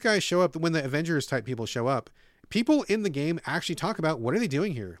when these guys show up, when the Avengers type people show up, people in the game actually talk about what are they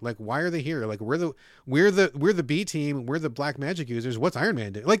doing here? Like, why are they here? Like, we're the B team. We're the black magic users. What's Iron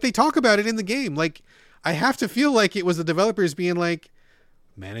Man doing? Like, they talk about it in the game. Like, I have to feel like it was the developers being like,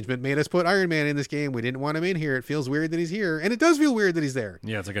 management made us put Iron Man in this game. We didn't want him in here. It feels weird that he's here. And it does feel weird that he's there.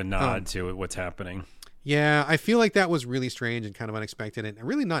 Yeah, it's like a nod to what's happening. Yeah, I feel like that was really strange and kind of unexpected and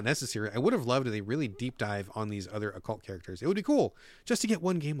really not necessary. I would have loved a really deep dive on these other occult characters. It would be cool just to get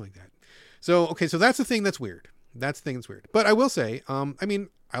one game like that. So that's the thing that's weird. That's the thing that's weird. But I will say,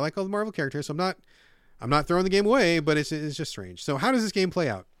 I like all the Marvel characters, so I'm not throwing the game away, but it's just strange. So how does this game play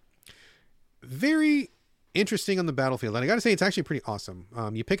out? Very interesting on the battlefield. And I got to say, it's actually pretty awesome.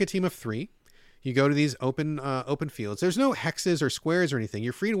 You pick a team of 3. You go to these open fields. There's no hexes or squares or anything.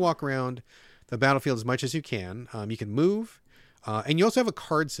 You're free to walk around the battlefield as much as you can. You can move. And you also have a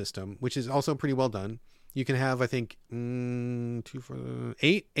card system, which is also pretty well done. You can have, I think,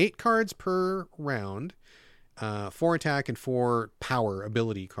 8 cards per round. 4 attack and 4 power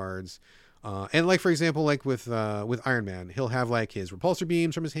ability cards. And like, for example, like with Iron Man, he'll have like his repulsor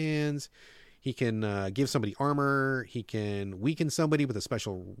beams from his hands. He can give somebody armor. He can weaken somebody with a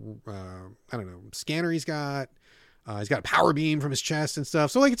special, scanner he's got. He's got a power beam from his chest and stuff.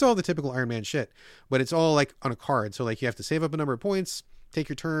 So like, it's all the typical Iron Man shit, but it's all like on a card. So like, you have to save up a number of points, take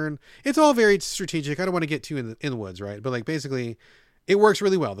your turn. It's all very strategic. I don't want to get too in the woods, right? But like, basically, it works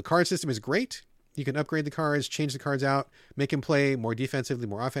really well. The card system is great. You can upgrade the cards, change the cards out, make him play more defensively,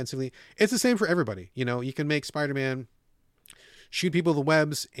 more offensively. It's the same for everybody. You can make Spider-Man shoot people with the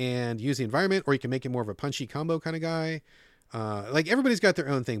webs and use the environment, or you can make him more of a punchy combo kind of guy. Like, everybody's got their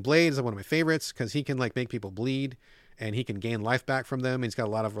own thing. Blade is one of my favorites because he can like make people bleed and he can gain life back from them. He's got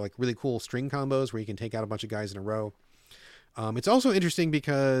a lot of like really cool string combos where you can take out a bunch of guys in a row. It's also interesting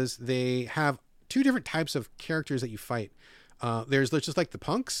because they have 2 different types of characters that you fight. There's just like the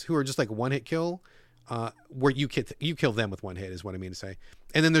punks who are just like one hit kill, where you kill them with one hit is what I mean to say.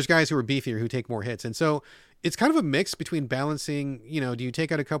 And then there's guys who are beefier who take more hits. And so it's kind of a mix between balancing, do you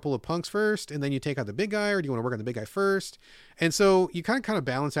take out a couple of punks first and then you take out the big guy, or do you want to work on the big guy first? And so you kind of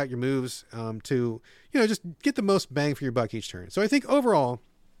balance out your moves, to, just get the most bang for your buck each turn. So I think overall,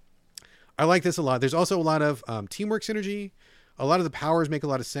 I like this a lot. There's also a lot of, teamwork synergy. A lot of the powers make a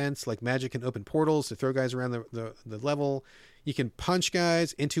lot of sense. Like magic can open portals to throw guys around the level. You can punch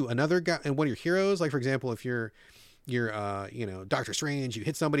guys into another guy and one of your heroes. Like, for example, if you're Doctor Strange, you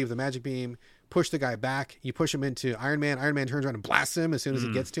hit somebody with a magic beam, push the guy back, you push him into Iron Man. Iron Man turns around and blasts him as soon as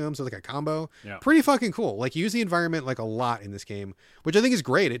it gets to him. So it's like a combo. Yeah. Pretty fucking cool. Like, you use the environment like a lot in this game, which I think is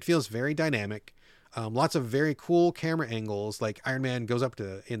great. It feels very dynamic. Lots of very cool camera angles. Like, Iron Man goes up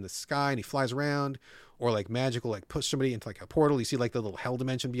in the sky and he flies around, or like magic will like push somebody into like a portal. You see like the little hell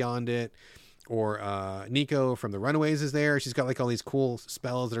dimension beyond it. Or Nico from the Runaways is there. She's got like all these cool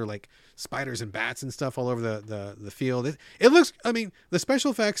spells that are like spiders and bats and stuff all over the field. It looks, the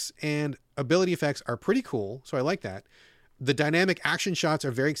special effects and ability effects are pretty cool. So I like that. The dynamic action shots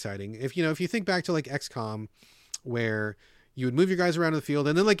are very exciting. If you think back to like XCOM, where you would move your guys around the field,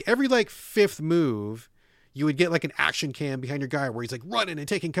 and then like every like 5th move, you would get like an action cam behind your guy where he's like running and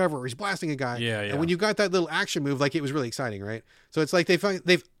taking cover, or he's blasting a guy. Yeah. And when you got that little action move, like, it was really exciting, right? So it's like they've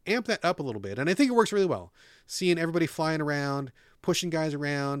amped that up a little bit, and I think it works really well. Seeing everybody flying around, pushing guys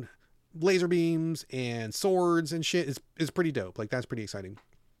around, laser beams and swords and shit is pretty dope. Like, that's pretty exciting.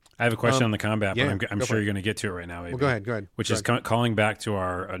 I have a question on the combat, but I'm sure you're going to get to it right now. Maybe. Well, go ahead. Which is calling back to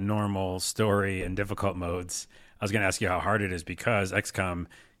our normal story and difficult modes. I was going to ask you how hard it is because XCOM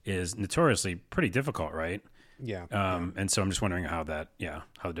is notoriously pretty difficult, right? Yeah. And so I'm just wondering how the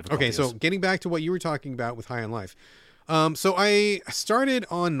difficulty Okay, is. so getting back to what you were talking about with High on Life. So I started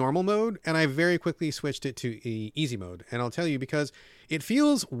on normal mode and I very quickly switched it to easy mode. And I'll tell you because it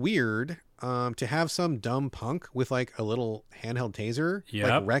feels weird to have some dumb punk with like a little handheld taser,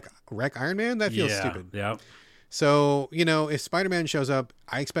 like wreck Iron Man. That feels stupid. Yeah. So, you know, if Spider-Man shows up,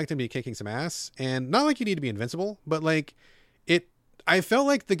 I expect him to be kicking some ass. And not like you need to be invincible, but like I felt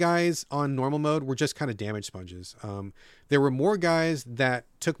like the guys on normal mode were just kind of damage sponges. There were more guys that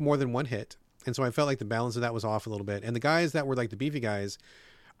took more than one hit. And so I felt like the balance of that was off a little bit. And the guys that were like the beefy guys,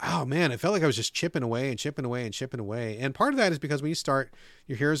 oh man, it felt like I was just chipping away and chipping away and chipping away. And part of that is because when you start,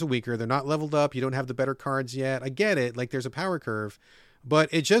 your heroes are weaker. They're not leveled up. You don't have the better cards yet. I get it. Like there's a power curve, but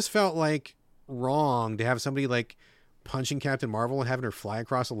it just felt like wrong to have somebody like punching Captain Marvel and having her fly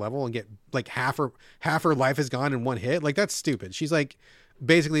across a level and get like half her life is gone in one hit. Like that's stupid. She's like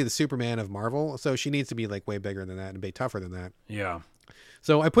basically the Superman of Marvel. So she needs to be like way bigger than that and be tougher than that. Yeah.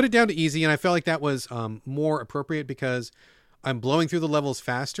 So I put it down to easy and I felt like that was more appropriate because I'm blowing through the levels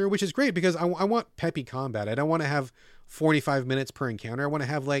faster, which is great because I want peppy combat. I don't want to have 45 minutes per encounter. I want to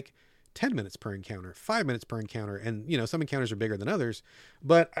have like 10 minutes per encounter, 5 minutes per encounter. And, you know, some encounters are bigger than others.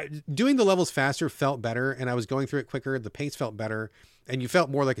 But doing the levels faster felt better and I was going through it quicker. The pace felt better and you felt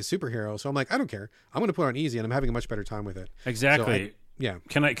more like a superhero. So I'm like, I don't care. I'm going to put it on easy and I'm having a much better time with it. Exactly. Yeah.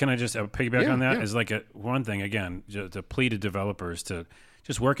 Can I just piggyback on that? Yeah. Is like one thing, again, to plea to developers to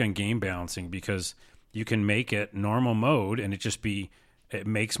just work on game balancing because you can make it normal mode and it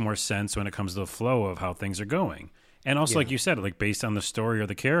makes more sense when it comes to the flow of how things are going. And also, like you said, like based on the story or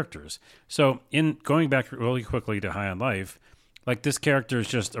the characters. So in going back really quickly to High on Life, like this character is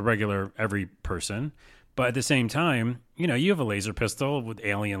just a regular every person. But at the same time, you know, you have a laser pistol with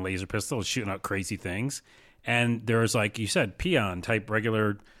alien laser pistols shooting out crazy things. And there's, like you said, peon type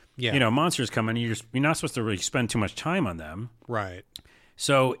regular, you know, monsters coming. You're not supposed to really spend too much time on them. Right.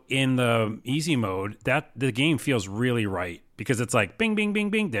 So in the easy mode, that the game feels really right because it's like bing, bing,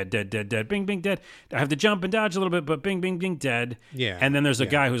 bing, bing, dead, dead, dead, dead, bing, bing, dead. I have to jump and dodge a little bit, but bing, bing, bing, dead. Yeah. And then there's a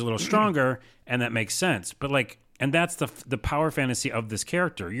guy who's a little stronger, and that makes sense. But like, and that's the power fantasy of this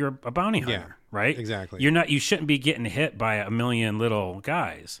character. You're a bounty hunter, right? Exactly. You shouldn't be getting hit by a million little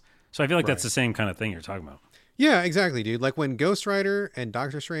guys. So I feel like that's the same kind of thing you're talking about. Yeah, exactly, dude. Like when Ghost Rider and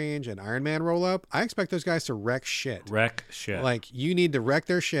Doctor Strange and Iron Man roll up, I expect those guys to wreck shit. Like you need to wreck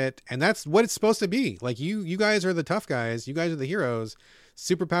their shit, and that's what it's supposed to be. Like you guys are the tough guys. You guys are the heroes.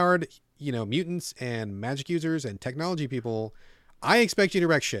 Superpowered, you know, mutants and magic users and technology people. I expect you to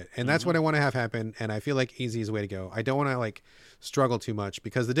wreck shit, and that's what I want to have happen. And I feel like easy is the way to go. I don't want to like struggle too much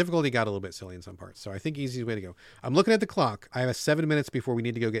because the difficulty got a little bit silly in some parts. So I think easy is the way to go. I'm looking at the clock. I have 7 minutes before we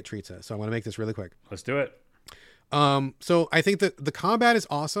need to go get Tritza, so I want to make this really quick. Let's do it. So I think that the combat is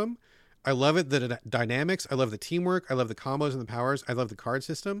awesome. I love it. The dynamics. I love the teamwork. I love the combos and the powers. I love the card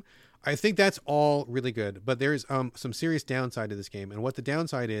system. I think that's all really good, but there's some serious downside to this game. And what the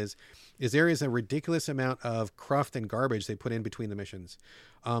downside is there is a ridiculous amount of cruft and garbage they put in between the missions.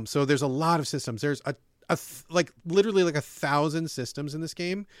 So there's a lot of systems. There's literally 1,000 systems in this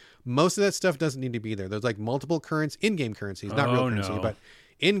game. Most of that stuff doesn't need to be there. There's like multiple in-game currencies, not real currency, but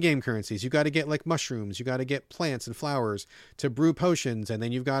in-game currencies. You got to get like mushrooms, you got to get plants and flowers to brew potions, and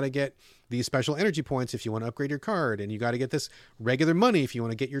then you've got to get these special energy points if you want to upgrade your card, and you got to get this regular money if you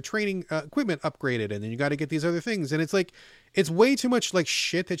want to get your training equipment upgraded, and then you got to get these other things. And it's like it's way too much like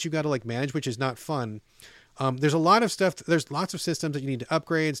shit that you got to like manage, which is not fun. There's a lot of stuff. There's lots of systems that you need to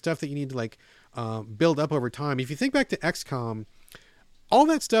upgrade, stuff that you need to like build up over time. If you think back to XCOM, all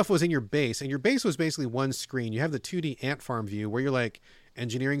that stuff was in your base, and your base was basically one screen. You have the 2D ant farm view where you're like,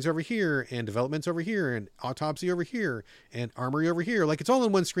 engineering's over here and development's over here and autopsy over here and armory over here. Like it's all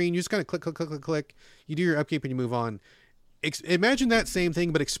in one screen. You just kind of click, click, click, click, click. You do your upkeep and you move on. Imagine that same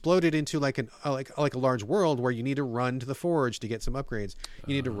thing, but exploded into like a large world where you need to run to the forge to get some upgrades.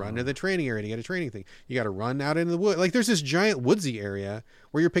 You need to run to the training area to get a training thing. You got to run out into the wood. Like there's this giant woodsy area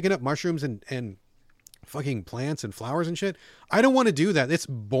where you're picking up mushrooms and fucking plants and flowers and shit. I don't want to do that. It's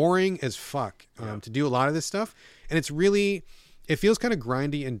boring as fuck to do a lot of this stuff. And it feels kind of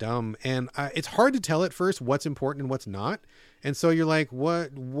grindy and dumb, and it's hard to tell at first what's important and what's not. And so you're like,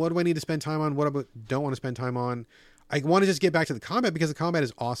 what do I need to spend time on? What don't want to spend time on? I want to just get back to the combat because the combat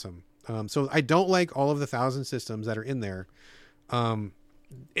is awesome. So I don't like all of the 1,000 systems that are in there.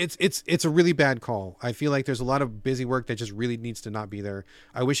 It's a really bad call. I feel like there's a lot of busy work that just really needs to not be there.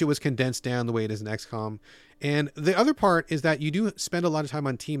 I wish it was condensed down the way it is in XCOM. And the other part is that you do spend a lot of time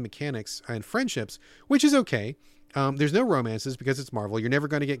on team mechanics and friendships, which is okay. There's no romances because it's Marvel. You're never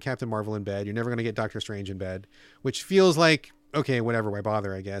going to get Captain Marvel in bed. You're never going to get Doctor Strange in bed, which feels like, okay, whatever, why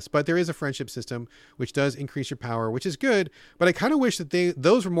bother, I guess. But there is a friendship system, which does increase your power, which is good. But I kind of wish that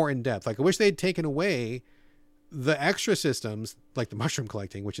those were more in depth. Like, I wish they'd taken away the extra systems, like the mushroom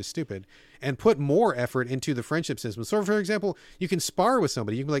collecting, which is stupid, and put more effort into the friendship system. So, for example, you can spar with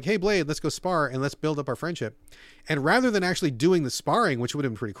somebody. You can be like, hey, Blade, let's go spar and let's build up our friendship. And rather than actually doing the sparring, which would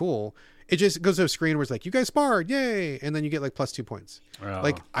have been pretty cool, it just goes to a screen where it's like, you guys sparred, yay! And then you get like +2 points.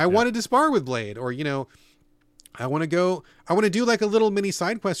 I wanted to spar with Blade, or, I want to do like a little mini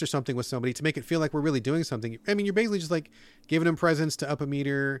side quest or something with somebody to make it feel like we're really doing something. I mean, you're basically just like giving them presents to up a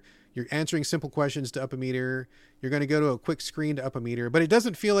meter. You're answering simple questions to up a meter. You're going to go to a quick screen to up a meter, but it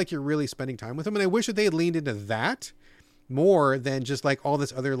doesn't feel like you're really spending time with them. And I wish that they had leaned into that more than just like all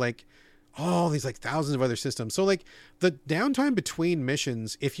this other, like all these like thousands of other systems. So like the downtime between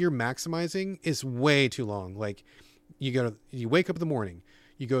missions, if you're maximizing, is way too long. Like you wake up in the morning,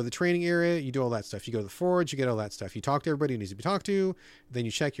 you go to the training area, you do all that stuff. You go to the forge, you get all that stuff. You talk to everybody who needs to be talked to. Then you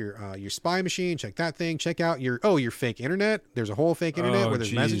check your spy machine, check that thing, check out your fake internet. There's a whole fake internet where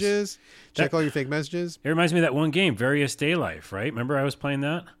there's messages. Check all your fake messages. It reminds me of that one game, Various Day Life, right? Remember I was playing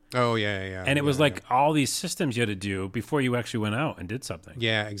that? Oh, yeah. And it was like all these systems you had to do before you actually went out and did something.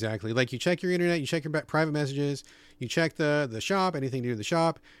 Yeah, exactly. Like you check your internet, you check your private messages, you check the shop, anything to do with the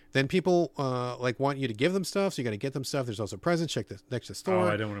shop. Then people like want you to give them stuff, so you got to get them stuff. There's also presents. Check the next to store. Oh,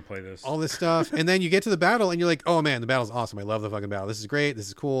 I don't want to play this. All this stuff, and then you get to the battle, and you're like, "Oh man, the battle's awesome! I love the fucking battle. This is great. This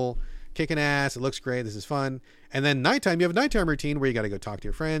is cool. Kicking ass. It looks great. This is fun." And then nighttime, you have a nighttime routine where you got to go talk to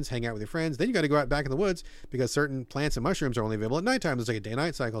your friends, hang out with your friends. Then you got to go out back in the woods because certain plants and mushrooms are only available at nighttime. There's like a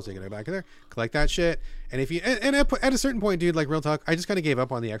day-night cycle, so you got to go back in there, collect that shit. And if you and at a certain point, dude, like real talk, I just kind of gave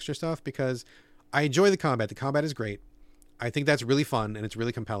up on the extra stuff because I enjoy the combat. The combat is great. I think that's really fun and it's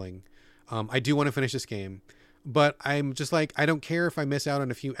really compelling. I do want to finish this game, but I'm just like, I don't care if I miss out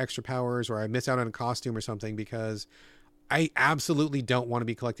on a few extra powers or I miss out on a costume or something, because I absolutely don't want to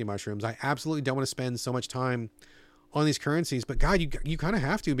be collecting mushrooms. I absolutely don't want to spend so much time on these currencies, but God, you kind of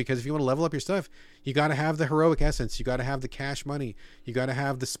have to, because if you want to level up your stuff, you got to have the heroic essence. You got to have the cash money. You got to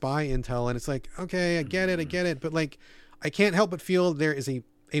have the spy intel. And it's like, okay, I get it. But like, I can't help but feel there is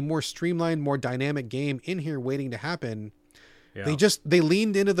a more streamlined, more dynamic game in here waiting to happen. Yeah. They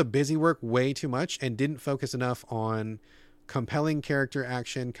leaned into the busy work way too much and didn't focus enough on compelling character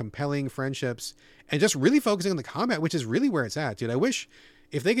action, compelling friendships, and just really focusing on the combat, which is really where it's at, dude. I wish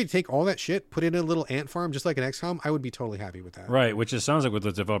if they could take all that shit, put it in a little ant farm, just like an XCOM, I would be totally happy with that. Right, which it sounds like what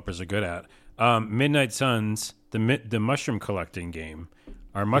the developers are good at. Midnight Suns, the mushroom collecting game,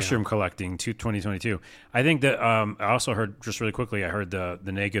 or mushroom collecting 2022. I think that I also heard, just really quickly, I heard the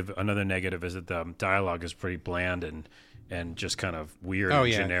negative. Another negative is that the dialogue is pretty bland and just kind of weird and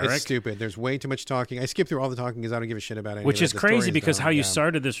generic. It's stupid. There's way too much talking. I skip through all the talking because I don't give a shit about it. Which is crazy because how you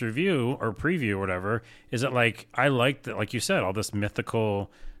started this review or preview or whatever is that, like, I liked that, like you said, all this mythical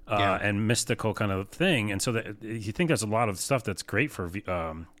and mystical kind of thing. And so that you think there's a lot of stuff that's great for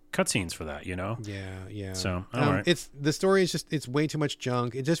cutscenes for that, you know? Yeah. So, all right. It's the story is just, it's way too much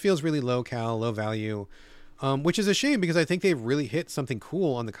junk. It just feels really low cal, low value. Which is a shame because I think they've really hit something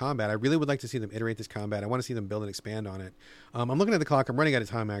cool on the combat. I really would like to see them iterate this combat. I want to see them build and expand on it. I'm looking at the clock. I'm running out of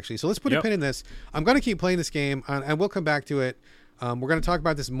time, actually. So let's put a pin in this. I'm going to keep playing this game, and we'll come back to it. We're going to talk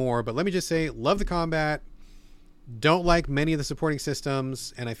about this more, but let me just say, love the combat. Don't like many of the supporting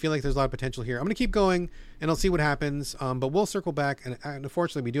systems, and I feel like there's a lot of potential here. I'm going to keep going, and I'll see what happens, but we'll circle back. And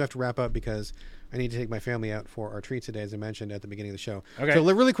unfortunately, we do have to wrap up because I need to take my family out for our treat today, as I mentioned at the beginning of the show. Okay. So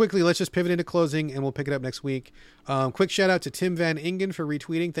really quickly, let's just pivot into closing, and we'll pick it up next week. Quick shout out to Tim Van Ingen for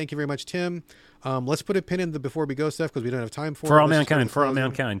retweeting. Thank you very much, Tim. Let's put a pin in the Before We Go stuff because we don't have time for it. For All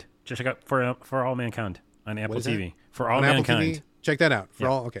Mankind. Just check out For All Mankind on Apple TV. For All Mankind. Check that out.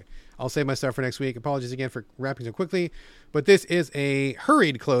 Okay. I'll save my stuff for next week. Apologies again for wrapping so quickly, but this is a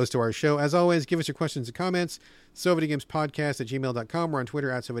hurried close to our show. As always, give us your questions and comments. SoVideoGamesPodcast@gmail.com. We're on Twitter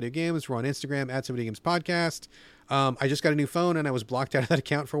 @SoVideoGames. We're on Instagram @SoVideoGamesPodcast. I just got a new phone and I was blocked out of that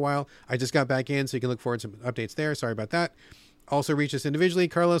account for a while. I just got back in, so you can look forward to some updates there. Sorry about that. Also reach us individually.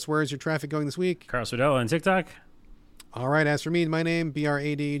 Carlos, where is your traffic going this week? Carlos Rodella on TikTok. All right. As for me, my name,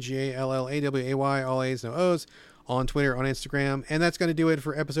 BRADGALLAWAY, all A's, no O's. On Twitter, on Instagram. And that's going to do it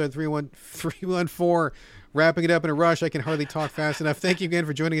for episode 314. Wrapping it up in a rush. I can hardly talk fast enough. Thank you again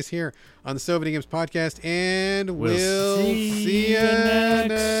for joining us here on the So Video Games Podcast. And we'll see you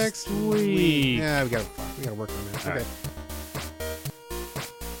next week. Yeah, we got to work on that. Okay.